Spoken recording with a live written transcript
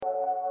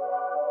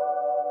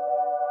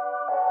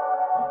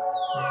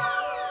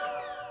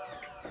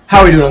How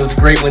are we doing on this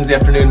great Wednesday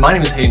afternoon? My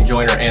name is Hayden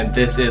Joyner, and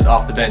this is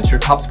Off the Bench, your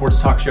top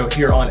sports talk show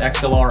here on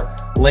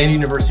XLR Land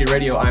University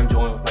Radio. I'm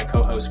joined with my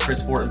co-hosts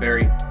Chris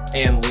Fortenberry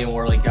and Liam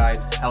Worley.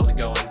 Guys, how's it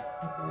going?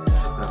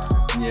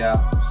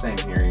 Yeah, same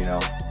here, you know.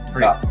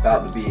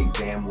 About to be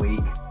exam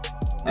week.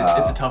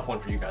 It's a tough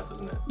one for you guys,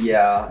 isn't it?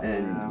 Yeah,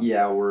 and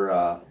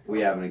we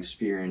haven't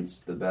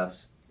experienced the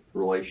best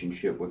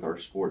relationship with our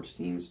sports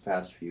teams the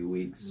past few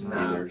weeks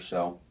either,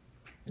 so...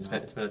 It's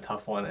been a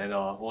tough one, and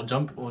we'll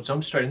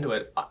jump straight into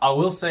it. I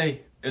will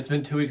say it's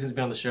been 2 weeks since we've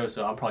been on the show,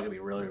 so I'm probably gonna be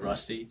really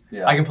rusty.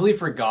 Yeah. I completely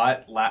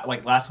forgot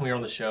last time we were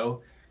on the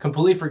show.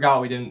 Completely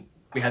forgot we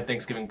had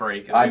Thanksgiving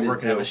break and we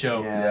weren't gonna have a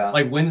show. Yeah.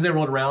 Like Wednesday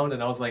rolled around,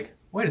 and I was like,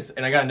 wait a second,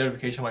 and I got a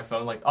notification on my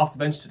phone like off the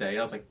bench today, and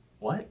I was like,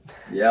 what?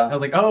 Yeah. And I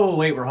was like, oh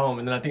wait, we're home,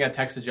 and then I think I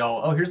texted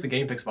y'all, oh here's the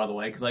GamePicks by the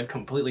way, because I'd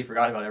completely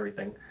forgotten about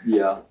everything.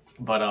 Yeah.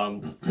 But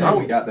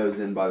we got those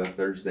in by the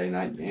Thursday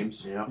night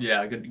games.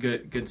 Yeah,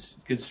 good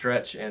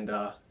stretch, and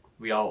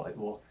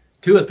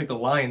two of us picked the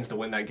Lions to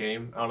win that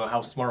game. I don't know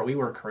how smart we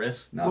were,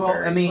 Chris.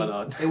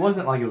 It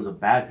wasn't like it was a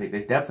bad pick.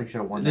 They definitely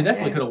should have won. They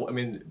definitely could have. I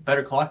mean,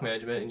 better clock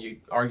management, and you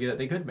argue that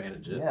they could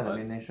manage it. Yeah,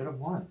 they should have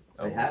won.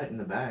 They had it in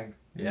the bag.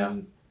 Yeah.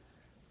 And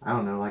I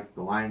don't know, like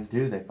the Lions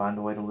do. They find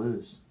a way to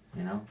lose.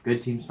 You know,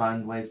 good teams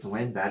find ways to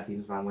win. Bad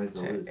teams find ways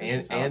to lose.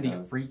 And Andy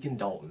freaking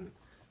Dalton,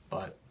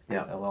 but.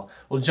 Yeah. Oh, well,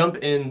 we'll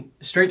jump in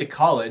straight to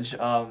college.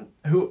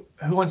 Who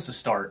wants to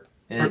start?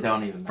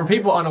 For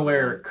people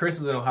unaware, Chris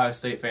is an Ohio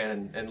State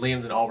fan and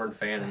Liam's an Auburn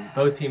fan, and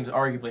both teams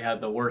arguably had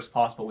the worst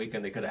possible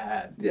weekend they could have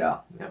had. Yeah.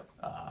 Yep.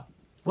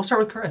 We'll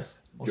start with Chris.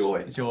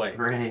 Joy.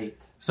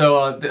 Great.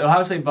 So the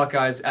Ohio State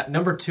Buckeyes, at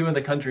number 2 in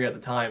the country at the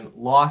time,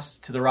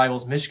 lost to the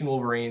rivals Michigan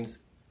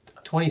Wolverines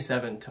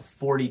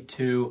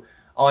 27-42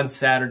 on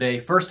Saturday.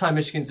 First time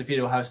Michigan's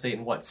defeated Ohio State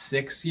in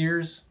 6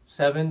 years?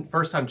 7?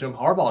 First time Jim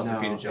Harbaugh's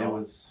defeated Joe. It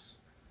was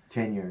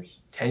 10 years.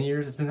 10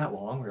 years? It's been that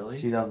long, really?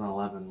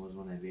 2011 was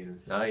when they beat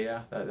us. Oh,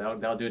 yeah.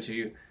 That'll do it to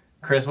you.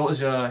 Chris, what was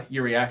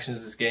your reaction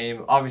to this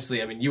game?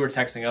 Obviously, I mean, you were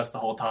texting us the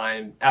whole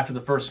time. After the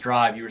first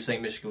drive, you were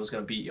saying Michigan was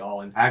going to beat y'all.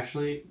 And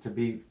actually, to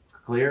be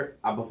clear,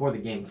 before the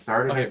game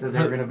started, I said they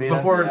were going to beat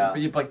us.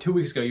 Like 2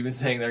 weeks ago, you've been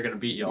saying they're going to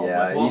beat y'all.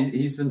 Yeah,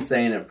 he's been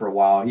saying it for a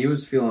while. He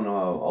was feeling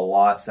a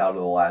loss out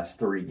of the last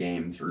 3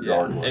 games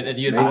regardless.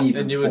 Yeah. Maybe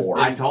even 4.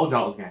 I told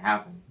y'all it was going to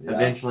happen. Yeah.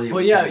 Eventually.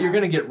 You're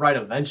going to get right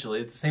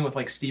eventually. It's the same with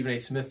like Stephen A.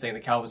 Smith saying the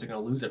Cowboys are going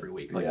to lose every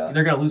week. They're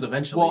going to lose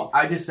eventually. Well,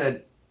 I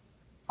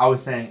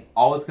was saying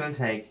all it's going to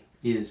take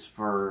is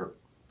for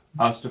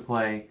us to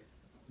play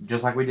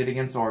just like we did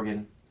against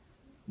Oregon,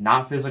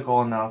 not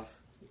physical enough,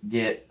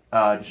 get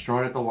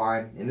destroyed at the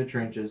line, in the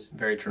trenches.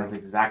 Very true. That's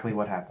exactly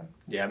what happened.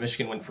 Yeah,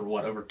 Michigan went for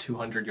over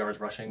 200 yards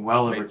rushing?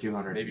 Over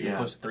 200. Maybe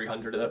close to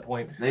 300 at that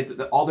point.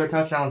 All their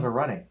touchdowns are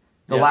running.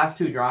 The last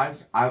 2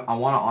 drives, I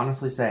want to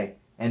honestly say,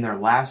 in their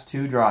last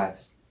 2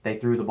 drives, they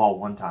threw the ball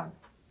 1 time.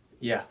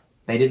 Yeah.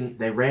 They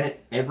ran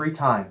it every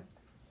time,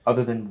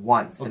 other than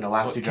once in the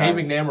last 2 drives.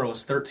 Kenny McNamara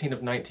was 13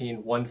 of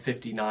 19,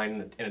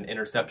 159 in an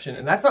interception.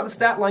 And that's not the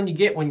stat line you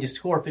get when you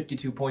score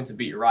 52 points and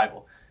beat your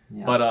rival.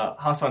 Yeah. But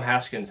Hassan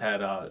Haskins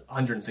had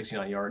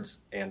 169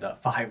 yards and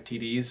 5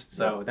 TDs.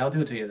 So that'll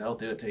do it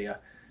to you.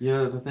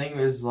 Yeah, the thing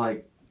is,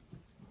 like,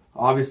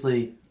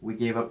 obviously we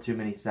gave up too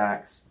many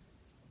sacks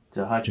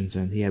to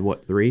Hutchinson. He had,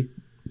 3?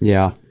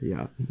 Yeah.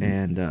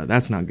 And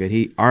that's not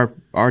good.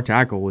 Our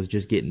tackle was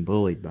just getting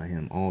bullied by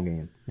him all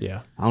game.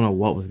 Yeah. I don't know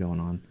what was going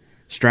on.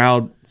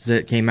 Stroud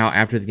came out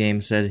after the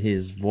game, said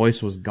his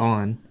voice was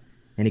gone,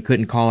 and he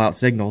couldn't call out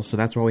signals, so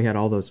that's why we had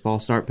all those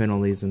false start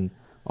penalties and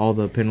all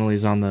the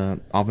penalties on the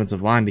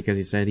offensive line, because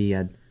he said he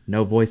had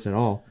no voice at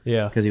all.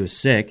 Yeah. Because he was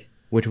sick,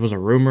 which was a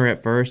rumor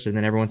at first, and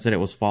then everyone said it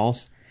was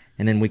false,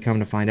 and then we come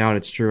to find out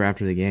it's true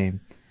after the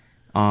game.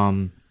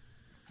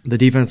 The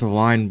defensive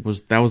line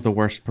was the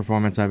worst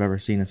performance I've ever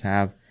seen us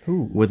have.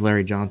 With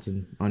Larry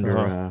Johnson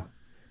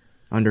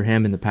under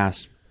him in the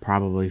past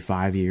probably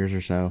 5 years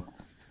or so.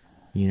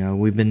 You know,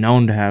 we've been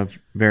known to have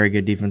very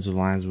good defensive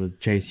lines with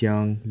Chase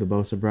Young, the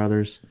Bosa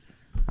brothers.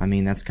 I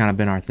mean, that's kind of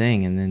been our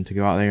thing, and then to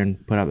go out there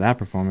and put up that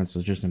performance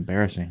was just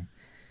embarrassing.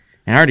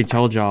 And I already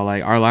told y'all,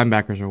 like, our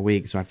linebackers are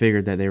weak, so I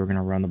figured that they were going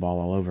to run the ball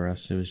all over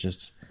us. It was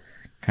just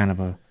kind of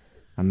a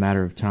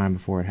matter of time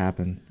before it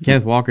happened.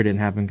 Kenneth Walker didn't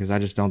happen because I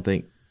just don't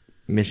think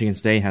Michigan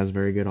State has a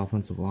very good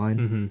offensive line.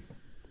 Mm-hmm.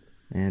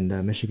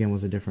 And Michigan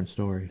was a different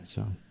story.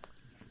 So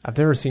I've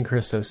never seen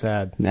Chris so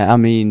sad. I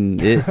mean,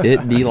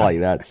 it be like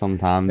that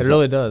sometimes. It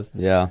really does.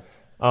 Yeah.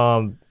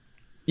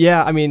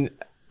 Yeah, I mean,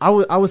 I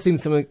was seeing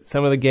some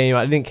of the game.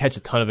 I didn't catch a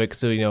ton of it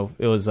because,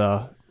 it was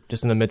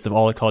just in the midst of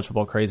all the college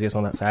football craziness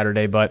on that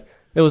Saturday. But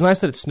it was nice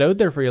that it snowed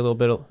there for a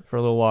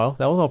little while.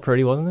 That was all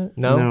pretty, wasn't it?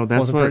 No, that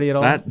wasn't pretty at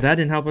all. That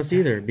didn't help us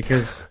either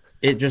because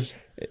I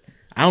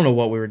don't know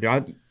what we were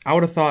doing. I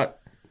would have thought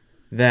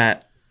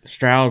that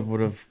Stroud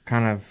would have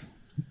kind of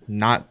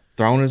not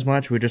thrown as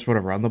much. We just would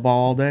have run the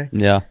ball all day.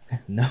 Yeah.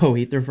 No,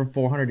 he threw for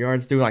 400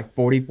 yards, threw like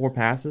 44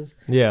 passes.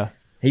 Yeah.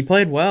 He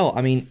played well.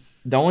 I mean,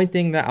 the only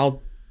thing that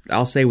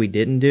I'll say we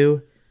didn't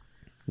do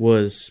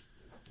was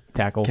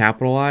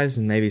capitalize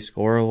and maybe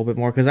score a little bit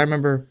more. Because I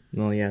remember,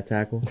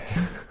 tackle.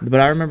 But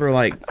I remember,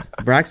 like,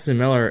 Braxton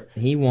Miller,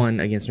 he won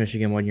against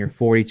Michigan one year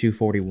 42-41.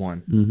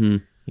 Mm-hmm.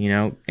 You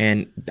know,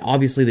 and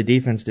obviously the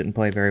defense didn't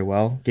play very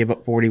well, gave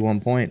up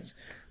 41 points.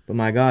 But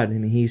my God, I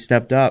mean, he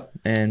stepped up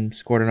and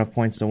scored enough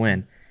points to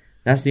win.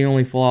 That's the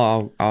only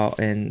flaw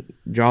and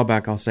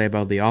drawback I'll say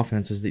about the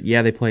offense is that,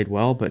 they played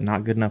well, but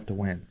not good enough to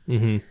win.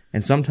 Mm-hmm.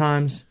 And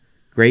sometimes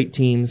great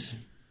teams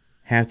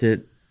have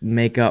to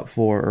make up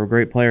for, or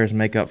great players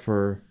make up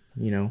for,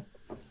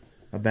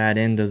 a bad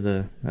end of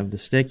the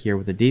stick here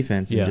with the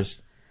defense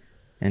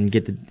and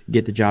get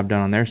the job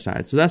done on their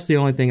side. So that's the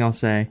only thing I'll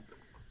say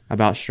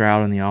about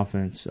Stroud and the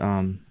offense.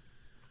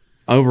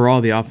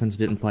 Overall, the offense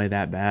didn't play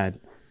that bad.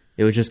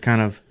 It was just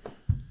kind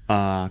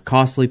of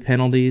costly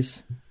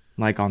penalties,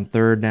 like on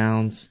third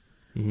downs,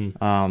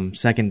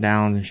 second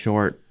down and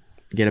short,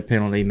 get a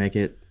penalty, make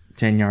it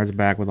 10 yards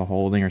back with a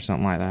holding or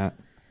something like that.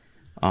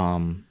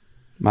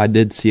 I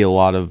did see a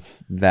lot of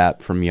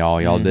that from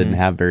y'all. Y'all didn't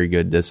have very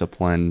good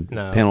discipline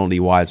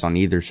penalty-wise on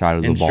either side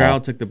of the ball. And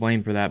Stroud took the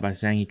blame for that by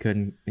saying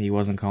he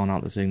wasn't calling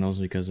out the signals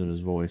because of his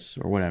voice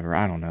or whatever.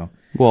 I don't know.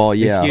 Well,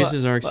 yeah.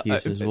 Excuses are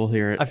excuses. We'll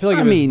hear it. I feel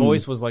like if his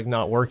voice was like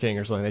not working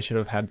or something, they should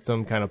have had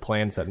some kind of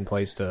plan set in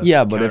place to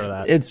but if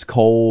that. It's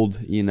cold,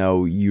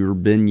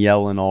 you've been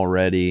yelling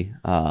already.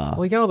 Well,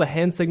 you got all the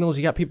hand signals.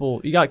 You got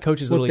people. You got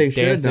coaches literally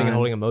dancing and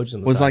holding emojis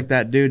on the side. Like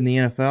that dude in the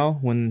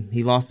NFL when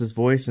he lost his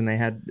voice and they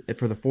had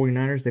for the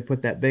 49ers they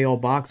put that big old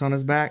box on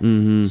his back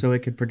so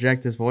it could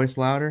project his voice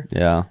louder.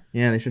 Yeah,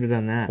 they should have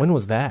done that. When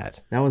was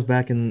that? That was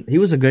back in. He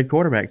was a good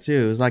quarterback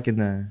too. It was like in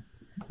the.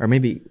 Or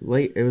maybe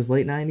late. It was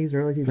late 90s,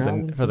 early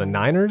 2000s. For the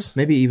Niners?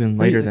 Maybe even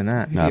later than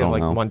that. I don't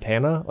know.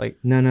 Montana?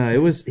 No. It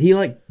was he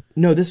like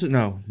no. This was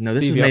no. This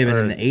was maybe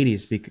in the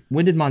 80s.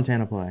 When did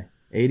Montana play?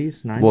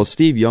 80s, 90s. Well,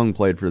 Steve Young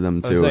played for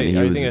them too, and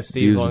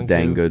he was a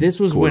dang good. This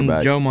was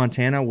when Joe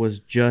Montana was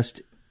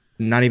just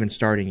not even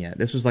starting yet.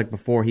 This was like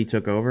before he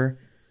took over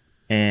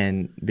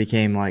and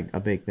became like a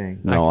big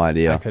thing. No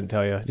idea. I couldn't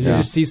tell you. Did you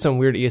just see some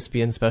weird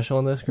ESPN special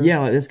on this, Chris?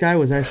 Yeah, this guy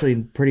was actually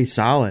pretty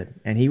solid,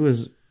 and he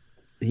was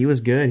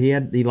good.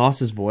 He lost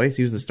his voice.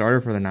 He was the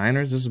starter for the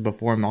Niners. This was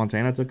before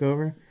Montana took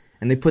over.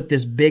 And they put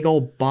this big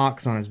old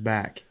box on his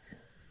back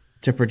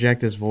to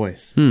project his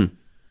voice.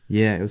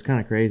 Yeah, it was kind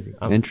of crazy.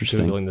 I'm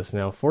Interesting. Googling this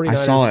now.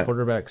 49ers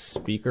quarterback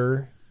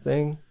speaker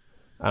thing.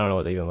 I don't know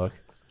what they even look.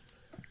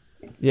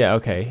 Yeah,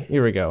 okay.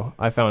 Here we go.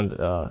 I found...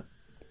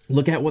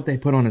 Look at what they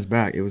put on his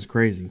back. It was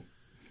crazy.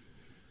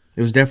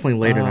 It was definitely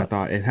later than I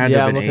thought. It had to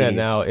have been 80s. Yeah, I'm looking at it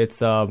now.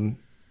 It's...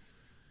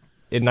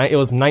 It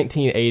was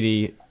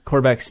 1980...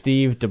 Quarterback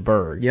Steve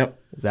DeBerg. Yep.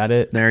 Is that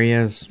it? There he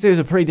is. He was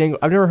a pretty dang...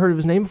 I've never heard of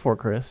his name before,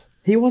 Chris.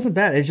 He wasn't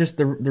bad. It's just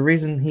the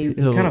reason he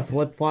kind of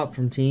flip-flopped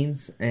from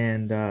teams,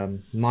 and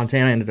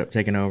Montana ended up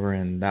taking over,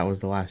 and that was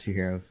the last you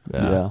hear of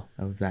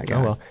that guy.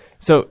 Oh, well.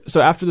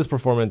 So after this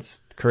performance,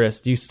 Chris,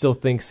 do you still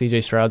think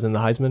C.J. Stroud's in the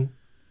Heisman?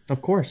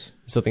 Of course.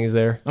 You still think he's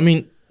there? I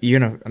mean,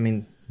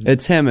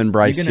 it's him and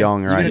Bryce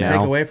Young right now. You're going to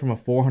take away from a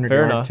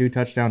 400-yard,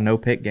 2-touchdown,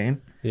 no-pick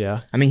game?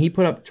 Yeah. I mean, he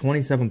put up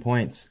 27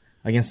 points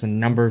against the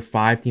number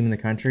 5 team in the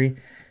country.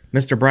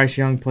 Mr. Bryce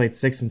Young played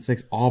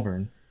 6-6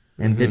 Auburn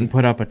and didn't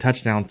put up a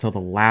touchdown until the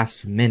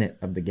last minute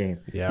of the game.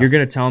 Yeah. You're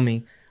going to tell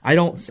me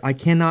I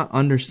cannot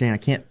understand, I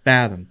can't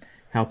fathom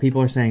how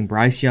people are saying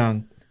Bryce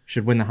Young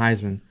should win the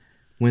Heisman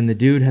when the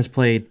dude has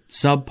played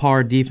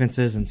subpar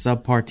defenses and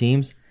subpar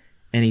teams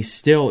and he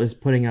still is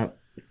putting up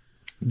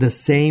the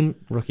same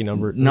rookie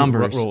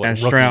numbers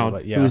as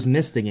Stroud, who's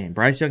missed a game.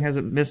 Bryce Young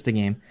hasn't missed a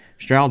game.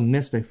 Stroud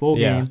missed a full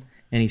game,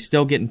 and he's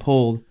still getting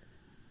pulled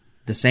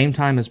the same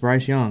time as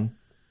Bryce Young.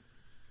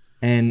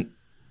 And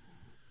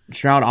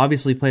Stroud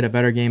obviously played a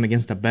better game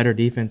against a better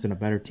defense and a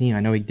better team.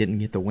 I know he didn't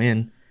get the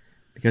win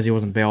because he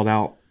wasn't bailed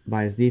out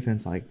by his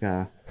defense like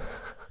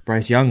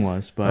Bryce Young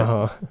was.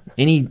 But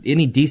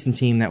any decent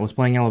team that was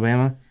playing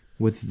Alabama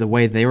with the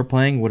way they were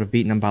playing would have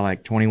beaten them by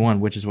like 21,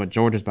 which is what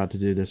Georgia's about to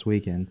do this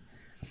weekend.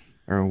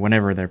 Or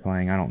whenever they're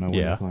playing. I don't know when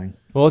they're playing.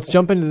 Well, let's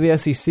jump into the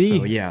SEC, so,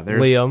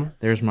 Liam.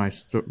 There's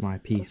my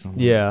piece on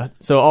that. Yeah,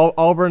 so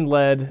Auburn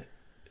led...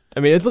 I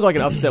mean, it looked like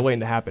an upset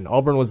waiting to happen.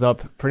 Auburn was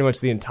up pretty much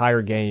the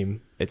entire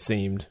game, it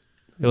seemed.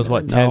 It was,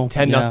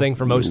 10-0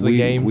 for most of the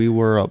game? We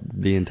were up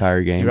the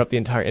entire game. We were up the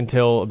entire...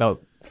 Until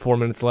about 4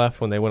 minutes left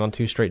when they went on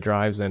 2 straight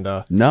drives and...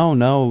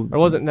 No. Or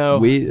was it? No.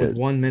 With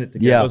 1 minute to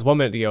go. Yeah. It was 1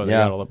 minute to go and they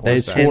got all the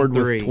points. They scored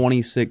with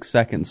 26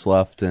 seconds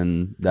left,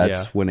 and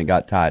that's when it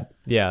got tied.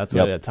 Yeah, that's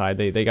when it got tied.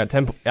 They got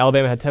 10...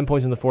 Alabama had 10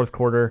 points in the fourth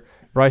quarter.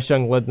 Bryce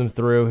Young led them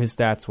through. His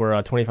stats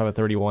were 25 of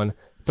 31.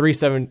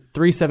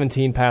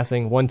 317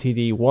 passing, 1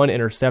 TD, 1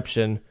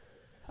 interception.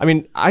 I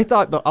mean, I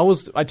thought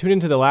I tuned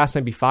into the last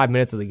maybe 5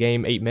 minutes of the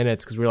game, 8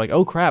 minutes, because we were like,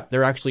 oh crap,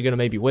 they're actually going to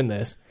maybe win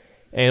this.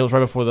 And it was right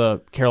before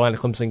the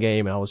Carolina-Clemson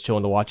game, and I was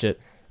chilling to watch it.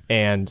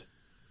 And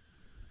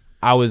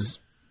I was,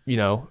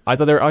 I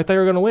thought they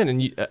were going to win.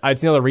 And I'd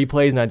seen all the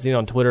replays, and I'd seen it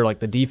on Twitter, like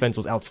the defense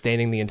was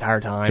outstanding the entire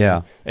time.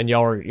 Yeah. And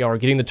y'all were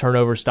getting the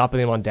turnovers, stopping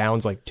them on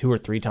downs like 2 or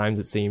 3 times.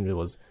 It seemed it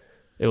was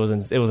it was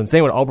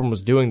insane what Auburn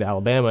was doing to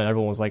Alabama, and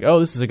everyone was like, "Oh,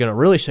 this is going to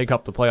really shake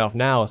up the playoff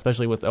now,"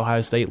 especially with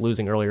Ohio State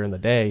losing earlier in the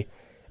day,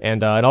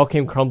 and it all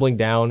came crumbling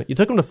down. You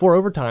took them to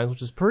 4 overtimes,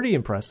 which is pretty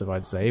impressive,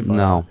 I'd say. But,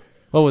 no,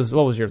 what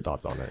was your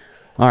thoughts on it?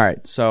 All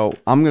right, so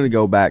I'm going to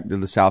go back to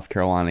the South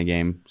Carolina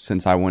game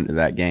since I went to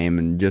that game,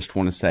 and just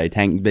want to say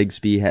Tank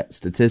Bigsby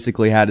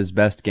statistically had his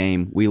best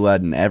game. We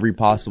led in every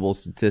possible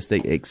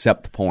statistic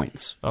except the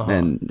points,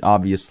 and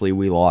obviously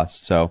we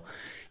lost. So,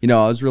 I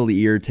was really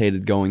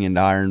irritated going into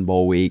Iron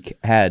Bowl week.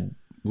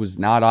 Was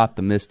not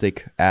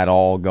optimistic at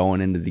all going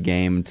into the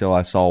game until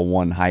I saw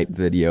one hype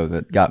video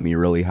that got me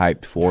really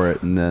hyped for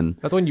it, and then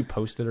that's when you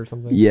posted or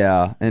something.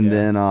 Yeah, and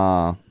then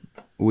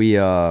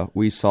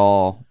we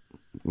saw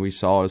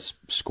us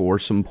score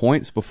some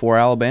points before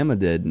Alabama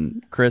did.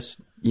 And Chris,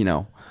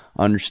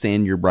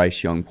 understand your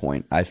Bryce Young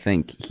point. I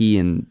think he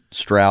and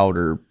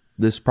Stroud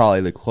this is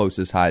probably the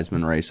closest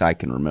Heisman race I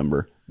can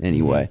remember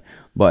anyway.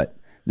 Mm-hmm. But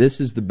this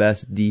is the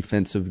best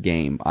defensive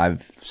game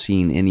I've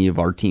seen any of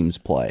our teams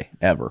play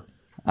ever.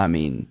 I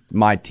mean,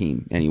 my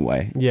team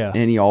anyway. Yeah.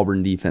 Any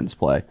Auburn defense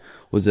play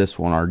was this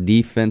one. Our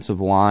defensive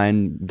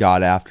line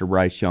got after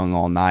Bryce Young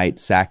all night,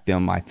 sacked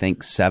him, I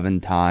think, 7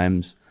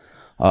 times.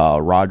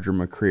 Roger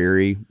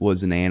McCreary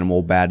was an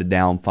animal, batted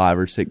down 5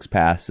 or 6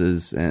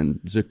 passes, and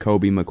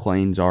Jacoby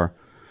McLean's our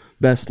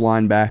best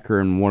linebacker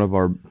and one of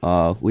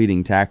our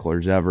leading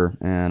tacklers ever.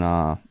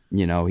 And,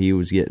 he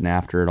was getting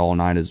after it all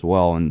night as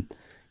well. And,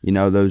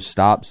 those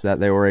stops that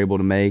they were able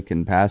to make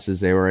and passes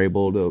they were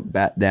able to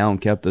bat down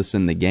kept us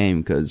in the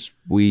game because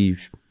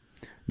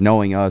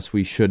knowing us,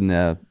 we shouldn't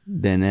have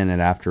been in it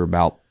after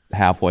about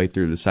halfway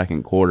through the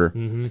second quarter.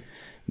 Mm-hmm.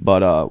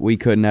 But we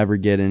could never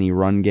get any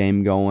run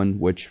game going,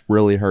 which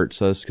really hurts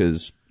us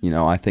because,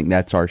 I think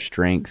that's our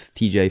strength.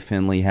 TJ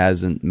Finley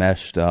hasn't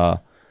meshed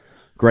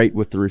great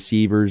with the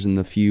receivers in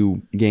the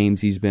few games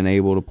he's been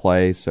able to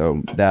play.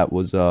 So that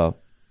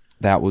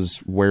was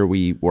where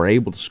we were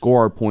able to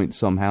score our points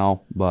somehow.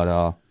 But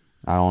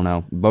I don't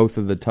know. Both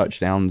of the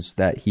touchdowns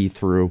that he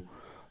threw,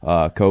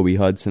 Kobe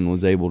Hudson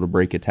was able to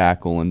break a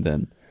tackle, and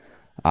then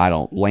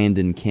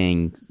Landon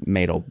King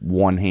made a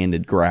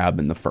one-handed grab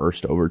in the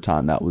first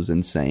overtime. That was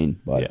insane.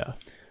 But yeah.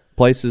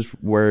 Places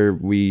where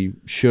we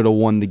should have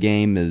won the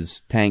game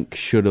is Tank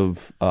should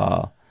have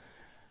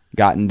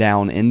gotten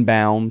down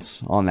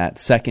inbounds on that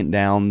second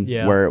down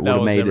where it would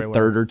have made it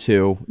 3rd or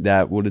 2.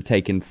 That would have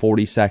taken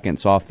 40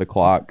 seconds off the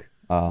clock.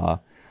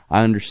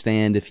 I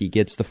understand if he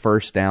gets the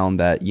first down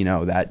that,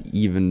 that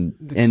even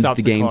ends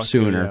the game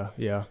sooner.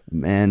 Too, yeah.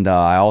 And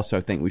I also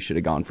think we should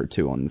have gone for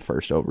 2 on the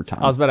first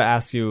overtime. I was about to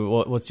ask you,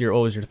 what was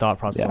your thought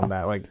process on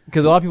that?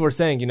 Because a lot of people were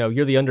saying,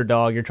 you're the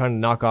underdog, you're trying to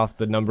knock off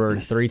the number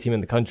 3 team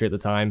in the country at the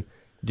time.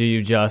 Do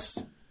you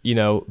just,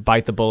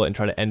 bite the bullet and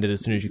try to end it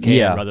as soon as you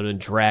can rather than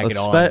drag it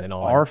on and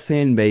on? Our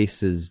fan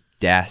base is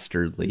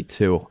dastardly,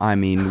 too. I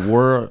mean,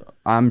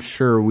 I'm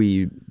sure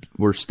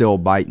we're still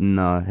biting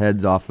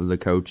heads off of the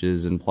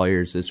coaches and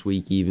players this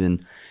week,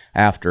 even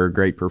after a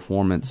great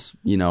performance,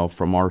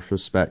 from our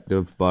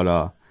perspective. But,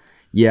 I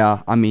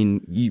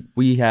mean,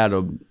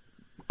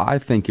 I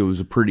think it was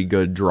a pretty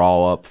good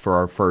draw up for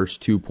our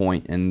first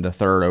 2-point in the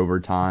 3rd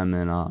overtime,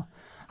 and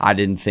I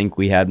didn't think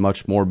we had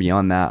much more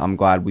beyond that. I'm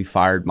glad we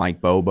fired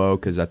Mike Bobo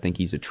because I think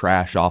he's a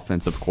trash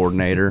offensive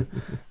coordinator.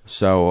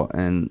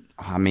 And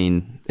I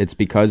mean, it's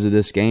because of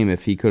this game.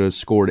 If he could have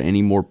scored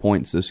any more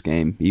points this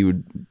game, he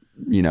would,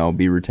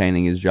 be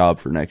retaining his job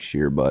for next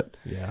year. But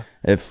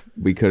if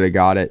we could have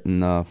got it in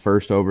the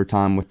first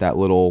overtime with that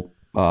little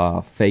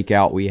fake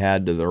out we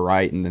had to the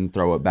right and then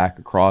throw it back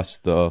across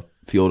the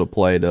field of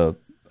play to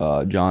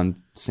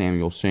John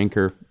Samuel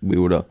Schenker, we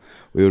would have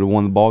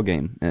won the ball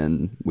game,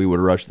 and we would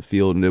have rushed the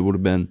field, and it would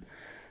have been,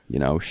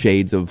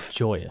 shades of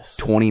joyous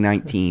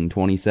 2019,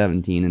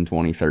 2017, and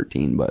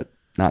 2013, but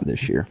not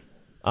this year.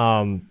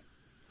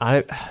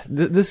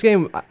 This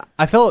game,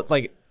 I felt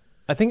like,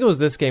 I think it was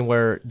this game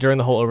where during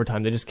the whole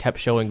overtime they just kept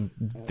showing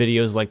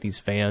videos like these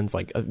fans,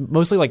 like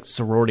mostly like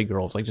sorority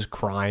girls, like just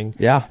crying.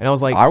 Yeah, and I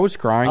was like, I was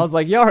crying. I was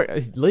like,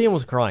 Liam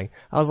was crying.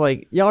 I was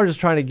like, y'all are just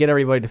trying to get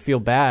everybody to feel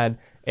bad.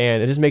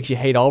 And it just makes you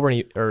hate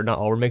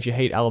makes you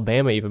hate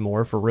Alabama even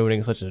more for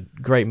ruining such a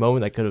great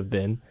moment that could have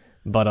been.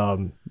 But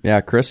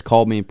Chris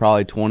called me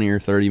probably 20 or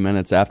 30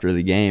 minutes after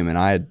the game, and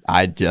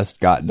I just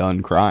got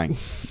done crying.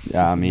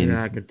 I mean,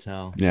 I could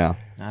tell. Yeah,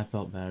 I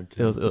felt bad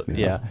too.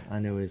 I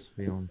knew what he was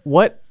feeling.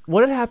 What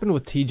had happened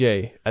with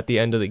TJ at the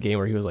end of the game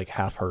where he was like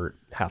half hurt,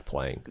 half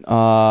playing?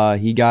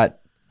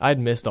 I'd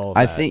missed all of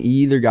that. I think he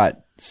either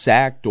got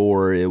sacked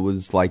or it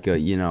was like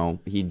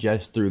he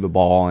just threw the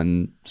ball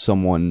and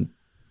someone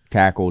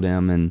tackled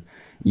him and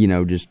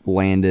just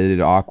landed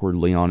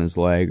awkwardly on his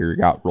leg or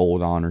got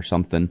rolled on or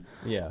something.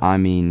 Yeah. I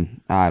mean,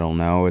 I don't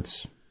know.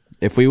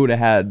 If we would have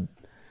had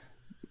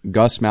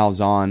Gus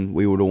Malzahn,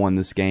 we would have won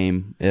this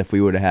game. If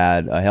we would have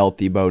had a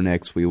healthy Bo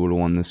Nix, we would have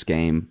won this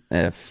game.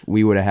 If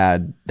we would have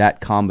had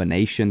that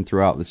combination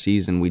throughout the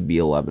season, we'd be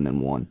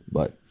 11-1.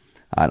 But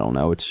I don't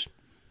know. It's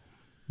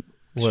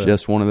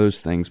just one of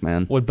those things,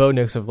 man. Would Bo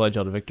Nix have led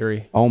y'all to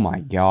victory? Oh my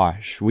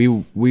gosh, we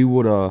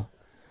would have.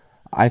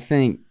 I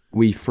think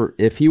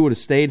if he would have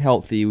stayed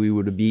healthy, we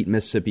would have beat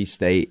Mississippi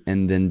State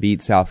and then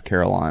beat South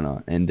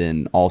Carolina and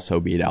then also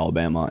beat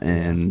Alabama,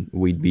 and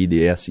we'd be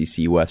the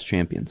SEC West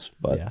champions.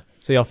 But yeah,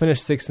 so y'all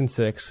finished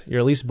 6-6. You're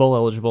at least bowl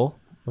eligible.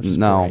 Which is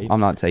great. I'm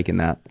not taking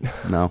that.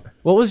 No.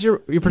 What was your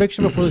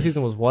prediction before the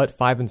season? Was what,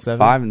 5-7?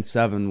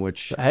 5-7,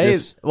 which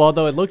well,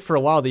 though it looked for a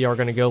while that you were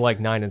going to go like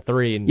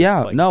 9-3 and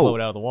blow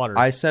it out of the water.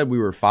 I said we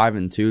were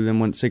 5-2, then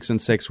went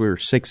 6-6. We were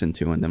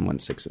 6-2, and then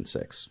went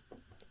 6-6.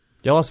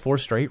 Y'all lost 4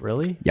 straight,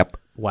 really? Yep.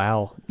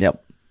 Wow.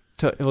 Yep.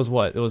 It was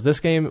what? It was this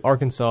game,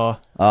 Arkansas.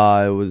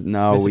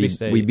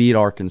 We beat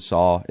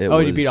Arkansas.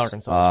 You beat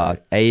Arkansas.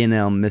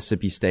 A&M,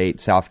 Mississippi State,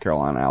 South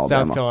Carolina,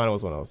 Alabama. South Carolina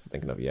was what I was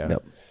thinking of. Yeah.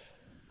 Yep.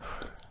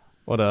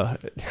 What a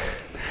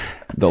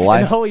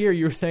the whole year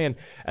you were saying,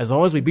 as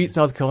long as we beat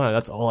South Carolina,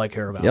 that's all I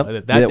care about.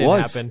 Yep. That didn't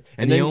happen,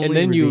 and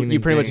then you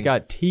pretty much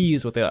got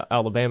teased with the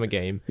Alabama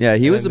game. Yeah,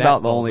 he was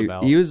about the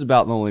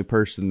only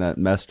person that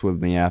messed with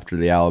me after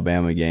the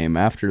Alabama game.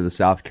 After the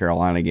South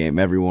Carolina game,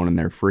 everyone and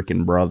their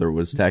freaking brother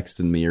was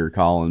texting me or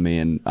calling me,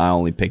 and I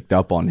only picked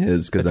up on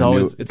his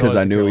because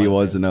I knew he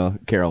wasn't a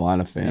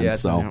Carolina fan. Yeah,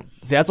 so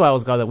see, that's why I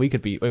was glad that we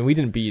could beat. I mean, we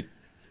didn't beat.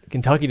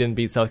 Kentucky didn't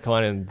beat South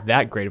Carolina in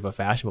that great of a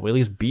fashion, but we at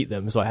least beat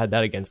them, so I had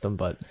that against them,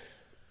 but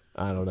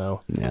I don't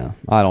know. Yeah,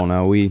 I don't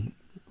know.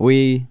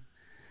 We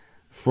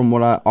from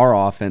what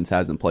our offense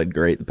hasn't played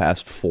great the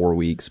past 4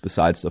 weeks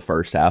besides the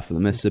first half of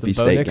the Mississippi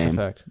State game.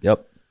 Effect.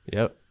 Yep.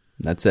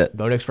 That's it.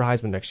 Bo Nix for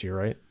Heisman next year,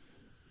 right?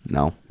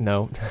 No.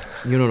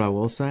 You know what I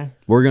will say?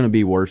 We're going to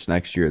be worse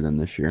next year than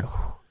this year.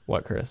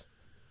 What, Chris?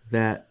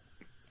 That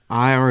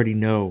I already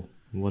know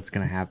what's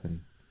going to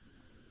happen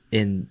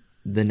in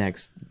the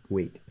next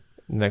week.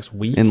 Next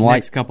week?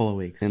 Next couple of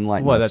weeks.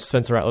 That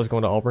Spencer Rattler's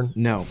going to Auburn?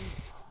 No.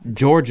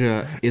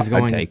 Georgia is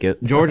going to take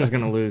it. Georgia's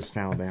going to lose to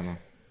Alabama.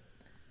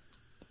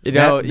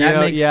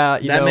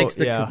 That makes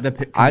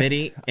the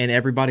committee and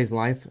everybody's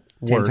life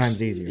 10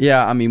 times easier.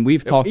 Yeah, I mean,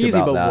 we've talked easy,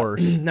 about but that.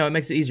 Worse. No, it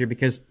makes it easier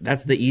because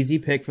that's the easy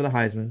pick for the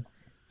Heisman,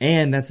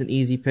 and that's an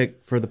easy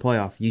pick for the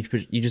playoff.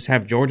 You just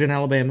have Georgia and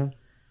Alabama,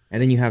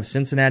 and then you have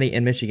Cincinnati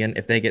and Michigan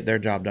if they get their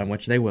job done,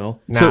 which they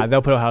will.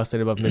 They'll put Ohio State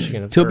above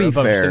Michigan. Above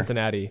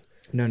Cincinnati.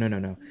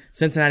 No.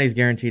 Cincinnati's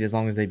guaranteed as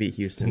long as they beat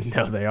Houston.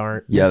 No, they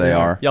aren't. Yeah, they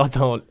are. Y'all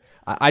don't.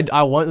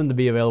 I want them to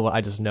be available.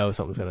 I just know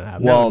something's going to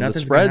happen. Well, the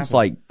spread's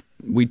like,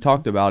 we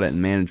talked about it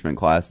in management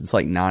class. It's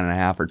like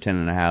 9.5 or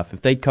 10.5.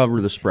 If they cover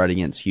the spread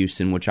against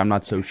Houston, which I'm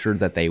not so sure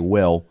that they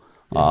will.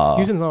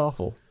 Houston's not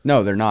awful.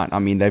 No, they're not. I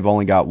mean, they've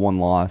only got one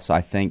loss.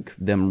 I think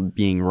them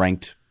being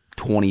ranked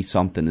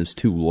 20-something is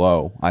too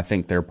low. I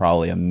think they're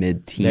probably a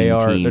mid-teen team.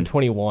 They They're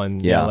 21.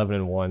 Yeah,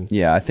 11-1.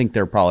 Yeah, I think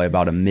they're probably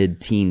about a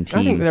mid-teen team.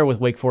 I think they're with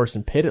Wake Forest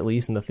and Pitt at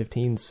least in the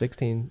 15,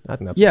 16. I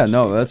think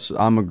that's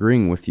I'm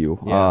agreeing with you.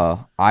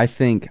 Yeah. I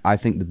think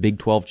the Big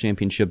 12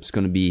 championship is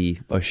going to be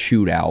a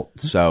shootout.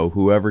 So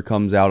whoever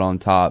comes out on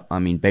top, I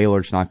mean,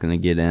 Baylor's not going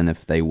to get in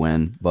if they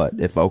win, but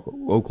if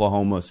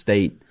Oklahoma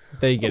State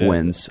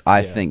wins,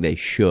 I think they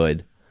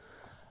should.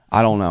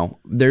 I don't know.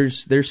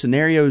 There's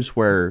scenarios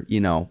where,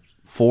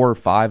 4 or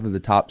 5 of the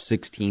top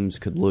 6 teams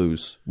could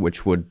lose,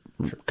 which would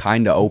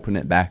kind of open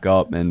it back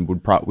up, and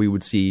we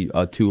would see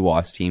a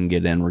 2-loss team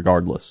get in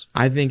regardless.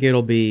 I think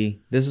it'll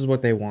be. This is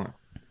what they want.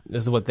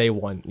 This is what they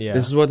want. Yeah.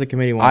 This is what the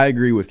committee wants. I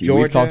agree with you.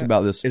 Georgia We've talked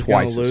about this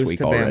twice this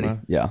week already.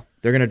 Bama. Yeah.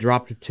 They're going to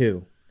drop to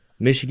 2.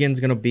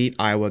 Michigan's going to beat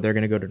Iowa. They're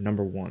going to go to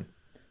number 1.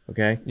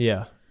 Okay.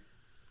 Yeah.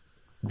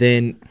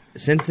 Then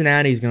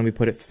Cincinnati's going to be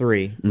put at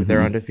 3 with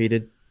their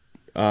undefeated.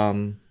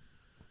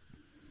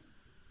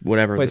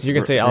 Whatever. Wait, so you're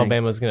going to say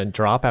Alabama's going to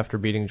drop after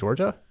beating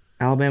Georgia?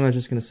 Alabama's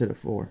just going to sit at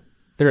 4.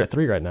 They're at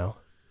 3 right now.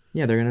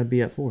 Yeah, they're going to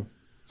be at 4. So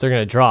they're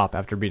going to drop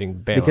after beating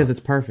Bama. Because it's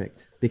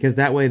perfect. Because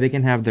that way they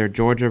can have their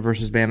Georgia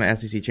versus Bama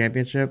SEC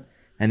championship,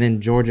 and then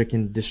Georgia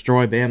can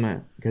destroy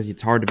Bama because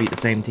it's hard to beat the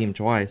same team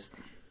twice,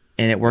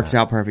 and it works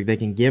out perfect. They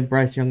can give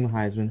Bryce Young the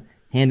Heisman,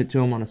 hand it to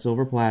him on a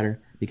silver platter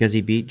because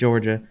he beat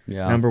Georgia,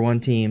 number 1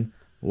 team,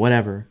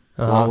 whatever,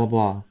 blah, blah,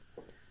 blah.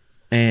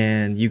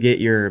 And you get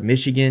your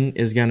Michigan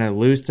is going to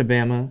lose to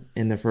Bama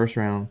in the first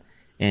round,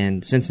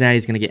 and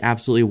Cincinnati's going to get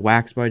absolutely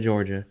waxed by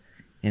Georgia,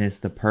 and it's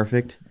the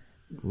perfect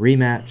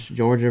rematch,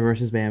 Georgia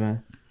versus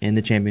Bama in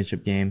the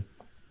championship game.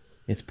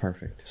 It's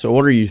perfect. So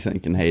what are you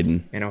thinking,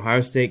 Hayden? And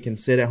Ohio State can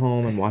sit at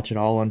home and watch it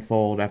all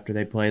unfold after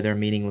they play their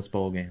meaningless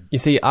bowl game. You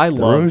see, the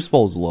Rose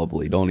Bowl's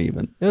lovely. Don't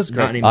even. It was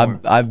great. Not anymore.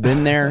 I've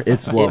been there.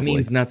 It's lovely. It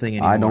means nothing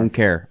anymore. I don't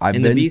care.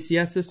 In the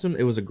BCS system,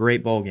 it was a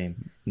great bowl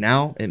game.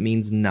 Now it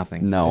means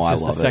nothing. No, it's I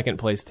just love the it. second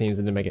place teams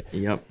didn't make it.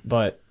 Yep.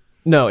 But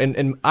no,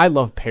 and I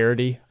love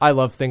parity. I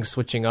love things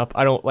switching up.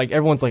 I don't like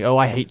everyone's like, oh,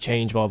 I hate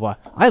change, blah blah.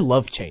 I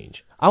love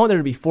change. I want there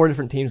to be 4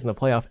 different teams in the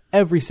playoff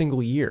every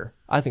single year.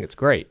 I think it's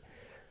great.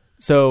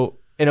 So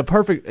in a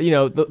perfect,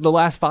 the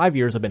last 5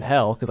 years have been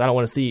hell because I don't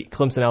want to see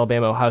Clemson,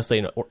 Alabama, Ohio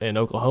State, and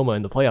Oklahoma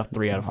in the playoff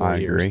 3 out of 4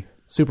 years. I agree.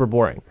 Super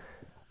boring.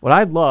 What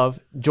I'd love,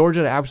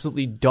 Georgia to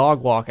absolutely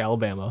dog walk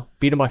Alabama,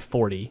 beat them by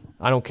 40.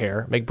 I don't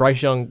care. Make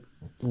Bryce Young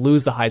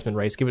lose the Heisman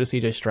race. Give it to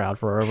C.J. Stroud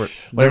for whatever.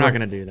 They're not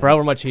going to do that. For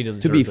however much he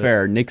deserves. To be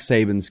fair, Nick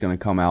Saban's going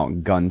to come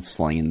out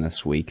gunslinging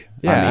this week.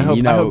 Yeah, I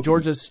hope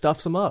Georgia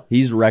stuffs him up.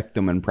 He's wrecked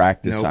them in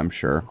practice, I'm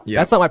sure. Yep.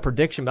 That's not my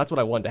prediction, but that's what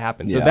I want to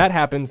happen. So that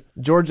happens.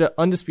 Georgia,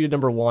 undisputed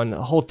number 1,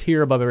 a whole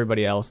tier above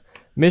everybody else.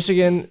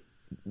 Michigan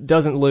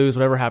doesn't lose.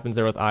 Whatever happens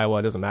there with Iowa,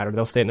 it doesn't matter.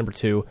 They'll stay at number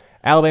 2.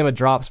 Alabama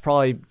drops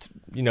probably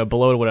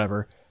below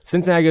whatever.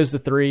 Cincinnati goes to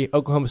 3.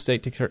 Oklahoma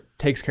State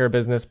takes care of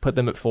business. Put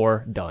them at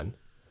 4. Done.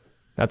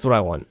 That's what I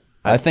want.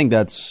 I think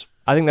that's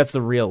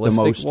the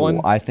realistic one.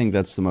 I think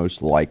that's the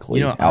most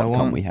likely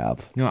outcome we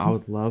have. You know what I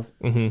would love?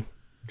 Mm-hmm.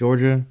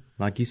 Georgia,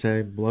 like you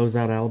say, blows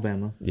out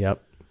Alabama.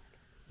 Yep.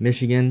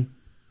 Michigan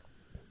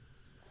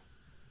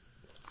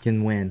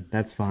can win.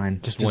 That's fine.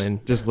 Just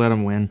win. Just let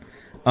them win.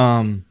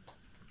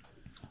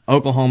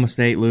 Oklahoma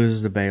State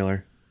loses to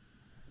Baylor.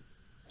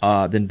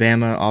 Then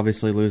Bama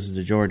obviously loses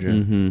to Georgia.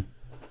 Mm-hmm.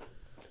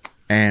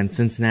 And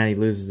Cincinnati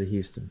loses to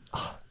Houston.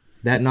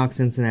 That knocks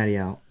Cincinnati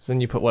out. So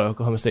then you put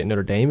Oklahoma State and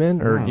Notre Dame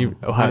in, or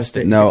Ohio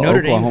State? No,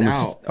 Notre Dame's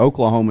out.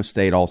 Oklahoma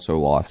State also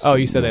lost. Oh,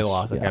 you said they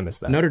lost. Okay, I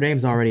missed that. Notre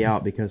Dame's already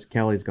out because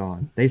Kelly's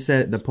gone. They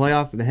said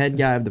the head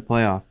guy of the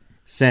playoff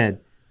said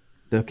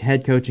the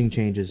head coaching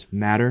changes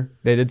matter.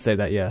 They did say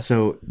that, yes.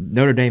 So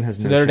Notre Dame has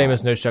no shot. Notre Dame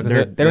has no shot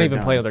because they don't even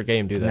done. play other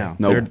game, do they? No,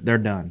 nope. They're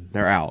done.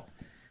 They're out.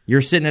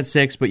 You're sitting at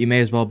 6, but you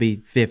may as well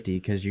be 50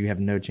 because you have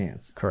no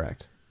chance.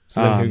 Correct.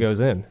 So then who goes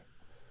in?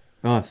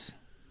 Us.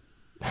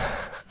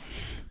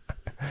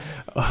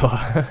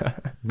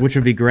 Which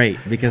would be great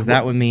because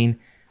that would mean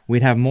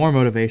we'd have more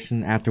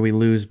motivation after we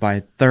lose by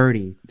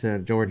 30 to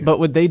Georgia. But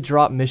would they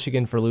drop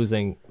Michigan for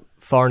losing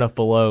far enough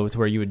below to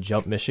where you would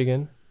jump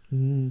Michigan?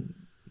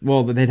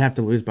 Well, they'd have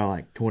to lose by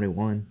like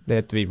 21. They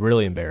have to be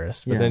really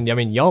embarrassed. But then,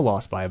 y'all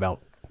lost by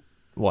about,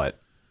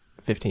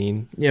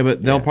 15? Yeah,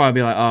 but they'll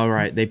probably be like, oh,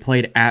 right, they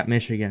played at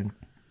Michigan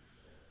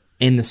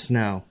in the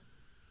snow,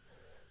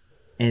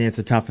 and it's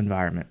a tough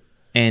environment.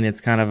 And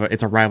it's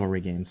it's a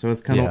rivalry game, so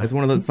it's it's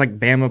one of those. It's like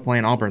Bama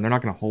playing Auburn. They're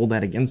not going to hold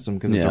that against them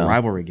because it's a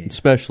rivalry game,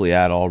 especially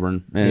at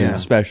Auburn and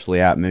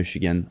especially at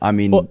Michigan. I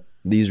mean,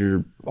 these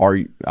are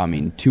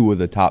two of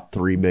the top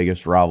 3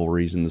 biggest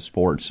rivalries in the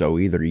sport. So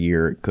either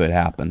year it could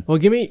happen. Well,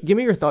 give me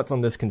your thoughts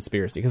on this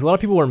conspiracy because a lot of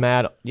people were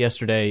mad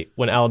yesterday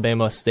when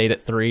Alabama stayed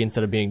at 3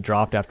 instead of being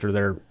dropped after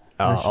their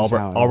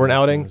Auburn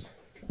outing.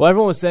 Well,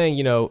 everyone was saying,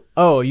 you go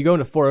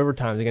into 4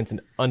 overtimes against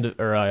an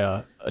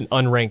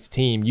unranked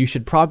team. You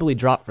should probably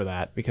drop for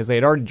that because they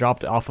had already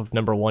dropped off of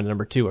number 1 to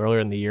number 2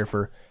 earlier in the year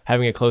for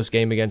having a close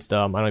game against,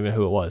 I don't even know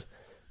who it was,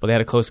 but they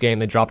had a close game.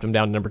 They dropped them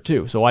down to number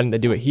 2. So why didn't they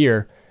do it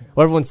here?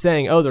 Well, everyone's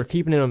saying, they're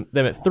keeping them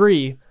at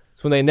 3.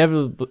 So when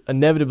they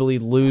inevitably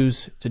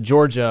lose to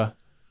Georgia,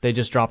 they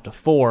just drop to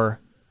 4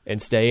 and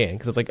stay in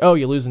because it's like,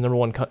 you lose the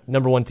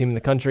number one team in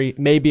the country.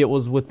 Maybe it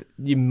was with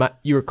you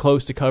were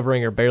close to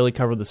covering or barely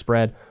covered the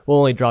spread. We'll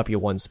only drop you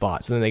 1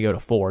 spot, so then they go to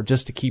 4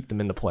 just to keep them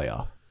in the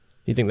playoff.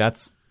 You think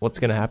that's what's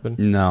going to happen?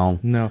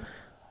 No.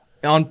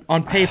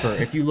 On paper,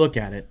 if you look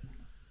at it,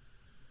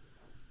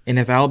 and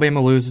if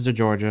Alabama loses to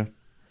Georgia,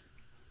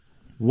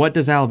 what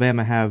does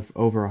Alabama have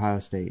over Ohio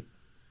State?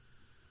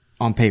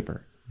 On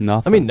paper,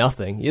 nothing.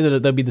 Nothing. Either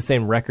they'll be the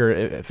same record.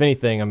 If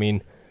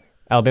anything,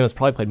 Alabama's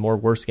probably played more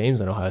worse games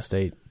than Ohio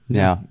State.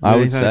 Yeah, I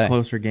would say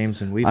closer games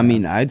than we've.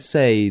 I'd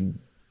say,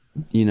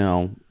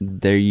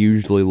 they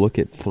usually look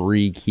at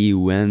 3 key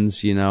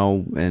wins, in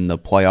the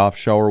playoff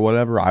show or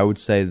whatever. I would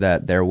say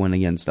that their win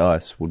against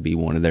us would be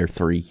one of their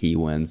 3 key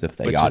wins if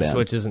they got in.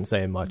 Which isn't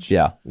saying much.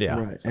 Yeah.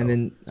 Right. So.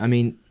 And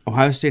then,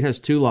 Ohio State has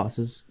 2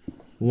 losses.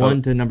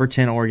 One to number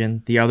 10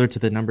 Oregon, the other to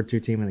the number 2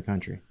 team in the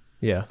country.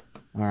 Yeah.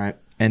 All right.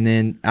 And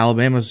then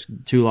Alabama's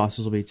 2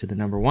 losses will be to the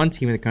number 1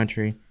 team in the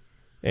country.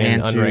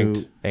 And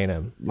unranked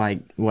A&M.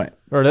 Like what?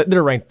 Or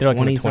they're ranked. They're like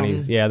in the 20s.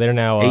 Something? Yeah, they're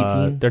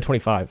now 18? They're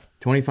 25.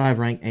 25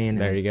 ranked A&M.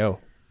 There you go.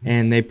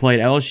 And they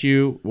played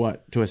LSU,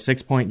 to a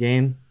 6-point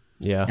game?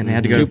 Yeah. And they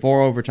had to go to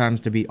 4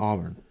 overtimes to beat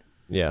Auburn.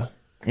 Yeah.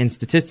 And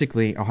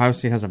statistically, Ohio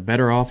State has a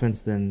better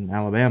offense than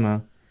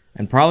Alabama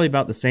and probably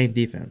about the same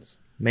defense.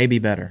 Maybe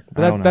better.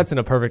 But that's in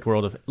a perfect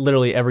world if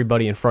literally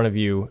everybody in front of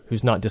you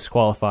who's not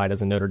disqualified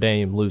as a Notre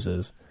Dame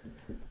loses.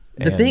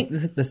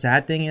 The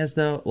sad thing is,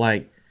 though,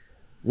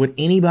 would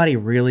anybody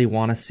really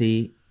want to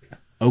see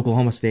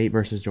Oklahoma State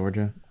versus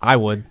Georgia? I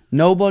would.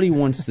 Nobody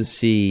wants to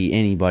see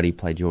anybody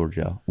play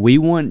Georgia. We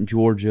want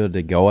Georgia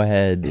to go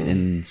ahead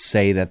and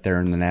say that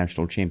they're in the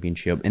national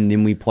championship, and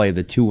then we play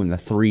the 2 and the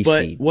 3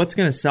 seed. But what's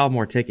going to sell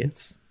more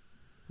tickets?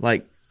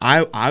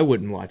 I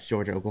wouldn't watch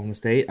Georgia Oklahoma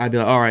State. I'd be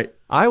like, all right,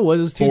 I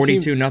would.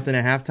 42-0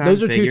 at halftime.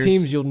 Those are 2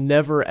 teams you'll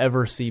never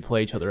ever see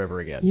play each other ever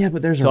again. Yeah,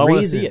 but there's a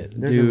reason. See it.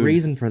 There's a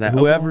reason for that.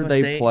 Whoever Oklahoma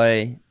they State,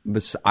 play,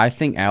 I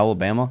think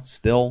Alabama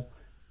still,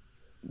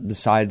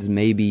 besides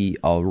maybe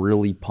a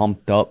really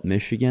pumped up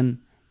Michigan,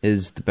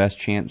 is the best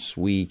chance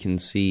we can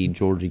see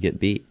Georgia get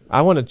beat.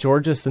 I want a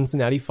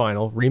Georgia-Cincinnati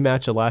final,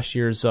 rematch of last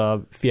year's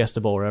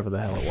Fiesta Bowl, wherever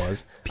the hell it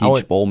was.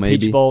 Peach Bowl, maybe.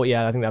 Peach Bowl,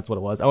 yeah, I think that's what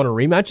it was. I want a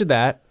rematch of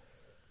that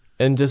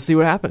and just see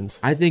what happens.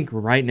 I think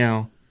right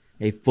now,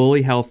 a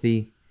fully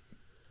healthy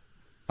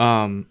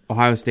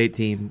Ohio State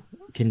team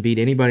can beat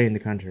anybody in the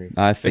country.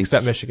 I think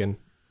except Michigan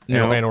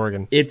and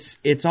Oregon.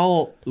 It's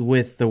all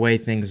with the way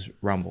things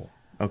rumble,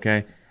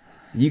 okay?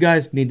 You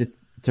guys need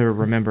to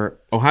remember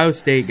Ohio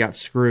State got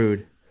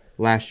screwed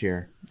last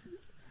year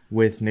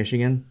with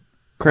Michigan.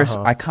 Chris,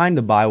 I kind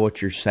of buy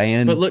what you're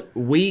saying. But look,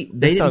 they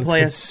didn't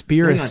play us.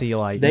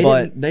 Conspiracy-like. They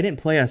didn't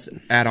play us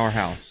at our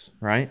house,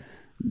 right?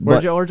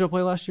 Where'd y'all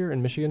play last year?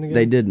 In Michigan again?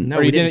 They didn't.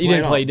 No, you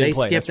didn't play. They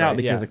skipped out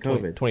because of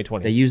COVID.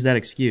 2020. They used that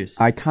excuse.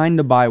 I kind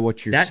of buy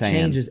what you're saying. That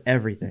changes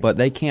everything. But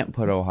they can't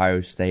put Ohio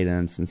State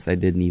in since they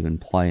didn't even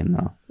play in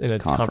the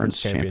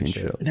conference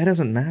championship. That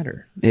doesn't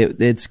matter.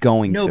 It's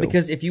going to. No,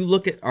 because if you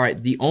look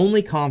at the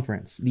only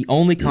conference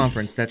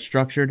that's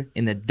structured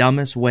in the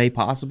dumbest way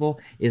possible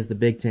is the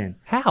Big Ten.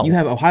 How? You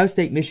have Ohio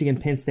State, Michigan,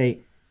 Penn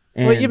State.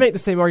 Well, you make the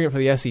same argument for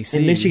the SEC.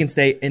 And Michigan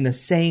State in the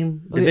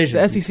same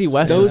division. The SEC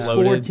West Those is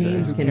loaded, four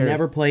teams can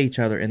never play each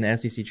other in the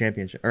SEC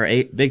championship or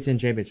Big Ten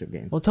championship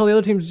game. Well, tell the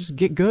other teams to just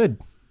get good.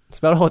 That's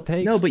about all it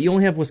takes. No, but you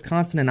only have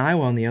Wisconsin and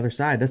Iowa on the other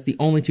side. That's the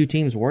only two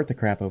teams worth the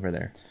crap over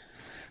there.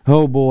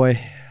 Oh boy.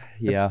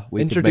 Yeah,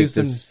 we introduce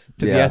them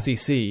to the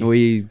SEC.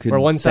 We could where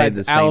one say side's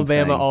the same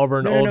Alabama, thing.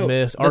 Auburn, Ole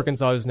Miss.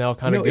 Arkansas is now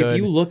kind of good. If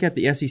you look at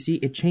the SEC,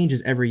 it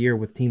changes every year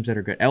with teams that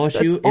are good.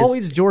 LSU That's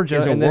always Georgia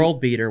is a and then,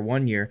 world beater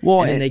one year,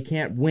 and then they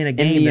can't win a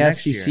game in the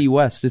next SEC year.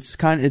 West. It's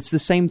the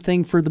same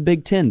thing for the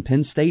Big Ten.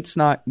 Penn State's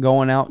not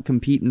going out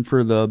competing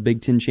for the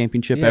Big Ten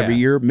championship every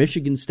year.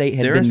 Michigan State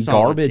had been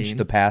garbage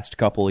the past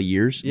couple of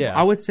years. Yeah,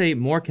 I would say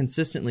more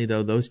consistently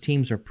though, those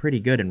teams are pretty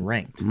good and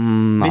ranked.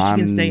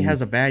 Michigan State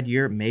has a bad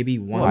year, maybe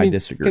one. I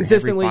disagree.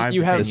 Consistently,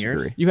 you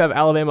have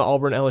Alabama,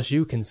 Auburn,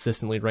 LSU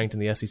consistently ranked in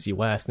the SEC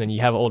West, and then you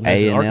have Ole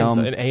Miss and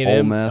Arkansas and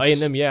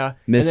A&M, yeah.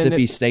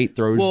 Mississippi State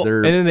throws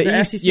their. And in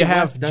the East, SEC you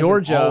have West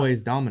Georgia.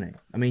 Always dominate.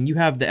 I mean, you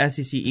have the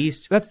SEC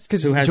East. That's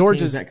because who has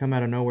Georgia's teams that come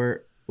out of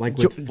nowhere, like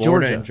with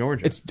Florida and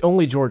Georgia. It's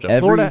only Georgia.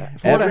 Florida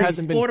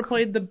hasn't been. Florida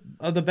played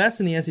the best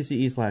in the SEC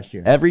East last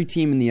year. Every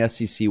team in the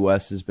SEC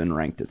West has been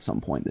ranked at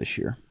some point this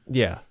year.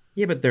 Yeah.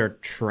 Yeah, but they're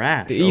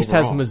trash. The East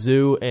has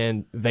Mizzou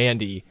and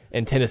Vandy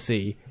and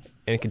Tennessee.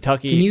 And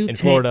Kentucky Can you and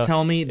Florida.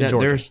 Tell me that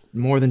there's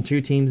more than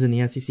two teams in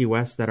the SEC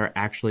West that are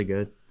actually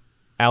good?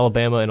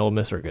 Alabama and Ole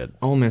Miss are good.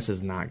 Ole Miss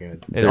is not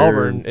good. And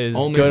Auburn is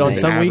good on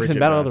some weeks and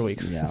bad on other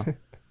weeks. Yeah.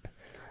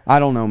 I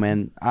don't know,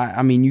 man.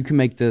 I mean, you can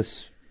make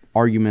this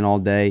argument all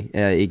day.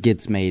 It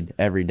gets made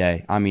every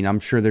day. I mean,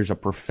 I'm sure there's a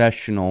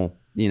professional,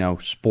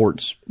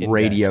 sports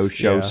radio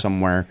show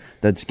somewhere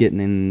that's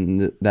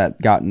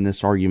gotten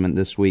this argument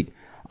this week.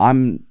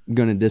 I'm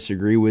going to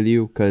disagree with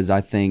you because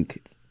I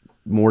think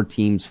more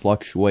teams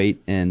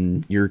fluctuate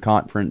in your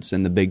conference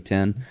in the Big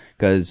Ten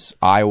because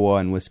Iowa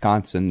and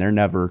Wisconsin, they're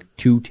never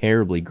too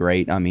terribly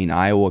great. I mean,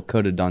 Iowa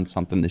could have done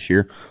something this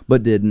year,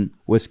 but didn't.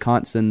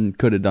 Wisconsin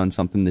could have done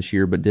something this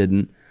year, but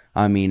didn't.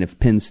 I mean, if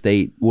Penn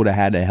State would have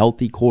had a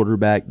healthy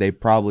quarterback, they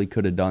probably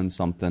could have done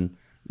something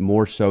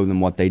more so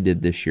than what they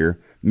did this year.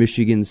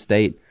 Michigan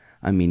State,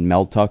 I mean,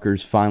 Mel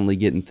Tucker's finally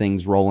getting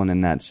things rolling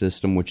in that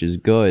system, which is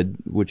good,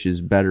 which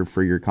is better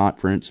for your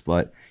conference,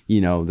 but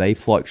they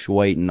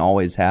fluctuate and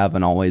always have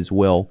and always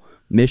will.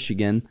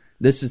 Michigan,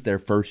 this is their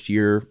first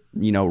year,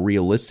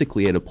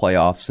 realistically at a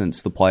playoff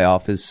since the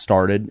playoff has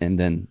started. And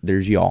then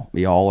there's y'all.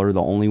 Y'all are the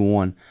only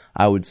one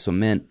I would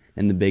cement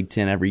in the Big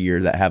Ten every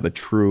year that have a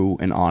true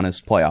and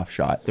honest playoff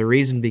shot. The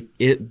reason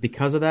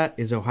because of that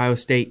is Ohio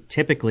State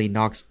typically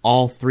knocks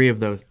all three of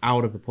those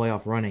out of the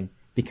playoff running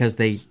because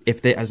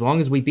as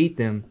long as we beat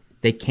them,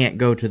 they can't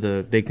go to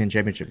the Big Ten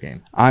championship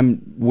game.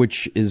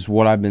 Which is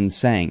what I've been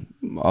saying.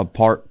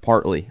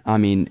 Partly. I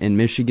mean, in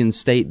Michigan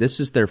State,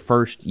 this is their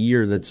first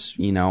year that's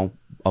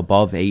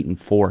above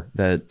 8-4.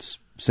 That's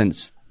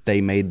since they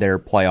made their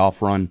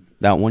playoff run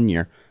that one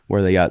year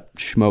where they got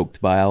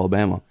smoked by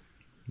Alabama.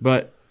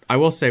 But I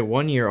will say,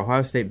 one year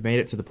Ohio State made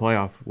it to the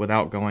playoff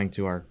without going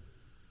to our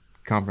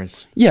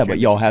conference. Yeah, but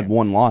y'all had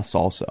one loss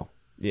also.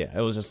 Yeah,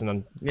 it was just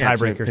an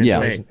tiebreaker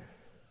situation.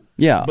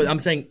 Yeah, but I'm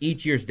saying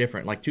each year's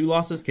different. Like 2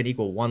 losses can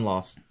equal 1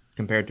 loss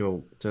compared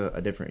to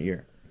a different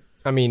year.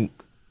 I mean,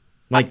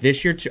 like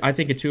this year, I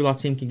think a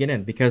 2-loss team can get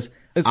in because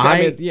it's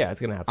going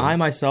to happen. I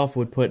myself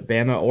would put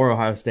Bama or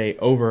Ohio State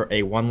over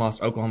a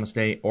 1-loss Oklahoma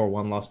State or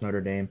 1-loss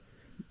Notre Dame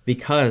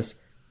because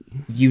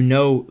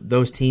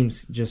those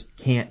teams just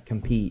can't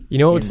compete. You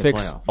know what would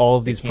fix all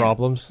of these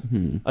problems?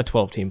 A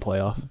 12-team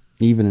playoff.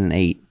 Even an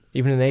 8.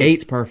 Even an 8.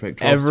 8's perfect.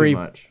 12's Every too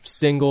much.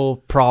 single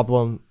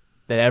problem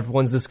that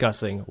everyone's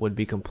discussing would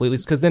be completely...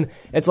 Because then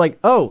it's like,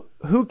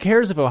 who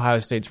cares if Ohio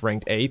State's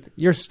ranked 8th?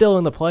 You're still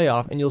in the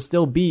playoff, and you'll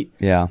still beat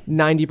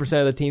 90%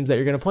 of the teams that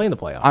you're going to play in the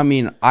playoff. I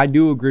mean, I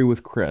do agree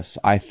with Chris.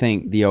 I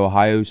think the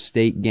Ohio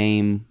State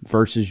game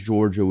versus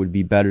Georgia would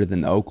be better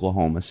than the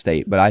Oklahoma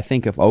State. But I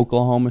think if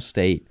Oklahoma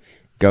State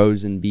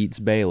goes and beats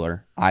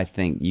Baylor, I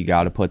think you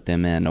got to put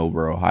them in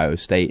over Ohio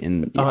State.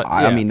 And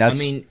I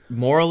mean,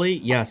 morally,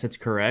 yes, it's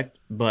correct.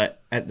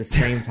 But at the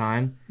same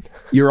time,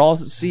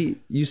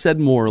 you said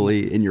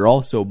morally, and you're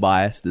also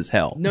biased as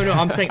hell. No,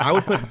 I'm saying I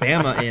would put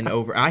Bama in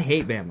over. I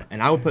hate Bama,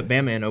 and I would put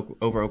Bama in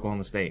over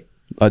Oklahoma State.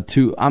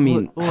 I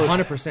mean,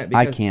 100%.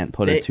 I can't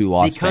put a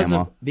 2-loss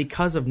Bama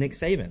because of Nick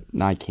Saban.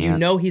 I can't. You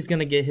know he's going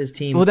to get his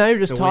team. Well, now you're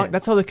just talking.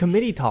 That's how the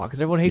committee talks.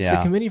 Everyone hates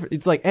the committee.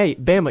 It's like, hey,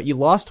 Bama, you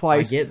lost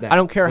twice. I get that. I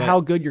don't care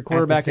how good your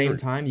quarterback at the same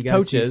time, you got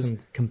to see some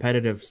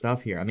competitive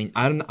stuff here. I mean,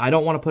 I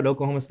don't want to put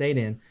Oklahoma State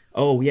in.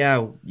 Oh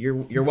yeah,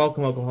 you're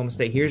welcome, Oklahoma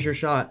State. Here's your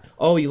shot.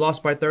 Oh, you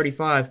lost by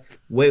 35.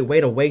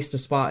 Way to waste a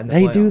spot in the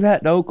playoff. They do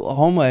that to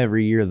Oklahoma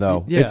every year,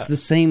 though. Yeah. It's the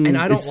same. And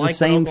I don't it's like the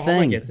same when Oklahoma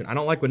thing. Gets in. I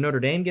don't like when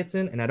Notre Dame gets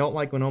in, and I don't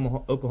like when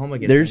Oklahoma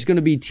gets in. There's going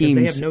to be teams.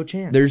 They have no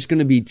chance. There's going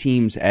to be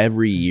teams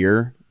every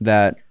year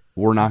that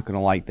we're not going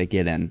to like that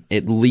get in.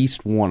 At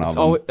least one of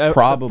them,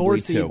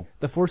 probably two.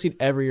 The 4 seed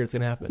every year it's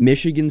going to happen.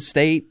 Michigan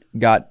State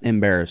got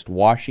embarrassed.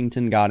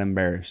 Washington got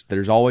embarrassed.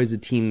 There's always a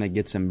team that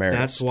gets embarrassed.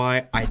 That's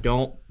why I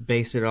don't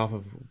base it off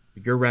of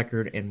your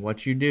record and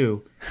what you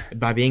do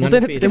by being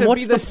undefeated. Then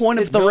what's the point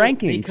of the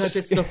rankings? Because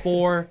it's the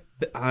 4.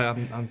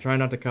 I'm trying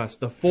not to cuss.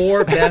 The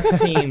 4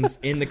 best teams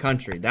in the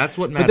country. That's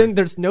what matters. But then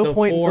there's no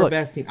point. The 4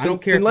 best teams. I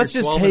don't care if let's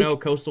you're just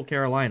 12-0 Coastal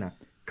Carolina.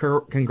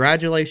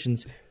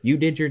 Congratulations, you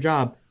did your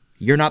job.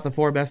 You're not the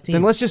 4 best teams.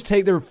 Then let's just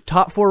take their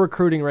top 4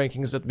 recruiting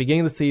rankings at the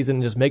beginning of the season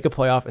and just make a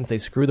playoff and say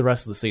screw the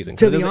rest of the season.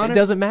 It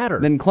doesn't matter.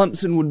 Then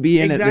Clemson would be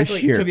in it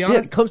this year. To be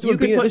honest, Clemson you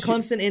could put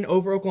Clemson in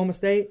over Oklahoma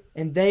State,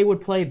 and they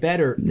would play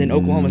better than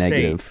Oklahoma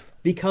State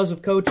because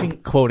of coaching.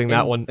 Quoting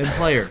that one and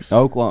players.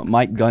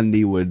 Mike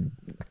Gundy would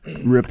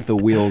rip the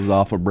wheels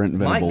off of Brent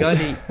Venables. Mike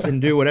Gundy can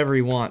do whatever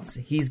he wants.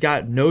 He's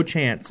got no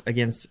chance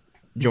against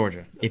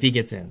Georgia if he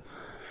gets in.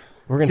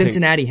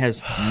 Cincinnati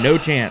has no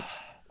chance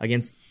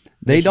against.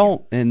 They Michigan.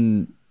 don't,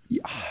 and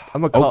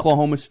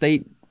Oklahoma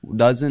State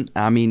doesn't.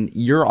 I mean,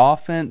 your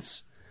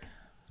offense.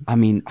 I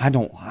mean,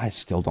 I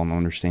still don't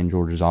understand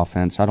Georgia's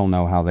offense. I don't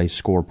know how they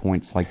score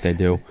points like they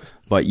do,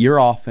 but your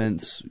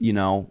offense,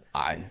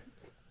 I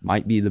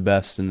might be the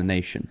best in the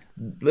nation.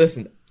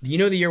 Listen, do you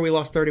know the year we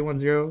lost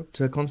 31-0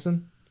 to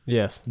Clemson?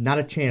 Yes. Not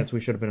a chance we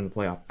should have been in the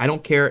playoff. I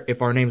don't care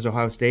if our name's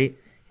Ohio State.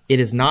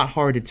 It is not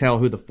hard to tell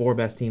who the 4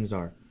 best teams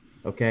are.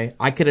 Okay?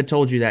 I could have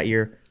told you that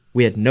year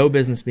we had no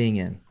business being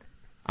in.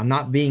 I'm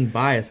not being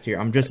biased here.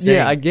 I'm just saying.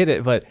 Yeah, I get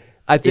it, but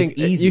I think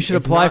you should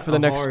apply for the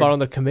next spot on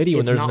the committee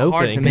when there's an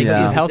opening. This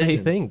is how they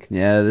think.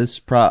 Yeah, this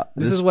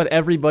is what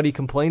everybody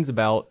complains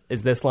about,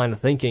 is this line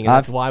of thinking, and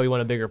that's why we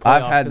want a bigger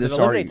playoff.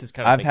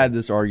 I've had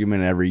this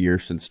argument every year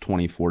since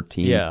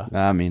 2014. Yeah.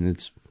 I mean,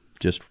 it's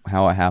just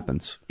how it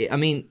happens. I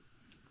mean,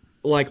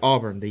 like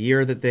Auburn, the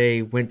year that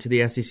they went to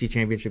the SEC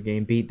championship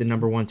game, beat the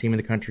number 1 team in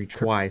the country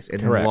twice,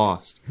 and then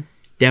lost.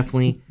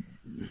 Definitely,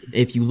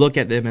 if you look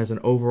at them as an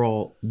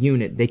overall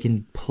unit, they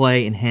can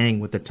play and hang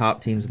with the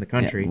top teams in the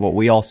country. Yeah, well,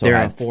 we also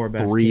have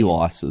 3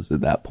 losses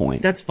at that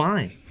point. That's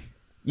fine.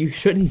 You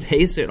shouldn't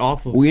base it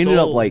off of. We ended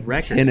up like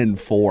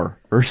 10-4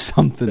 or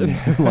something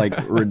like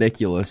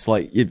ridiculous.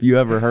 Like, if you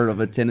ever heard of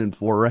a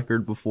 10-4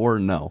 record before,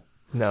 no.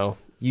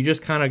 You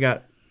just kind of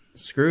got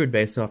screwed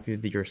based off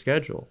of your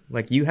schedule.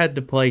 Like, you had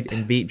to play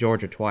and beat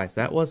Georgia twice.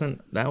 That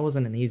wasn't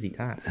an easy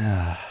task.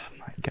 My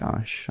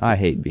gosh, I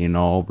hate being an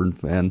Auburn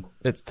fan.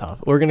 It's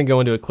tough. We're going to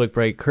go into a quick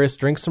break. Chris,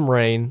 drink some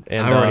rain.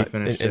 And, I already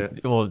finished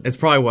it. Well, it's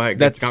probably why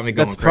that's got me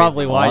going That's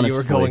probably crazy. why Honestly, you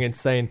were going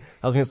insane.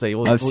 I was going to say...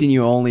 I've seen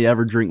you only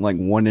ever drink like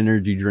 1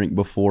 energy drink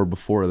before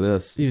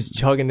this. He was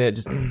chugging it.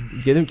 Just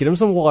get him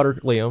some water,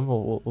 Liam.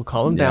 We'll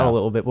calm him down a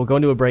little bit. We'll go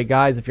into a break.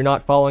 Guys, if you're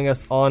not following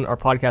us on our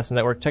podcast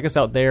network, check us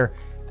out there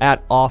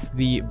at Off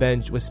the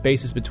Bench with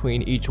spaces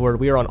between each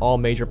word. We are on all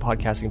major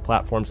podcasting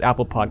platforms: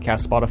 Apple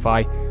Podcasts,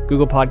 Spotify,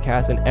 Google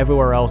Podcasts, and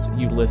everywhere else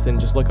you listen.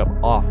 Just look up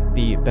Off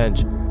the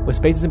Bench with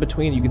spaces in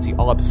between. You can see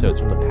all episodes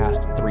from the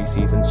past 3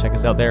 seasons. Check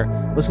us out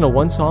there. Listen to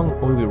one song,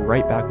 and we'll be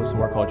right back with some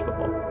more college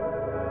football.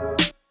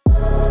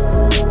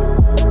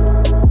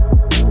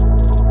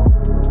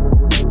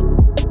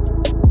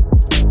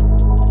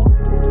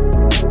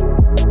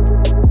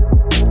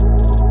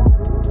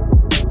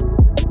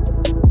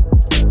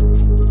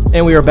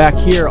 And we are back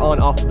here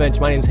on Off the Bench.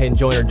 My name is Hayden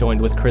Joyner, joined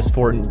with Chris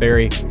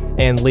Fortenberry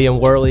and Liam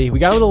Worley. We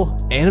got a little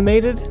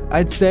animated,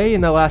 I'd say,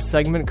 in the last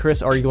segment.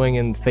 Chris arguing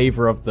in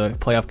favor of the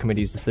playoff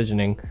committee's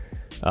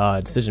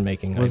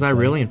decision-making. Was I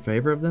really in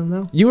favor of them,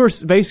 though? You were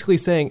basically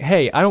saying,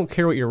 hey, I don't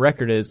care what your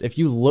record is. If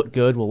you look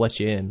good, we'll let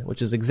you in,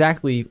 which is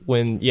exactly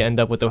when you end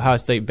up with Ohio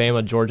State,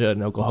 Bama, Georgia,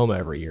 and Oklahoma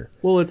every year.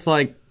 Well, it's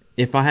like,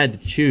 if I had to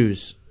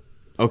choose,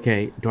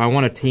 okay, do I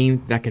want a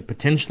team that could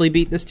potentially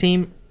beat this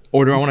team?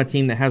 Or do I want a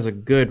team that has a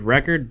good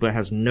record but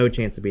has no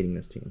chance of beating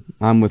this team?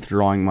 I'm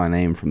withdrawing my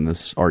name from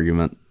this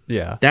argument.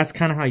 Yeah. That's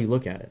kind of how you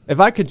look at it. If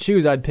I could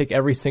choose, I'd pick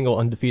every single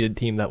undefeated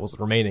team that was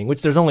remaining,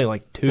 which there's only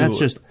like 2. That's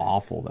just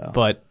awful, though.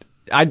 But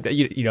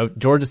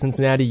Georgia,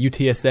 Cincinnati,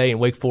 UTSA, and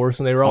Wake Forest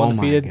when they were all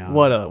undefeated.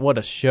 What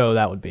a show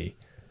that would be.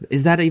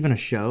 Is that even a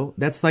show?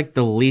 That's like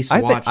the least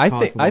watched.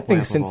 I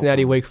think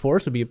Cincinnati Wake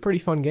Forest would be a pretty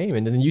fun game,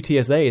 and then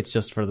UTSA, it's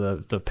just for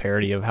the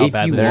parody of how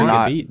badly they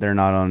get beat. They're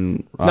not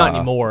on. Not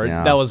anymore.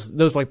 Yeah. Those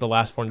were like the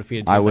last 4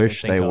 undefeated teams. I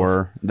wish they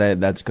were.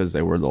 That's because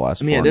they were the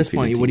last. I mean, 4 at this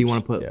point, teams. what do you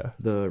want to put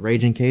the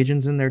Raging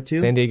Cajuns in there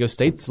too? San Diego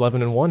State's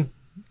 11-1.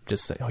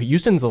 Just say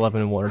Houston's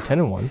 11-1 or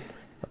 10-1.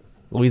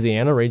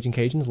 Louisiana, Raging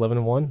Cajuns,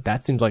 11-1.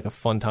 That seems like a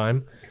fun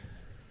time.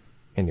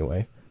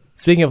 Anyway,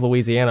 speaking of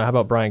Louisiana, how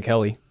about Brian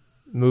Kelly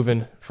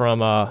moving from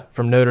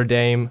Notre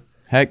Dame?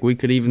 Heck, we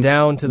could even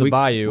down to the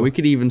Bayou. We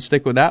could even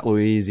stick with that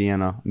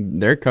Louisiana.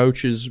 Their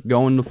coach is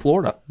going to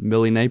Florida,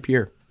 Billy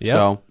Napier. Yep.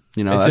 So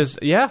that's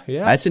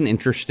that's an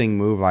interesting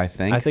move. I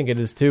think it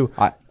is too.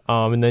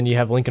 And then you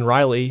have Lincoln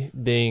Riley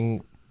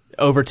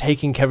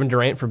overtaking Kevin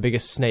Durant for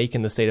biggest snake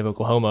in the state of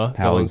Oklahoma,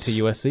 going to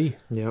USC.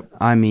 Yep.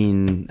 I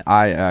mean,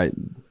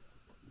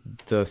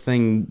 the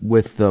thing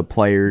with the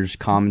players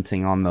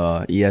commenting on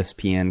the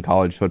ESPN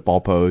college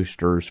football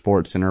post or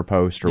Sports Center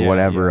post or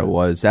whatever it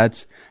was,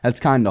 that's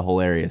kind of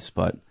hilarious.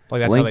 But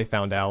that's how they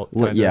found out.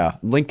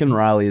 Lincoln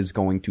Riley is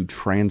going to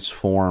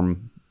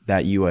transform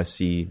that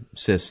USC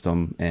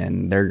system,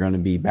 and they're going to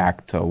be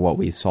back to what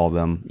we saw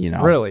them.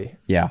 Really?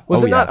 Yeah.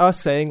 Was it not us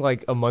saying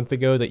like a month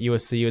ago that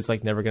USC was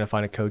like never going to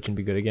find a coach and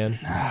be good again?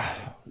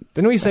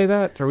 Didn't we say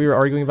that? Or we were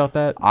arguing about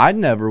that? I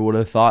never would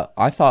have thought.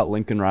 I thought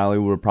Lincoln Riley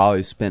would have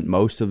probably spent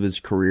most of his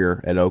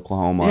career at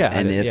Oklahoma,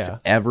 and if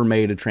ever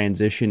made a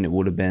transition, it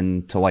would have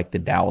been to like the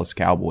Dallas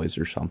Cowboys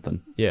or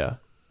something. Yeah.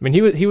 I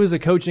mean, he was a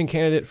coaching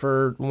candidate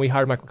for when we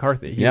hired Mike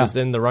McCarthy. He was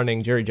in the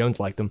running. Jerry Jones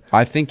liked him.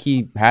 I think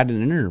he had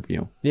an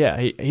interview. Yeah,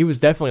 he was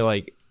definitely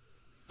like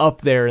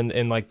up there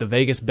in like the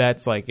Vegas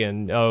bets, like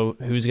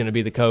who's going to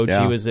be the coach.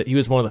 Yeah. He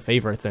was one of the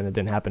favorites, and it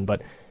didn't happen.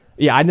 But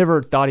yeah, I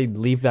never thought he'd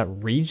leave that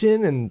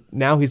region, and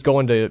now he's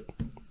going to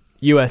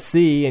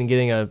USC and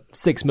getting a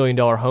 $6 million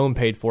home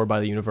paid for by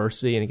the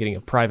university and getting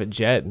a private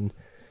jet. And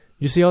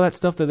you see all that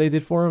stuff that they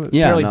did for him?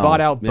 Yeah, apparently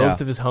bought out both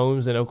of his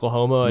homes in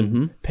Oklahoma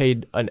and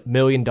paid $1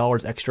 million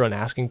extra on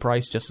asking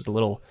price just as a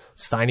little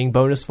signing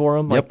bonus for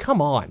him. Like, come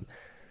on.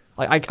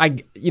 Like,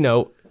 I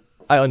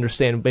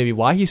understand maybe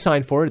why he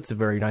signed for it. It's a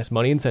very nice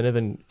money incentive,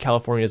 and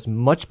California is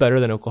much better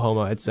than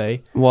Oklahoma, I'd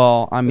say.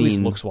 Well, I mean, at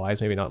least looks-wise,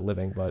 maybe not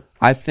living, but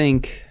I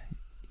think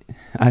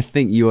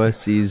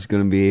USC is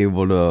going to be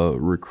able to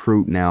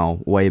recruit now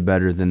way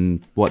better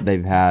than what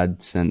they've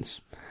had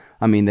since.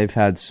 I mean, they've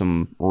had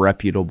some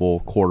reputable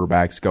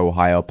quarterbacks go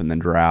high up in the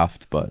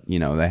draft, but, they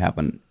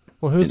haven't.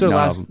 Well, who's their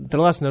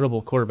last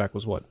notable quarterback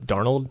was what?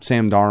 Darnold?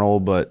 Sam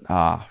Darnold, but,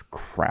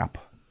 crap.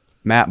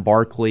 Matt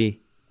Barkley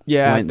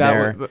went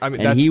there.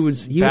 And he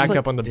was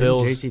backup on the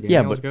Bills. JT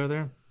Daniels go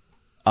there?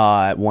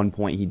 At one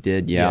point he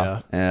did,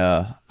 yeah.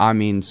 I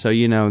mean, so,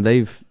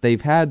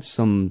 they've had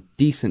some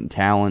decent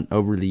talent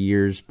over the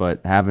years,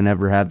 but haven't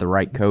ever had the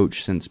right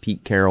coach since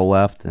Pete Carroll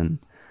left, and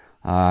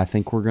I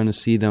think we're going to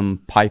see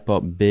them pipe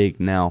up big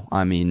now.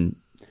 I mean,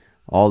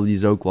 all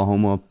these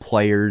Oklahoma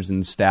players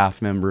and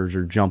staff members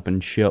are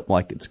jumping ship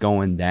like it's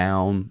going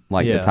down,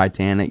 like the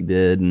Titanic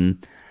did.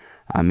 And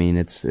I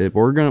mean,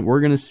 we're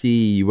gonna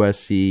see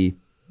USC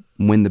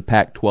win the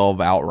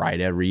Pac-12 outright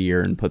every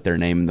year and put their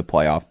name in the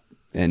playoff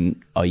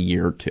in a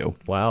year or two.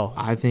 Wow!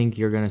 I think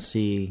you're going to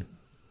see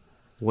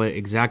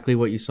exactly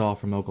what you saw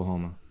from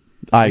Oklahoma.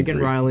 Lincoln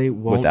Riley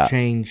won't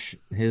change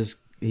his.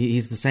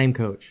 He's the same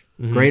coach.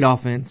 Mm-hmm. Great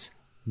offense,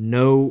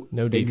 no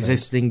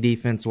existing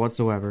defense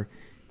whatsoever.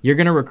 You're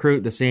going to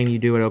recruit the same you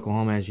do at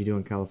Oklahoma as you do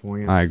in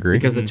California. I agree.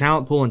 Because the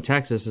talent pool in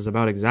Texas is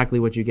about exactly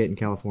what you get in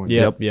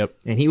California. Yep.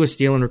 And he was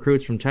stealing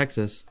recruits from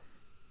Texas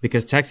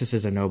because Texas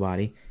is a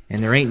nobody,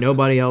 and there ain't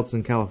nobody else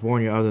in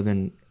California other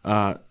than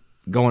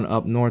going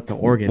up north to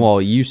Oregon. Well,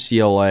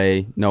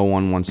 UCLA, no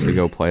one wants to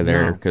go play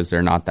there because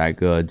they're not that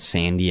good.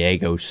 San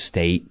Diego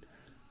State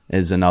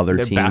is another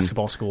team.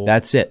 Basketball school.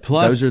 That's it.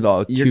 Plus, those are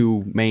the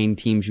two main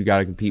teams you got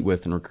to compete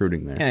with in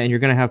recruiting there. Yeah, and you're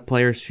going to have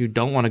players who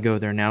don't want to go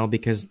there now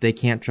because they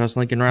can't trust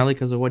Lincoln Riley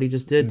because of what he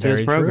just did to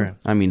his program.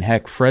 I mean,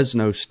 heck,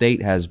 Fresno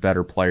State has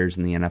better players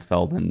in the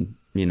NFL than,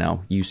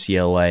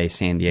 UCLA,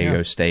 San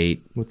Diego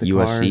State, with the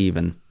USC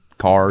even.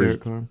 Carr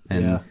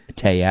and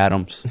Tay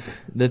Adams.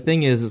 The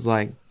thing is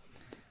like,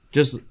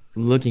 just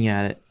looking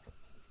at it,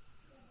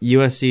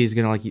 USC is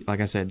going to,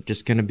 like I said,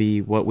 just going to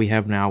be what we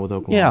have now with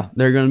Oklahoma. Yeah,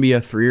 they're going to be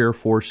a 3 or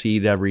 4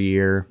 seed every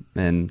year,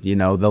 and,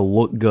 they'll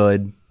look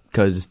good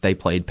because they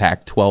played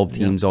Pac-12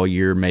 teams all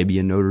year, maybe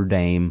a Notre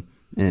Dame,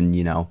 and,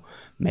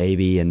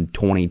 maybe in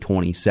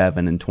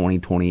 2027 and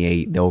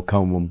 2028 they'll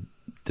come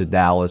to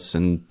Dallas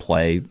and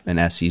play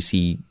an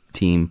SEC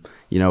team,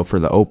 for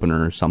the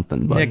opener or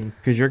something. But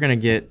because you're going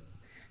to get,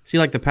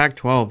 like the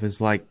Pac-12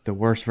 is like the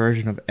worst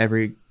version of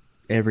every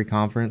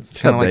conference.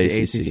 It's kind of like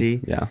the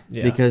ACC.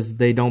 Yeah. Because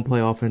they don't play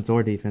offense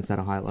or defense at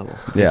a high level.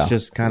 Yeah. It's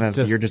just kind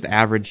of, you're just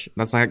average.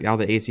 That's like how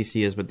the ACC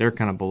is, but they're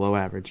kind of below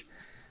average.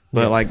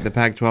 But like the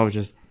Pac-12 is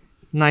just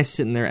nice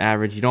sitting there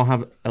average. You don't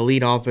have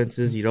elite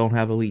offenses. You don't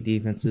have elite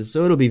defenses.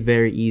 So it'll be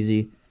very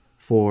easy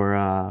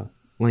for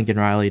Lincoln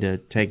Riley to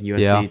take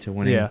USC to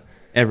winning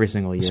every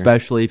single year.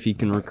 Especially if he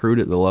can recruit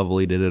at the level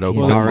he did at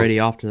Oklahoma. He's already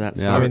off to that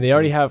start. I mean, they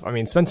already have. I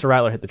mean, Spencer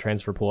Rattler hit the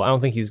transfer pool. I don't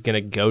think he's going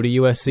to go to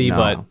USC,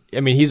 but I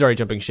mean, he's already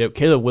jumping ship.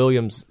 Caleb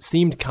Williams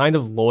seemed kind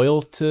of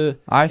loyal to.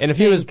 If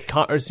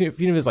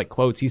he was like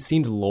quotes, he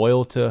seemed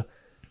loyal to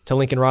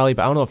Lincoln Riley,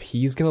 but I don't know if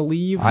he's going to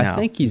leave. I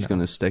think he's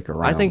going to stick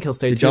around. I think he'll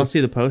stay. Did y'all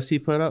see the post he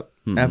put up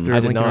after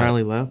Lincoln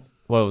Riley left?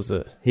 What was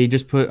it? He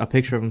just put a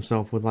picture of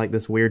himself with like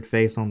this weird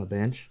face on the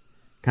bench.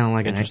 Kind of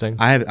like interesting.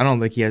 I don't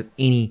think he has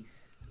any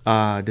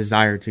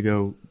desire to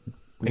go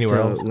anywhere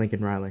to else.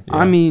 Lincoln Riley. Yeah.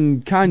 I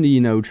mean, kind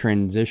of,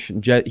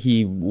 transition.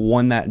 He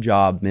won that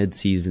job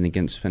midseason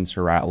against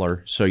Spencer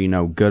Rattler, so,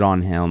 good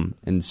on him.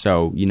 And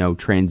so,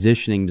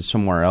 transitioning to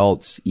somewhere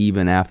else,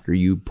 even after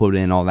you put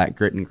in all that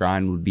grit and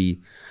grind, would be,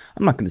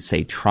 I'm not going to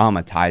say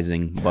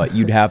traumatizing, but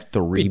you'd have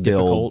to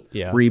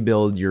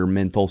rebuild your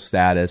mental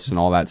status and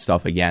all that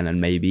stuff again,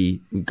 and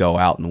maybe go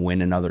out and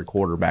win another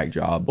quarterback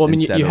job. Well, I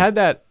mean, you had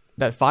that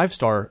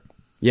 5-star.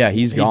 Yeah,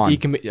 he's gone.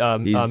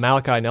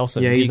 Malachi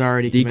Nelson. Yeah, he's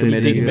already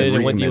decommitted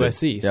and went to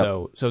USC.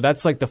 Yep. So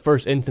that's like the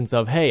first instance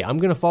of, hey, I'm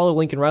going to follow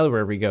Lincoln Riley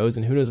wherever he goes,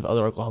 and who knows if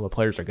other Oklahoma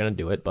players are going to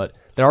do it. But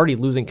they're already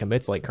losing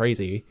commits like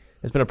crazy.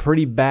 It's been a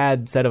pretty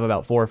bad set of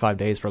about 4 or 5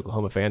 days for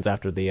Oklahoma fans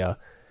after the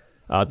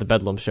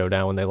Bedlam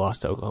showdown when they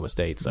lost to Oklahoma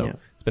State. So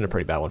It's been a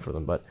pretty bad one for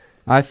them. But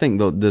I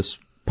think this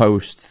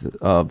post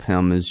of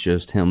him is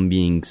just him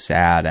being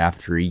sad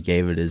after he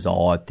gave it his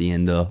all at the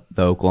end of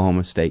the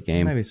Oklahoma State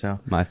game. Maybe so.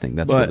 I think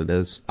that's what it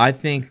is. I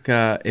think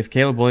if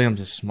Caleb Williams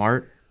is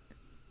smart,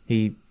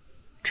 he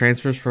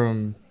transfers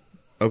from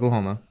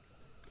Oklahoma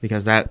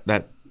because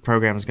that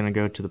program is going to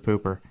go to the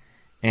pooper.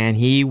 And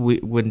he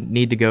would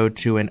need to go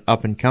to an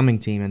up-and-coming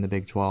team in the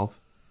Big 12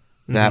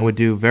 that would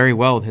do very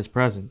well with his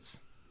presence.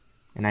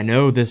 And I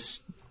know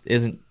this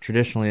isn't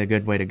traditionally a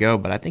good way to go,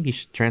 but I think he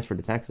should transfer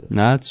to Texas.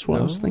 That's what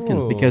I was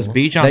thinking. Because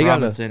Bijan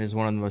Robinson is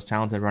one of the most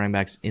talented running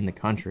backs in the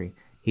country.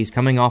 He's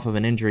coming off of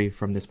an injury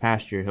from this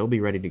past year. He'll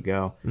be ready to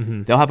go.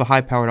 Mm-hmm. They'll have a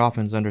high-powered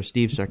offense under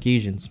Steve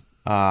Sarkisian's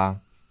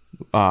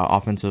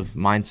offensive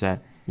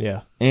mindset.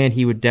 Yeah. And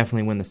he would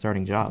definitely win the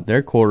starting job.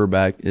 Their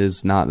quarterback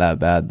is not that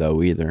bad,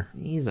 though, either.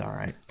 He's all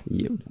right.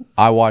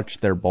 I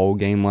watched their bowl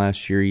game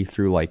last year. He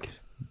threw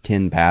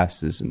 10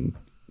 passes and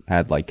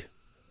had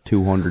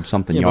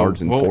 200-something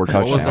yards and 4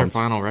 touchdowns. What was their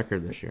final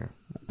record this year?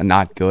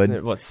 Not good.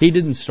 He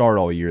didn't start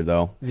all year,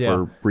 though,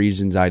 for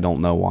reasons I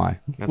don't know why.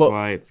 That's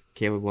why it's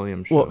Caleb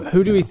Williams. Well,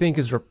 who do we think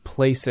is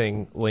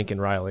replacing Lincoln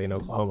Riley in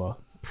Oklahoma?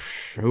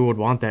 Who would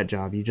want that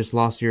job? You just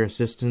lost your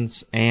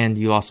assistants, and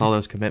you lost all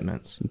those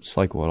commitments. It's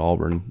like what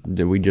Auburn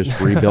did. We just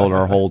rebuild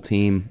our whole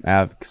team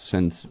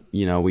since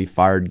we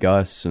fired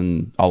Gus,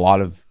 and a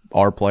lot of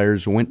our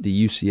players went to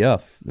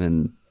UCF,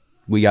 and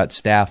we got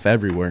staff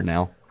everywhere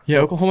now. Yeah,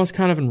 Oklahoma's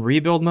kind of in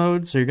rebuild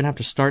mode, so you're gonna have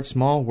to start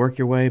small, work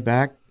your way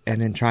back, and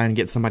then try and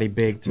get somebody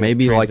big. To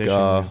maybe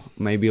transition.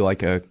 maybe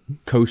a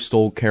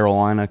Coastal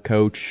Carolina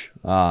coach,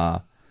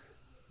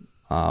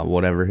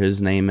 whatever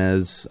his name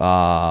is.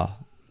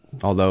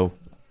 Although,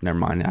 never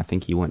mind. I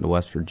think he went to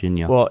West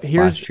Virginia. Well,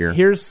 last year.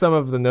 Here's some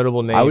of the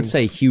notable names. I would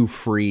say Hugh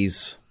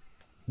Freeze.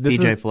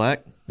 PJ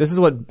Fleck. This is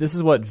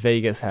what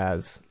Vegas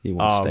has. He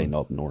wants to stay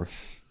up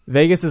north.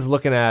 Vegas is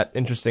looking at,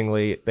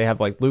 interestingly, they have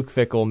Luke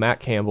Fickell, Matt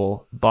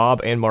Campbell,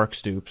 Bob and Mark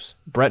Stoops,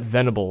 Brett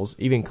Venables,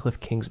 even Cliff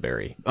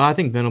Kingsbury. I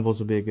think Venables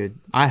would be a good.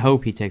 I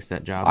hope he takes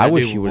that job. I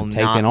wish he would have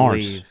taken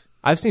ours. Leave.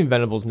 I've seen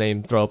Venables'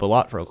 name throw up a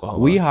lot for Oklahoma.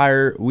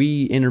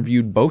 We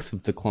interviewed both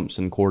of the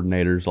Clemson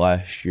coordinators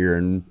last year,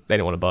 and they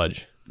didn't want to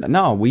budge.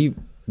 No, we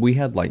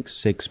had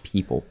 6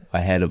 people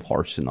ahead of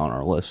Harsin on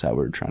our list that we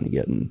were trying to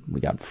get, and we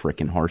got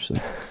frickin'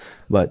 Harsin.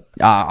 But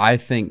I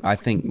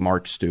think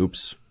Mark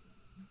Stoops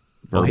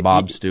or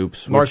Bob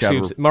Stoops. Mark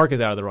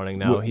is out of the running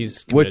now.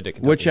 He's committed to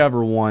Kentucky.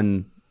 Whichever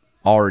one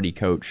already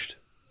coached.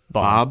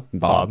 Bob.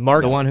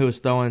 Mark, the one who was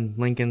throwing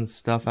Lincoln's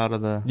stuff out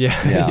of the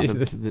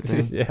the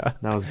thing. Yeah,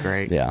 that was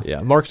great. Yeah.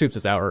 Mark Stoops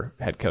is our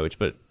head coach,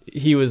 but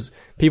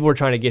people were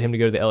trying to get him to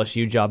go to the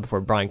LSU job before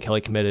Brian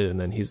Kelly committed, and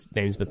then his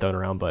name's been thrown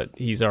around, but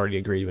he's already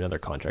agreed to another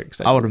contract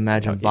extension. I would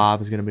imagine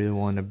Bob is going to be the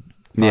one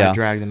to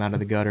drag them out of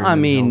the gutter. I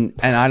mean,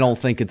 and I don't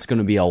think it's going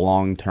to be a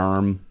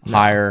long-term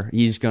hire.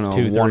 He's going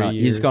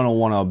to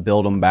want to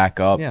build them back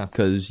up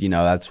because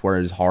that's where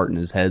his heart and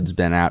his head's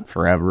been at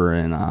forever,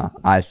 and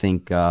I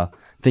think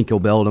he'll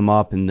build them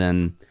up, and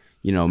then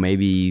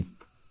maybe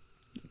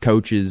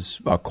coaches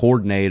a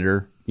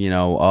coordinator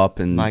up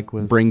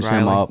and brings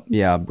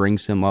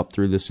him up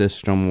through the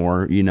system,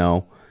 or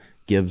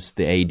gives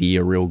the AD a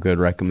real good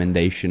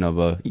recommendation of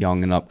a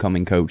young and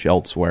upcoming coach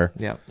elsewhere.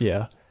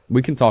 Yeah.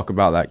 We can talk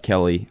about that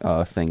Kelly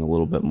thing a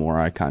little bit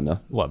more.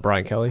 What,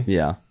 Brian Kelly?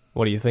 Yeah.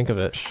 What do you think of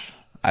it?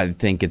 I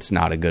think it's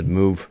not a good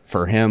move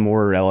for him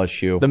or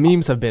LSU. The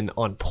memes have been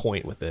on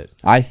point with it.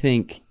 I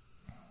think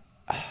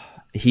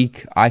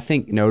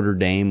Notre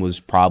Dame was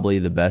probably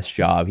the best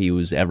job he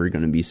was ever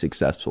going to be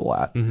successful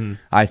at. Mm-hmm.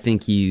 I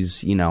think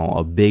he's,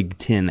 a Big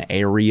Ten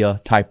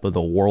area type of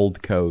the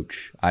world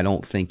coach. I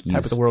don't think he's...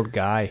 Type of the world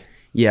guy.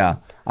 Yeah.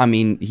 I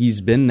mean,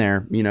 he's been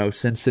there.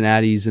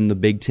 Cincinnati's in the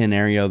Big Ten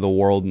area of the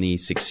world, and he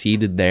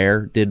succeeded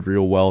there, did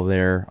real well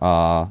there.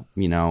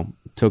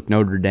 Took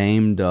Notre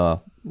Dame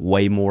to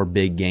way more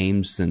big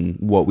games than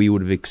what we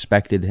would have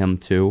expected him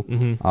to.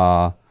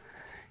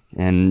 Mm-hmm.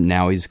 And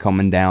now he's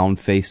coming down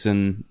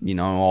facing,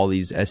 all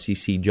these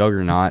SEC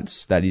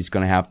juggernauts that he's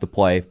going to have to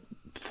play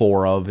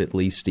 4 of at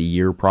least a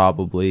year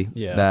probably.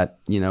 Yeah. That,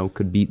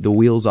 could beat the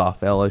wheels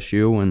off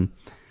LSU, and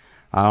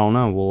I don't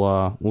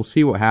know. We'll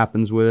see what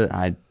happens with it.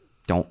 I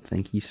don't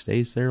think he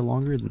stays there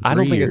longer than 3 years. I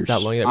don't think it's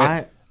that long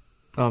either.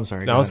 Oh, I'm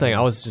sorry. No, I was saying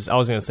I was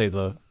going to say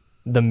the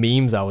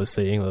memes I was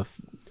seeing.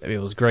 It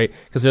was great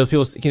because there was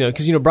people,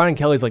 because Brian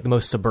Kelly's like the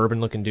most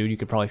suburban looking dude you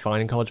could probably find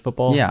in college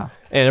football. Yeah,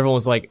 and everyone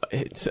was like,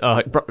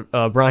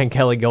 Brian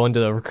Kelly going to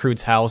the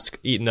recruit's house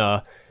eating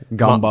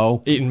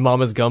gumbo, eating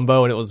mama's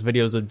gumbo, and it was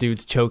videos of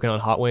dudes choking on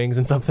hot wings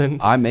and something.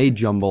 I made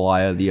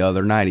jambalaya the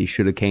other night. He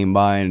should have came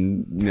by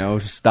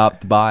and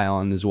stopped by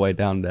on his way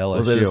down to LSU.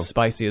 Was it as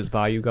spicy as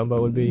Bayou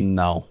gumbo would be?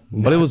 No,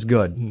 but it was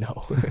good.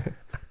 No,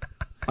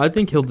 I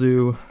think he'll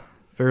do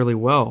fairly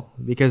well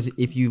because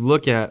if you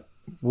look at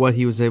what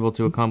he was able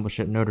to accomplish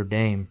at Notre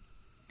Dame,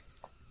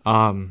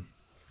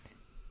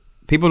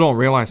 people don't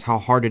realize how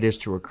hard it is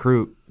to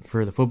recruit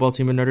for the football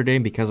team at Notre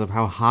Dame because of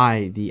how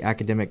high the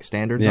academic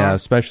standards are. Yeah,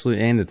 especially,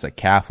 and it's a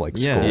Catholic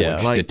school,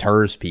 which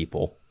deters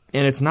people.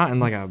 And it's not in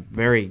like a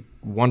very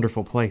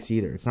wonderful place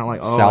either. It's not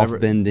like South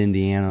Bend,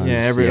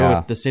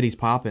 Indiana. The city's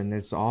popping.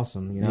 It's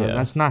awesome.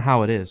 That's not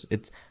how it is.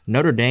 It's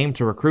Notre Dame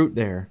to recruit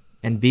there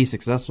and be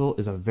successful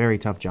is a very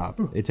tough job.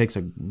 It takes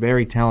a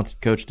very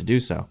talented coach to do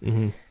so.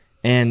 Mm-hmm.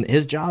 And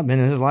his job and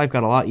his life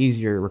got a lot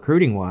easier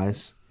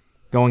recruiting-wise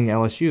going to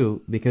LSU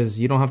because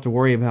you don't have to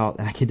worry about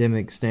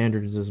academic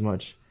standards as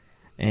much.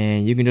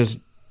 And you can just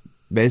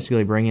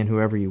basically bring in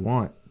whoever you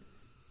want.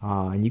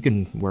 And you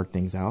can work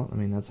things out. I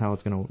mean, that's how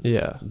it's going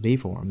to be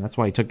for him. That's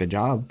why he took the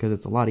job, because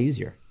it's a lot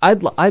easier.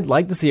 I'd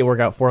like to see it work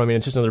out for him. I mean,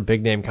 it's just another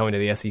big name coming to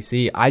the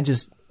SEC. I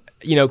just...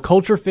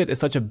 culture fit is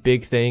such a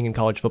big thing in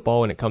college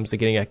football when it comes to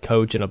getting a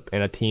coach and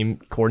a team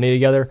coordinated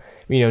together.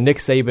 Nick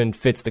Saban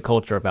fits the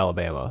culture of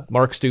Alabama.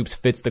 Mark Stoops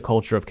fits the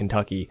culture of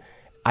Kentucky.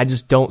 I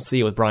just don't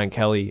see it with Brian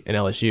Kelly and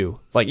LSU.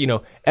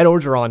 Ed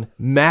Orgeron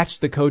matched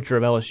the culture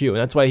of LSU, and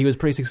that's why he was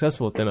pretty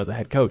successful with them as a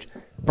head coach.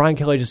 Brian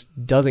Kelly just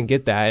doesn't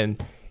get that,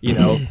 and,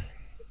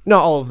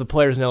 not all of the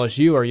players in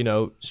LSU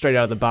are, straight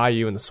out of the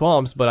bayou and the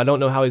swamps, but I don't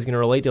know how he's going to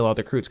relate to a lot of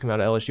the recruits coming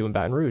out of LSU and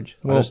Baton Rouge.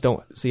 I just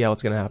don't see how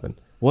it's going to happen.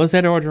 Was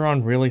Ed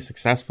Orgeron really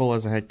successful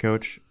as a head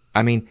coach?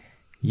 I mean,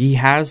 he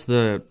has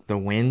the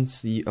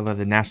wins of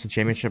the national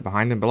championship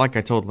behind him, but like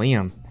I told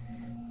Liam,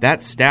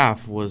 that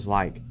staff was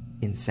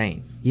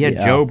insane. He had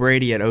Joe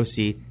Brady at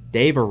OC,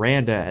 Dave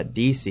Aranda at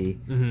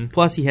DC,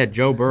 plus he had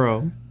Joe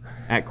Burrow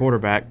at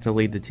quarterback to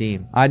lead the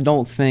team. I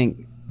don't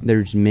think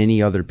there's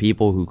many other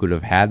people who could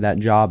have had that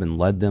job and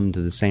led them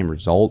to the same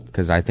result,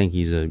 because I think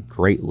he's a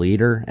great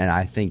leader, and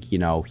I think,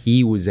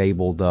 he was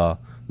able to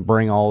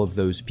bring all of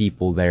those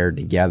people there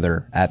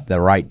together at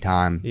the right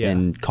time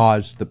and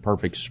caused the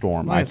perfect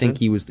storm. I think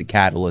he was the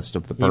catalyst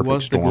of the perfect storm. He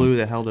was the glue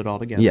that held it all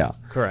together. Yeah.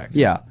 Correct.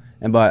 Yeah.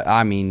 But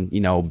I mean,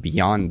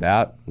 beyond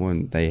that,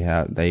 when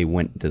they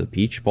went to the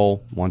Peach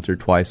Bowl once or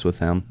twice with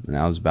him, and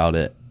that was about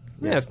it.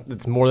 Yeah,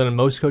 it's more than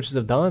most coaches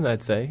have done,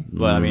 I'd say.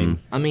 But I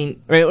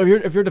mean,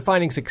 if you're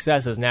defining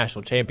success as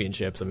national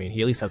championships, I mean,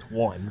 he at least has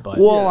one. But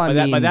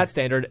by that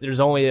standard, there's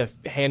only a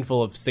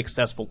handful of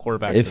successful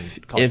quarterbacks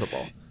in college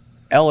football.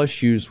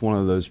 LSU's one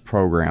of those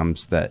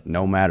programs that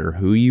no matter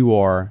who you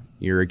are,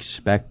 you're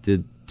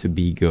expected to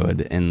be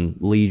good and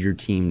lead your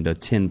team to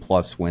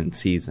 10-plus win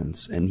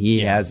seasons. And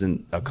he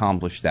hasn't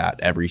accomplished that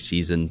every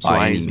season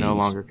by any means. He's no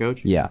longer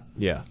coach? Yeah.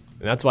 Yeah.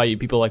 And that's why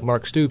people like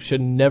Mark Stoops should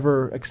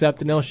never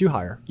accept an LSU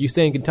hire. You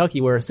stay in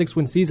Kentucky where a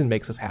 6-win season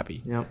makes us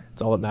happy. Yep.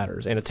 That's all that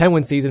matters. And a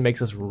 10-win season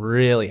makes us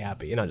really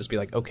happy. And not just be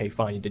like, okay,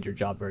 fine, you did your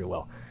job very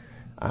well.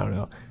 I don't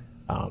know.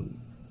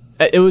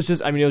 It was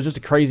just a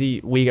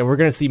crazy week, and we're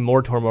going to see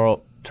more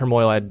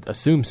turmoil, I'd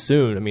assume,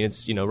 soon. I mean,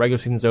 it's, regular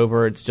season's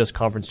over, it's just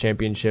conference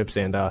championships,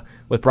 and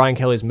with Brian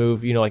Kelly's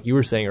move, like you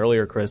were saying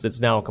earlier, Chris, it's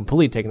now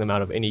completely taken them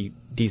out of any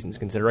decent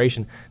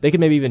consideration. They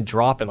could maybe even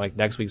drop in,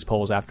 next week's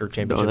polls after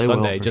Championship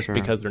Sunday, just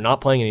because they're not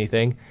playing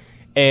anything,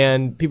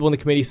 and people in the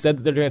committee said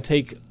that they're going to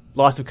take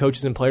loss of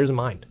coaches and players in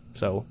mind,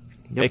 so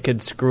it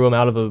could screw them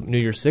out of a New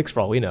Year's Six for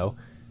all we know,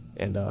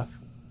 and I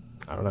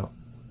don't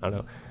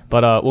know.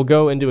 But we'll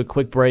go into a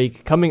quick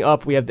break. Coming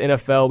up, we have the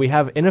NFL. We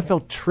have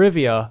NFL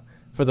trivia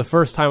for the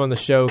first time on the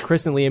show.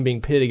 Chris and Liam being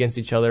pitted against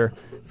each other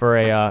for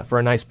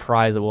a nice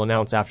prize that we'll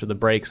announce after the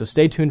break. So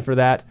stay tuned for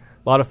that.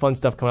 A lot of fun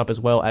stuff coming up, as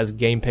well as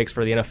game picks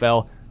for the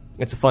NFL.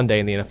 It's a fun day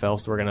in the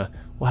NFL, so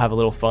we'll have a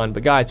little fun.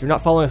 But guys, if you're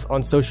not following us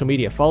on social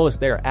media, follow us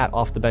there at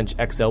Off the Bench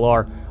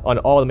XLR on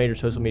all the major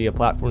social media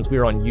platforms. We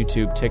are on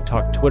YouTube,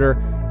 TikTok, Twitter,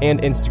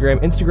 and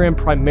Instagram. Instagram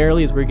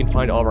primarily is where you can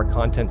find all of our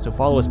content, so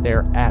follow us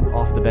there at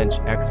Off the Bench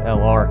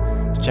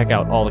XLR to check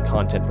out all the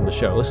content from the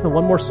show. Listen to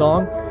one more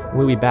song, and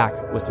we'll be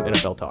back with some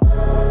NFL talk.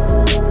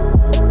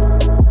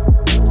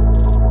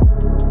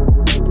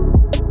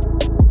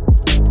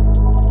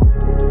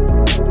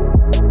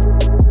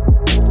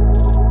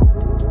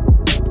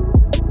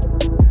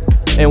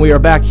 And we are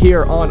back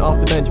here on Off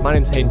the Bench. My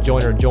name's Hayden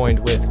Joyner, joined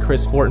with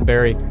Chris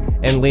Fortenberry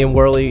and Liam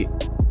Worley.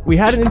 We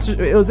had it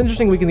was an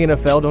interesting week in the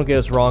NFL, don't get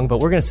us wrong, but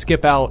we're going to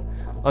skip out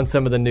on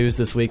some of the news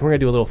this week. We're going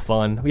to do a little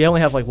fun. We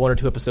only have 1 or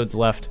 2 episodes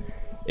left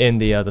in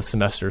the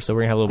semester, so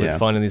we're going to have a little bit of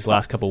fun in these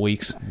last couple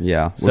weeks.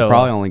 Yeah, we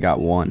probably only got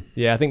one.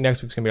 Yeah, I think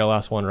next week's going to be our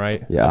last one,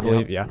 right? Yeah. I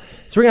believe, yeah.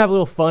 So we're going to have a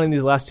little fun in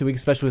these last 2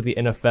 weeks, especially with the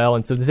NFL.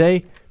 And so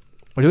today,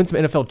 we're doing some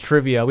NFL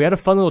trivia. We had a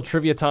fun little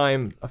trivia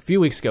time a few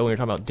weeks ago when we were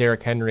talking about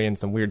Derrick Henry and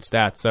some weird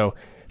stats. So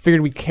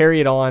Figured we'd carry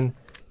it on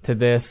to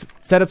this.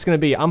 Setup's going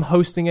to be, I'm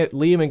hosting it.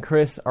 Liam and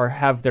Chris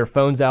have their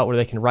phones out where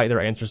they can write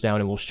their answers down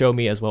and will show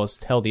me as well as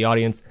tell the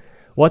audience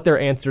what their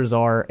answers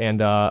are.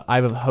 And I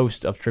have a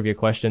host of trivia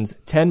questions.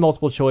 10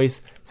 multiple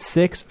choice,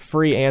 6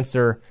 free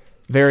answer,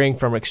 varying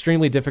from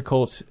extremely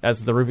difficult,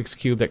 as the Rubik's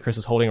Cube that Chris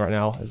is holding right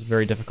now is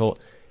very difficult.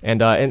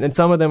 And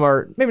some of them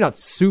are maybe not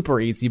super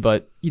easy,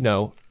 but,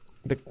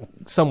 the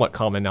somewhat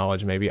common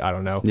knowledge maybe. I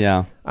don't know.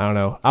 Yeah. I don't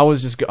know. I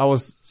was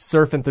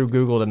surfing through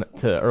Google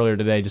to earlier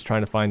today just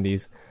trying to find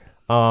these.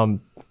 For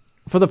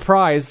the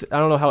prize, I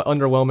don't know how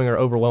underwhelming or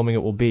overwhelming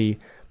it will be,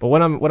 but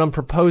what I'm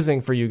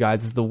proposing for you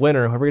guys is the